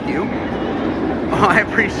gifts. Thank you. Oh, I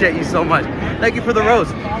appreciate you so much. Thank you for the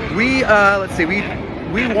rose. Let's see,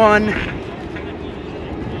 we won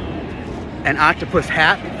an octopus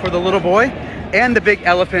hat for the little boy and the big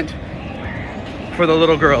elephant for the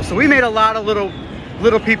little girl. So we made a lot of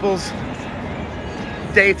little people's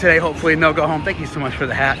day today, hopefully, and they'll go home. Thank you so much for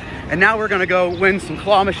the hat. And now we're gonna go win some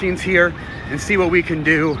claw machines here and see what we can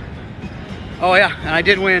do. Oh yeah, and I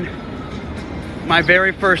did win my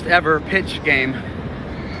very first ever pitch game.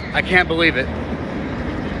 I can't believe it.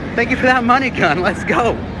 Thank you for that money gun. Let's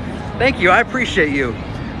go. Thank you, I appreciate you.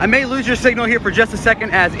 I may lose your signal here for just a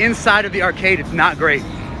second, as inside of the arcade, it's not great.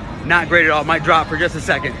 Not great at all, might drop for just a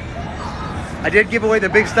second. I did give away the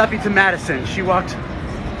big stuffy to Madison. She walked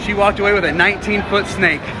away with a 19-foot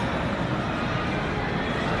snake.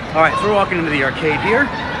 All right, so we're walking into the arcade here.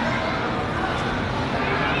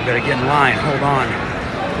 We gotta get in line, hold on.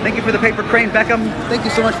 Thank you for the paper crane, Beckham. Thank you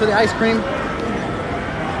so much for the ice cream.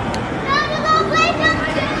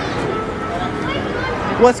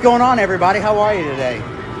 What's going on, everybody? How are you today?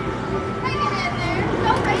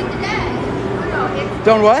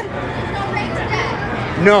 Don't what?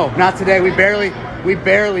 No, not today. We barely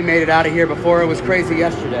made it out of here before it was crazy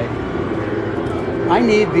yesterday. I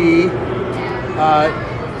need the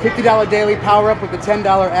 $50 daily power up with the $10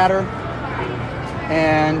 adder,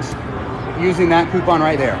 and using that coupon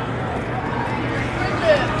right there.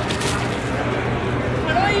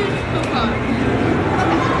 How do I use this coupon?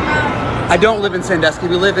 I don't live in Sandusky.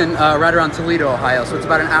 We live in right around Toledo, Ohio, so it's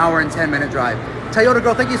about an hour and 10-minute drive. Toyota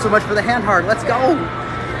Girl, thank you so much for the hand heart. Let's go.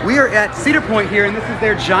 We are at Cedar Point here, and this is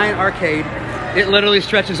their giant arcade. It literally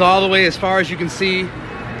stretches all the way as far as you can see,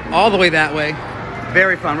 all the way that way.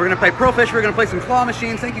 Very fun. We're gonna play Pro Fish. We're gonna play some claw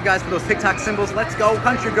machines. Thank you guys for those TikTok symbols. Let's go.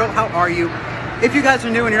 Country Girl, how are you? If you guys are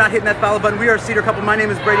new and you're not hitting that follow button, we are a Cedar couple. My name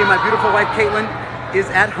is Brady and my beautiful wife, Caitlin, is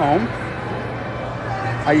at home.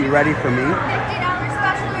 Are you ready for me? $50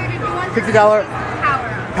 special, or did you want $50 power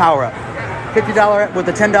up? power up. $50 with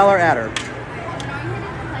a $10 adder.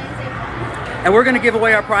 And we're gonna give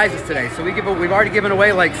away our prizes today. So we've already given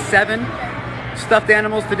away like 7 stuffed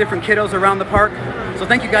animals to different kiddos around the park. So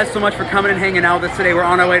thank you guys so much for coming and hanging out with us today. We're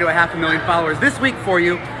on our way to 500,000 followers. This week for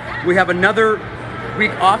you, we have another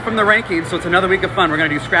week off from the rankings, so it's another week of fun. We're gonna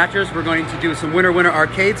do scratchers. We're going to do some winner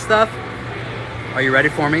arcade stuff. Are you ready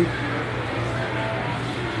for me?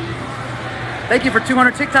 Thank you for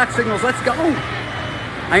 200 TikTok signals. Let's go.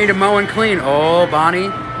 I need to mow and clean. Oh, Bonnie.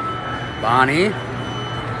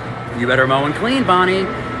 You better mow and clean, Bonnie.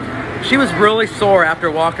 She was really sore after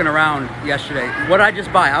walking around yesterday. What did I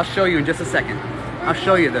just buy? I'll show you in just a second. I'll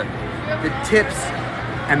show you the tips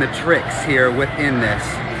and the tricks here within this.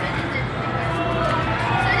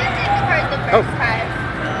 Oh.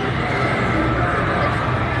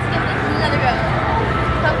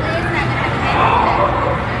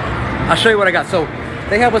 I'll show you what I got. So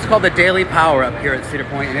they have what's called the daily power up here at Cedar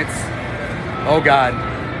Point, and it's, oh God,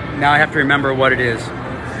 now I have to remember what it is.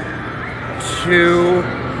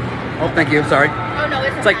 Oh, thank you, sorry. Oh, no,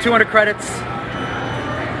 it's like 200 credits,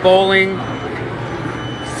 bowling,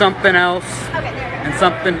 something else, and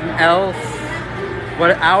something else.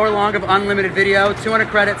 What, an hour long of unlimited video, 200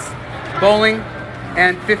 credits, bowling,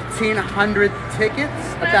 and 1,500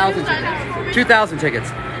 tickets, 1,000 tickets, 2,000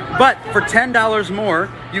 tickets. But for $10 more,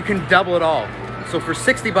 you can double it all. So for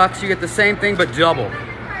 60 bucks, you get the same thing, but double.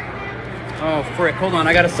 Oh, frick, hold on,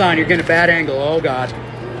 I got a sign. You're getting a bad angle, oh God.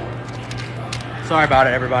 Sorry about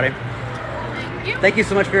it, everybody. Thank you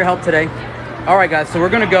so much for your help today. All right, guys, so we're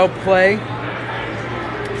gonna go play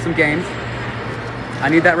some games. I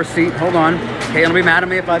need that receipt, hold on. Kayla will be mad at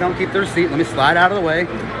me if I don't keep the receipt. Let me slide out of the way. Do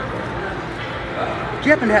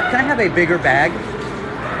you happen to have, can I have a bigger bag?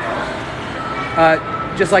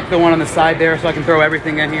 Just like the one on the side there, so I can throw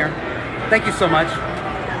everything in here. Thank you so much.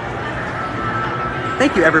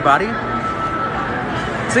 Thank you, everybody.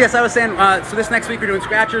 So yes, I was saying, so this next week we're doing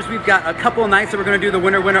scratchers. We've got a couple of nights that we're gonna do the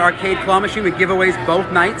winner arcade claw machine with giveaways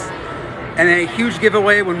both nights. And then a huge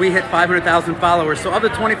giveaway when we hit 500,000 followers. So of the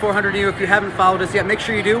 2,400 of you, if you haven't followed us yet, make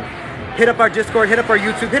sure you do. Hit up our Discord, hit up our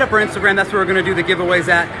YouTube, hit up our Instagram. That's where we're gonna do the giveaways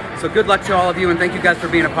at. So good luck to all of you, and thank you guys for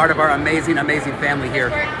being a part of our amazing, amazing family here.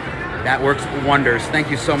 That works wonders. Thank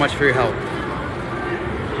you so much for your help.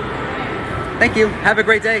 Thank you, have a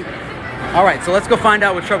great day. All right, so let's go find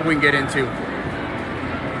out what trouble we can get into.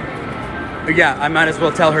 Yeah, I might as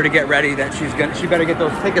well tell her to get ready, that she better get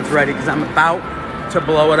those tickets ready, because I'm about to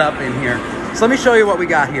blow it up in here. So let me show you what we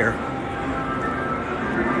got here.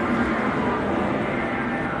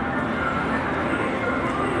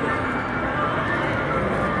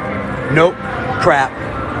 Nope, crap.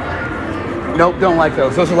 Nope, don't like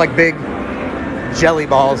those. Those are like big jelly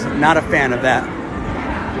balls. Not a fan of that.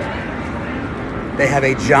 They have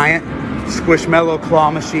a giant Squishmallow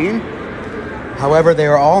claw machine. However, they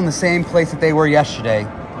are all in the same place that they were yesterday,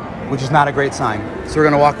 which is not a great sign. So we're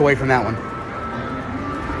gonna walk away from that one.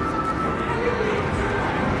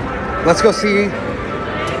 Let's go see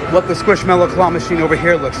what the Squishmallow claw machine over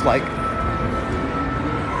here looks like.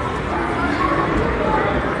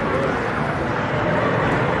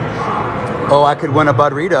 Oh, I could win a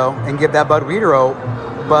Budrito and give that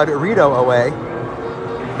Budrito away.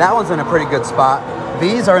 That one's in a pretty good spot.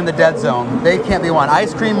 These are in the dead zone. They can't be won.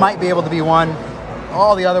 Ice cream might be able to be won.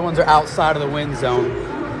 All the other ones are outside of the win zone.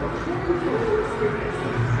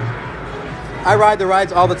 I ride the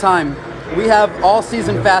rides all the time. We have all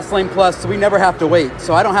season Fastlane Plus, so we never have to wait.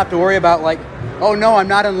 So I don't have to worry about like, oh no, I'm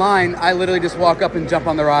not in line. I literally just walk up and jump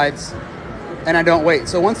on the rides and I don't wait.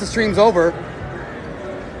 So once the stream's over,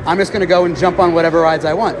 I'm just gonna go and jump on whatever rides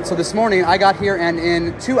I want. So this morning I got here and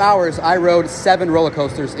in 2 hours, I rode 7 roller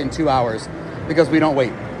coasters in 2 hours because we don't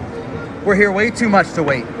wait. We're here way too much to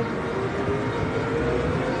wait.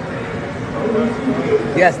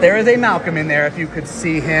 Yes, there is a Malcolm in there if you could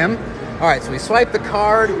see him. All right, so we swipe the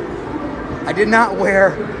card. I did not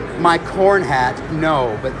wear my corn hat,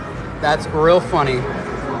 no, but that's real funny.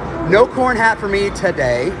 No corn hat for me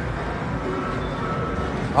today.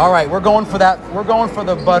 All right, we're going for that. We're going for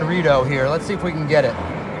the Budrito here. Let's see if we can get it.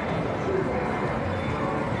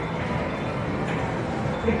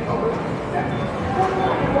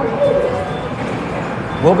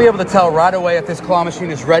 We'll be able to tell right away if this claw machine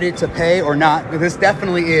is ready to pay or not. This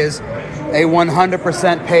definitely is a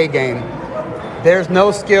 100% pay game. There's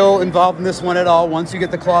no skill involved in this one at all. Once you get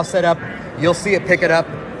the claw set up, you'll see it pick it up,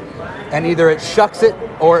 and either it shucks it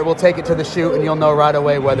or it will take it to the chute, and you'll know right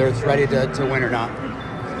away whether it's ready to win or not.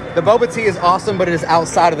 The boba tea is awesome, but it is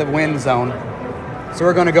outside of the win zone. So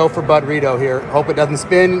we're gonna go for Budrito here. Hope it doesn't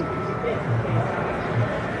spin.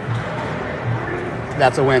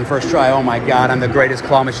 That's a win, first try. Oh my God, I'm the greatest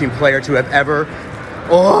claw machine player to have ever.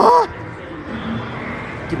 Oh!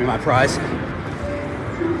 Give me my prize.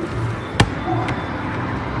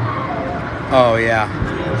 Oh yeah,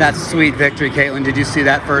 that's sweet victory, Caitlin. Did you see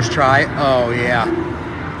that first try? Oh yeah,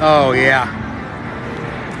 oh yeah.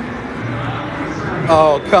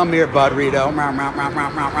 Oh, come here, Budrito.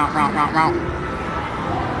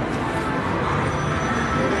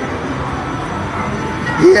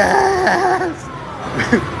 Yes!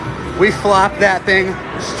 We flopped that thing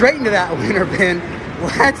straight into that winner bin.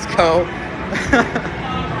 Let's go.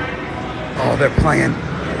 Oh, they're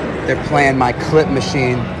playing my clip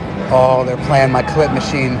machine. Oh, they're playing my clip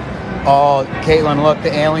machine. Oh, Caitlin, look,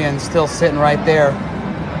 the alien's still sitting right there.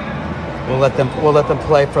 We'll let them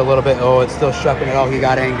play for a little bit. Oh, it's still shucking it. Oh, he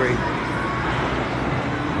got angry.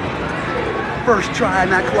 First try on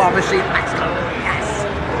that claw machine. Let's go.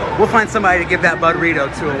 Yes. We'll find somebody to give that Budrito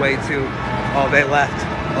away to. Oh, they left.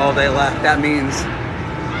 Oh, they left. That means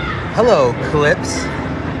hello, clips.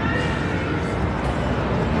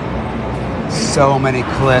 So many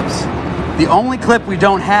clips. The only clip we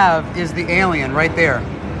don't have is the alien right there.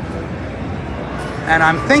 And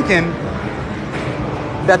I'm thinking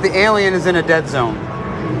that the alien is in a dead zone.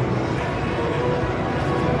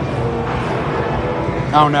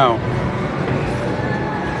 Oh no.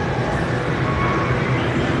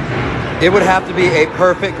 It would have to be a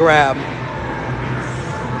perfect grab.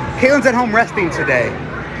 Caitlin's at home resting today.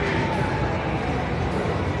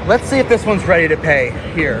 Let's see if this one's ready to pay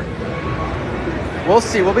here. We'll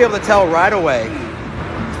see. We'll be able to tell right away.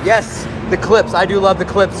 Yes, the clips. I do love the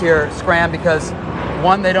clips here, Scram, because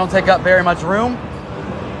one, they don't take up very much room,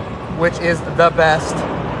 which is the best.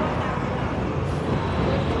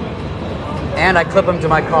 And I clip them to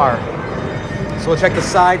my car. So we'll check the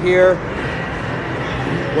side here.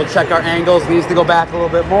 We'll check our angles. Needs to go back a little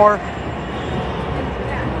bit more.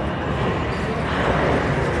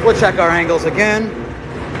 We'll check our angles again.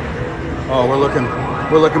 Oh, we're looking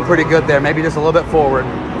pretty good there. Maybe just a little bit forward.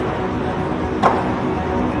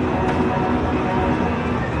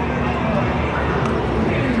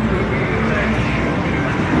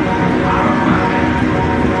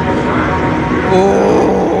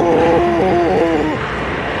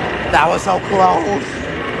 That was so close.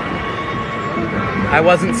 I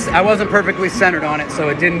wasn't perfectly centered on it, so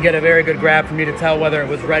it didn't get a very good grab for me to tell whether it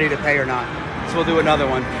was ready to pay or not. So we'll do another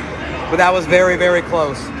one. But that was very, very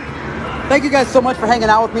close. Thank you guys so much for hanging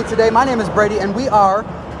out with me today. My name is Brady, and we are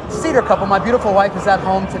Cedar Couple. My beautiful wife is at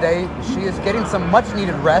home today. She is getting some much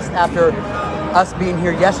needed rest after us being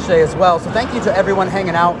here yesterday as well. So thank you to everyone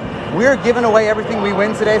hanging out. We're giving away everything we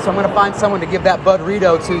win today, so I'm gonna find someone to give that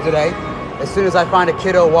Budrito to today. As soon as I find a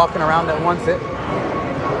kiddo walking around that wants it.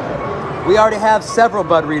 We already have several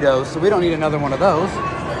Budritos, so we don't need another one of those.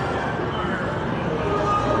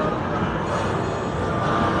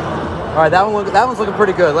 All right, that one's looking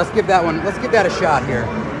pretty good. Let's give that a shot here.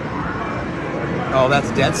 Oh,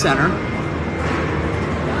 that's dead center.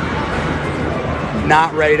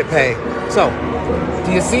 Not ready to pay. So,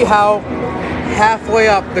 do you see how halfway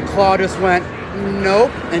up the claw just went,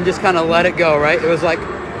 nope, and just kind of let it go, right? It was like,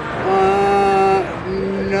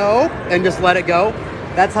 nope, and just let it go.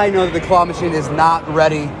 That's how you know that the claw machine is not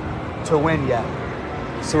ready to win yet.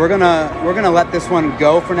 So we're gonna let this one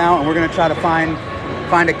go for now, and we're gonna try to find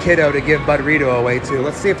a kiddo to give Budrito away to.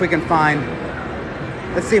 Let's see if we can find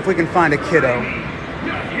a kiddo.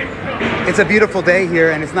 It's a beautiful day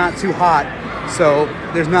here, and it's not too hot, so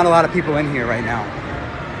there's not a lot of people in here right now.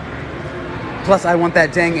 Plus, I want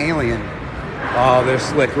that dang alien. Oh, there's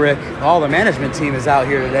Slick Rick. All the management team is out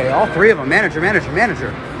here today. All three of them. Manager.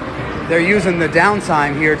 They're using the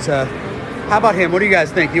downtime here to... How about him? What do you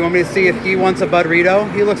guys think? You want me to see if he wants a Budrito?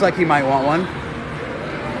 He looks like he might want one.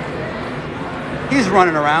 He's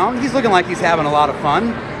running around. He's looking like he's having a lot of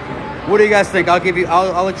fun. What do you guys think?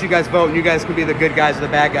 I'll let you guys vote, and you guys can be the good guys or the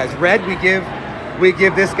bad guys. Red, we give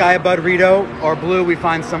this guy a Budrito, or blue, we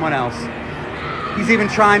find someone else. He's even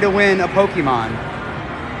trying to win a Pokemon.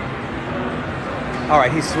 All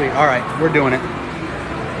right, he's sweet. All right, we're doing it.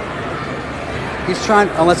 He's trying,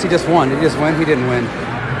 unless he just won. Did he just win? He didn't win.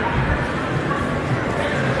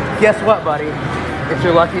 Guess what, buddy? It's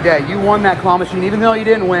your lucky day. You won that claw machine. Even though you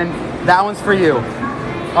didn't win, that one's for you.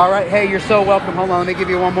 All right, hey, you're so welcome. Hold on, let me give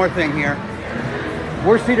you one more thing here.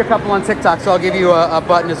 We're Cedar Couple on TikTok, so I'll give you a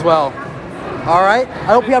button as well. All right?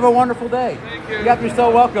 I hope you have a wonderful day. Thank you. You're so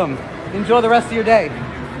welcome. Enjoy the rest of your day.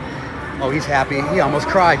 Oh, he's happy. He almost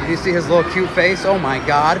cried. Did you see his little cute face? Oh, my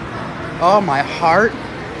God. Oh, my heart.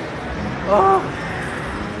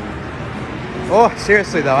 Oh,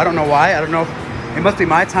 seriously though, I don't know why. I don't know. It must be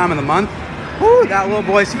my time of the month. Woo, that little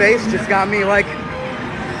boy's face just got me like,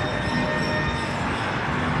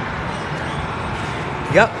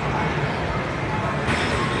 yep.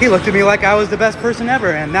 He looked at me like I was the best person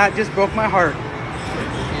ever, and that just broke my heart.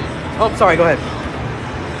 Oh, sorry, go ahead.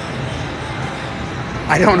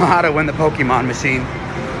 I don't know how to win the Pokemon machine.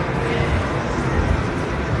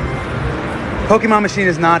 Pokemon machine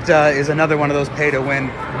is not, is another one of those pay-to-win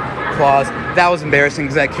clause. That was embarrassing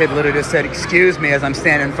because that kid literally just said, "Excuse me," as I'm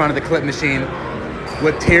standing in front of the clip machine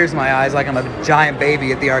with tears in my eyes like I'm a giant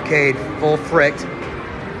baby at the arcade, full fricked.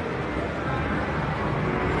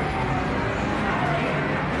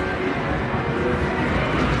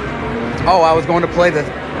 Oh, I was going to play the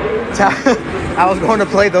I was going to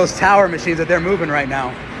play those tower machines that they're moving right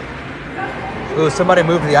now. Ooh, somebody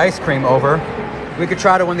moved the ice cream over. We could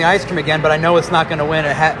try to win the ice cream again, but I know it's not going to win.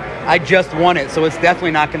 I just won it, so it's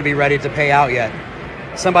definitely not going to be ready to pay out yet.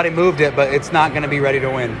 Somebody moved it, but it's not going to be ready to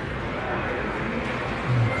win.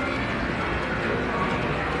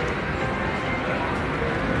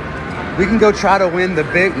 We can go try to win the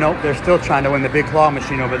big... Nope, they're still trying to win the big claw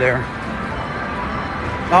machine over there.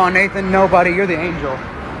 Oh, Nathan, nobody. You're the angel.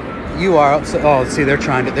 You are. Oh, see, they're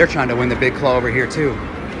trying to win the big claw over here too.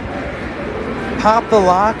 Pop the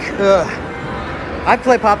lock. Ugh. I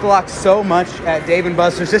play Pop the Lock so much at Dave &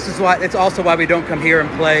 Buster's. This is why. It's also why we don't come here and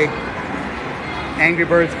play Angry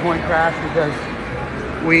Birds Coin Crash, because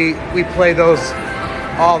we play those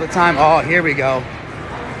all the time. Oh, here we go.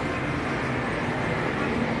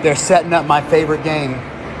 They're setting up my favorite game.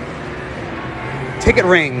 Ticket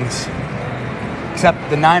rings. Except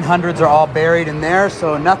the 900s are all buried in there,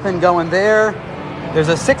 so nothing going there. There's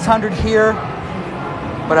a 600 here,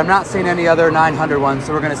 but I'm not seeing any other 900 ones,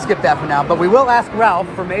 so we're going to skip that for now. But we will ask Ralph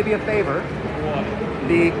for maybe a favor.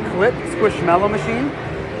 The clip Squishmallow machine,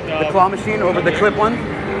 the claw machine over the clip one,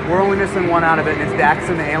 we're only missing one out of it, and it's Dax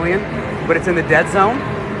and the alien, but it's in the dead zone.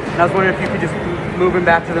 And I was wondering if you could just move him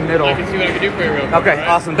back to the middle. I can see what I can do for you real quick. Okay, right?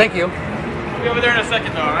 Awesome. Thank you. I'll be over there in a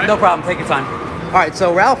second, though, all right? No problem. Take your time. All right,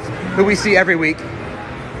 so Ralph, who we see every week,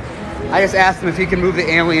 I just asked him if he can move the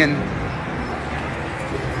alien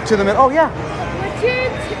to the middle. Oh, yeah. What's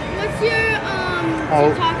your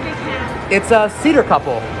TikTok account? It's a Cedar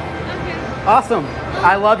Couple. Okay. Awesome.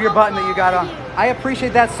 I love your button that you got on. I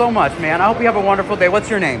appreciate that so much, man. I hope you have a wonderful day. What's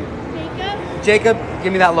your name? Jacob. Jacob,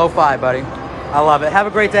 give me that lo-fi, buddy. I love it. Have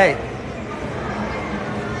a great day.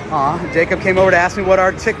 Aw, Jacob came over to ask me what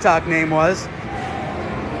our TikTok name was.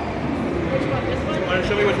 Which one? This one? You want to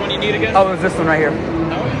show me which one you need again? Oh, it was this one right here.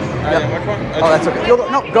 That one? Yep. Which one? Oh, that's okay.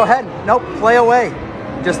 No, go ahead. Nope, play away.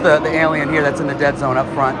 Just the alien here that's in the dead zone up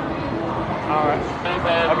front. All right.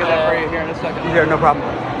 I'll get that for you here in a second. Here, no problem.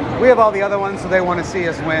 We have all the other ones, so they want to see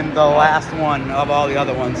us win the last one of all the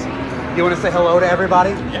other ones. You want to say hello to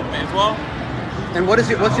everybody? Yeah, may as well. And what's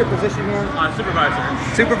your position here?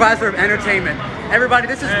 Supervisor. Supervisor of Entertainment. Everybody,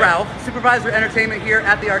 this is Ralph, Supervisor of Entertainment here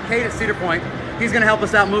at the arcade at Cedar Point. He's going to help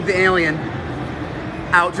us out move the alien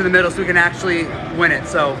out to the middle so we can actually win it.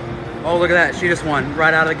 So, oh, look at that. She just won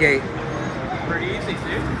right out of the gate. Pretty easy,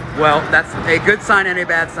 dude. Well, that's a good sign and a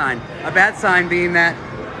bad sign. A bad sign being that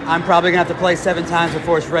I'm probably going to have to play 7 times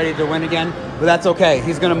before it's ready to win again. But that's okay.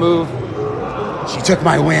 He's going to move. She took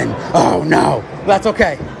my win. Oh, no. That's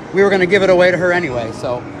okay. We were going to give it away to her anyway,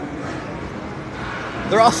 so.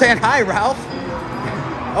 They're all saying hi, Ralph.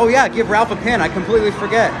 Oh, yeah, give Ralph a pin. I completely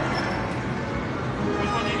forget. Which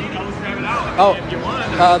one do you need? I'll just grab it out. Oh, if you want.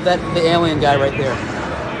 the alien guy right there.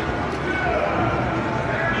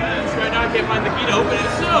 Yes, right now I can't find the key to open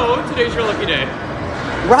it, so today's your lucky day.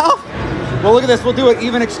 Ralph? Well, look at this. We'll do an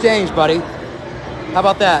even exchange, buddy. How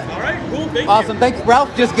about that? All right, cool. Thank you. Awesome. Thank you.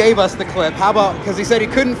 Ralph just gave us the clip. How about, because he said he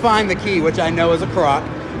couldn't find the key, which I know is a crock.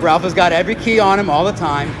 Ralph has got every key on him all the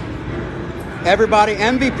time. Everybody,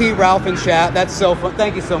 MVP Ralph in chat. That's so fun.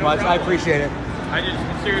 Thank you so much. I appreciate it. I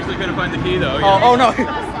just seriously couldn't find the key, though. Oh no.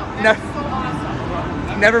 No.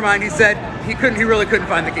 Never mind. He said he really couldn't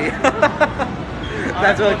find the key.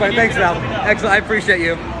 That's really funny. Thanks, Ralph. Excellent. I appreciate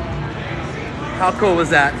you. How cool was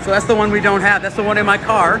that? So that's the one we don't have. That's the one in my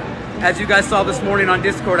car. As you guys saw this morning on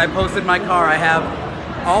Discord, I posted my car. I have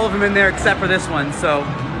all of them in there except for this one. So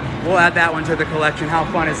we'll add that one to the collection. How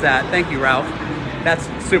fun is that? Thank you, Ralph. That's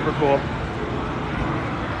super cool.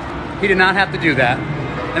 He did not have to do that.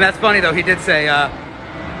 And that's funny, though. He did say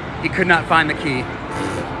he could not find the key.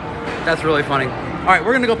 That's really funny. All right,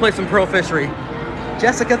 we're going to go play some Pro Fishery.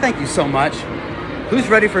 Jessica, thank you so much. Who's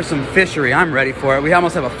ready for some fishery? I'm ready for it. We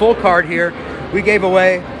almost have a full card here. We gave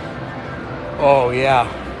away... Oh, yeah.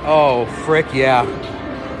 Oh, frick, yeah.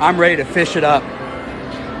 I'm ready to fish it up.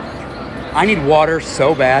 I need water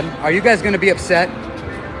so bad. Are you guys gonna be upset?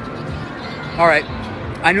 All right,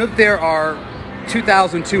 I know that there are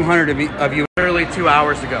 2,200 of you literally 2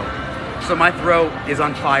 hours ago. So my throat is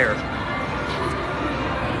on fire.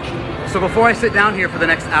 So before I sit down here for the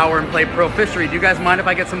next hour and play pro fishery, do you guys mind if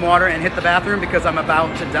I get some water and hit the bathroom, because I'm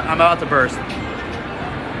about to burst.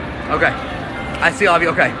 Okay, I see all of you.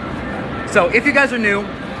 Okay, so if you guys are new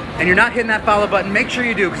and you're not hitting that follow button, make sure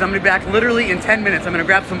you do, because I'm gonna be back literally in 10 minutes. I'm gonna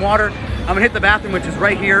grab some water, I'm gonna hit the bathroom, which is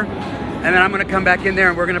right here, and then I'm gonna come back in there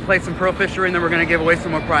and we're gonna play some pro fishery, and then we're gonna give away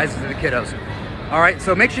some more prizes to the kiddos. All right,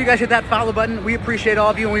 so make sure you guys hit that follow button. We appreciate all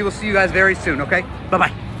of you, and we will see you guys very soon, okay?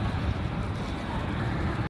 Bye-bye.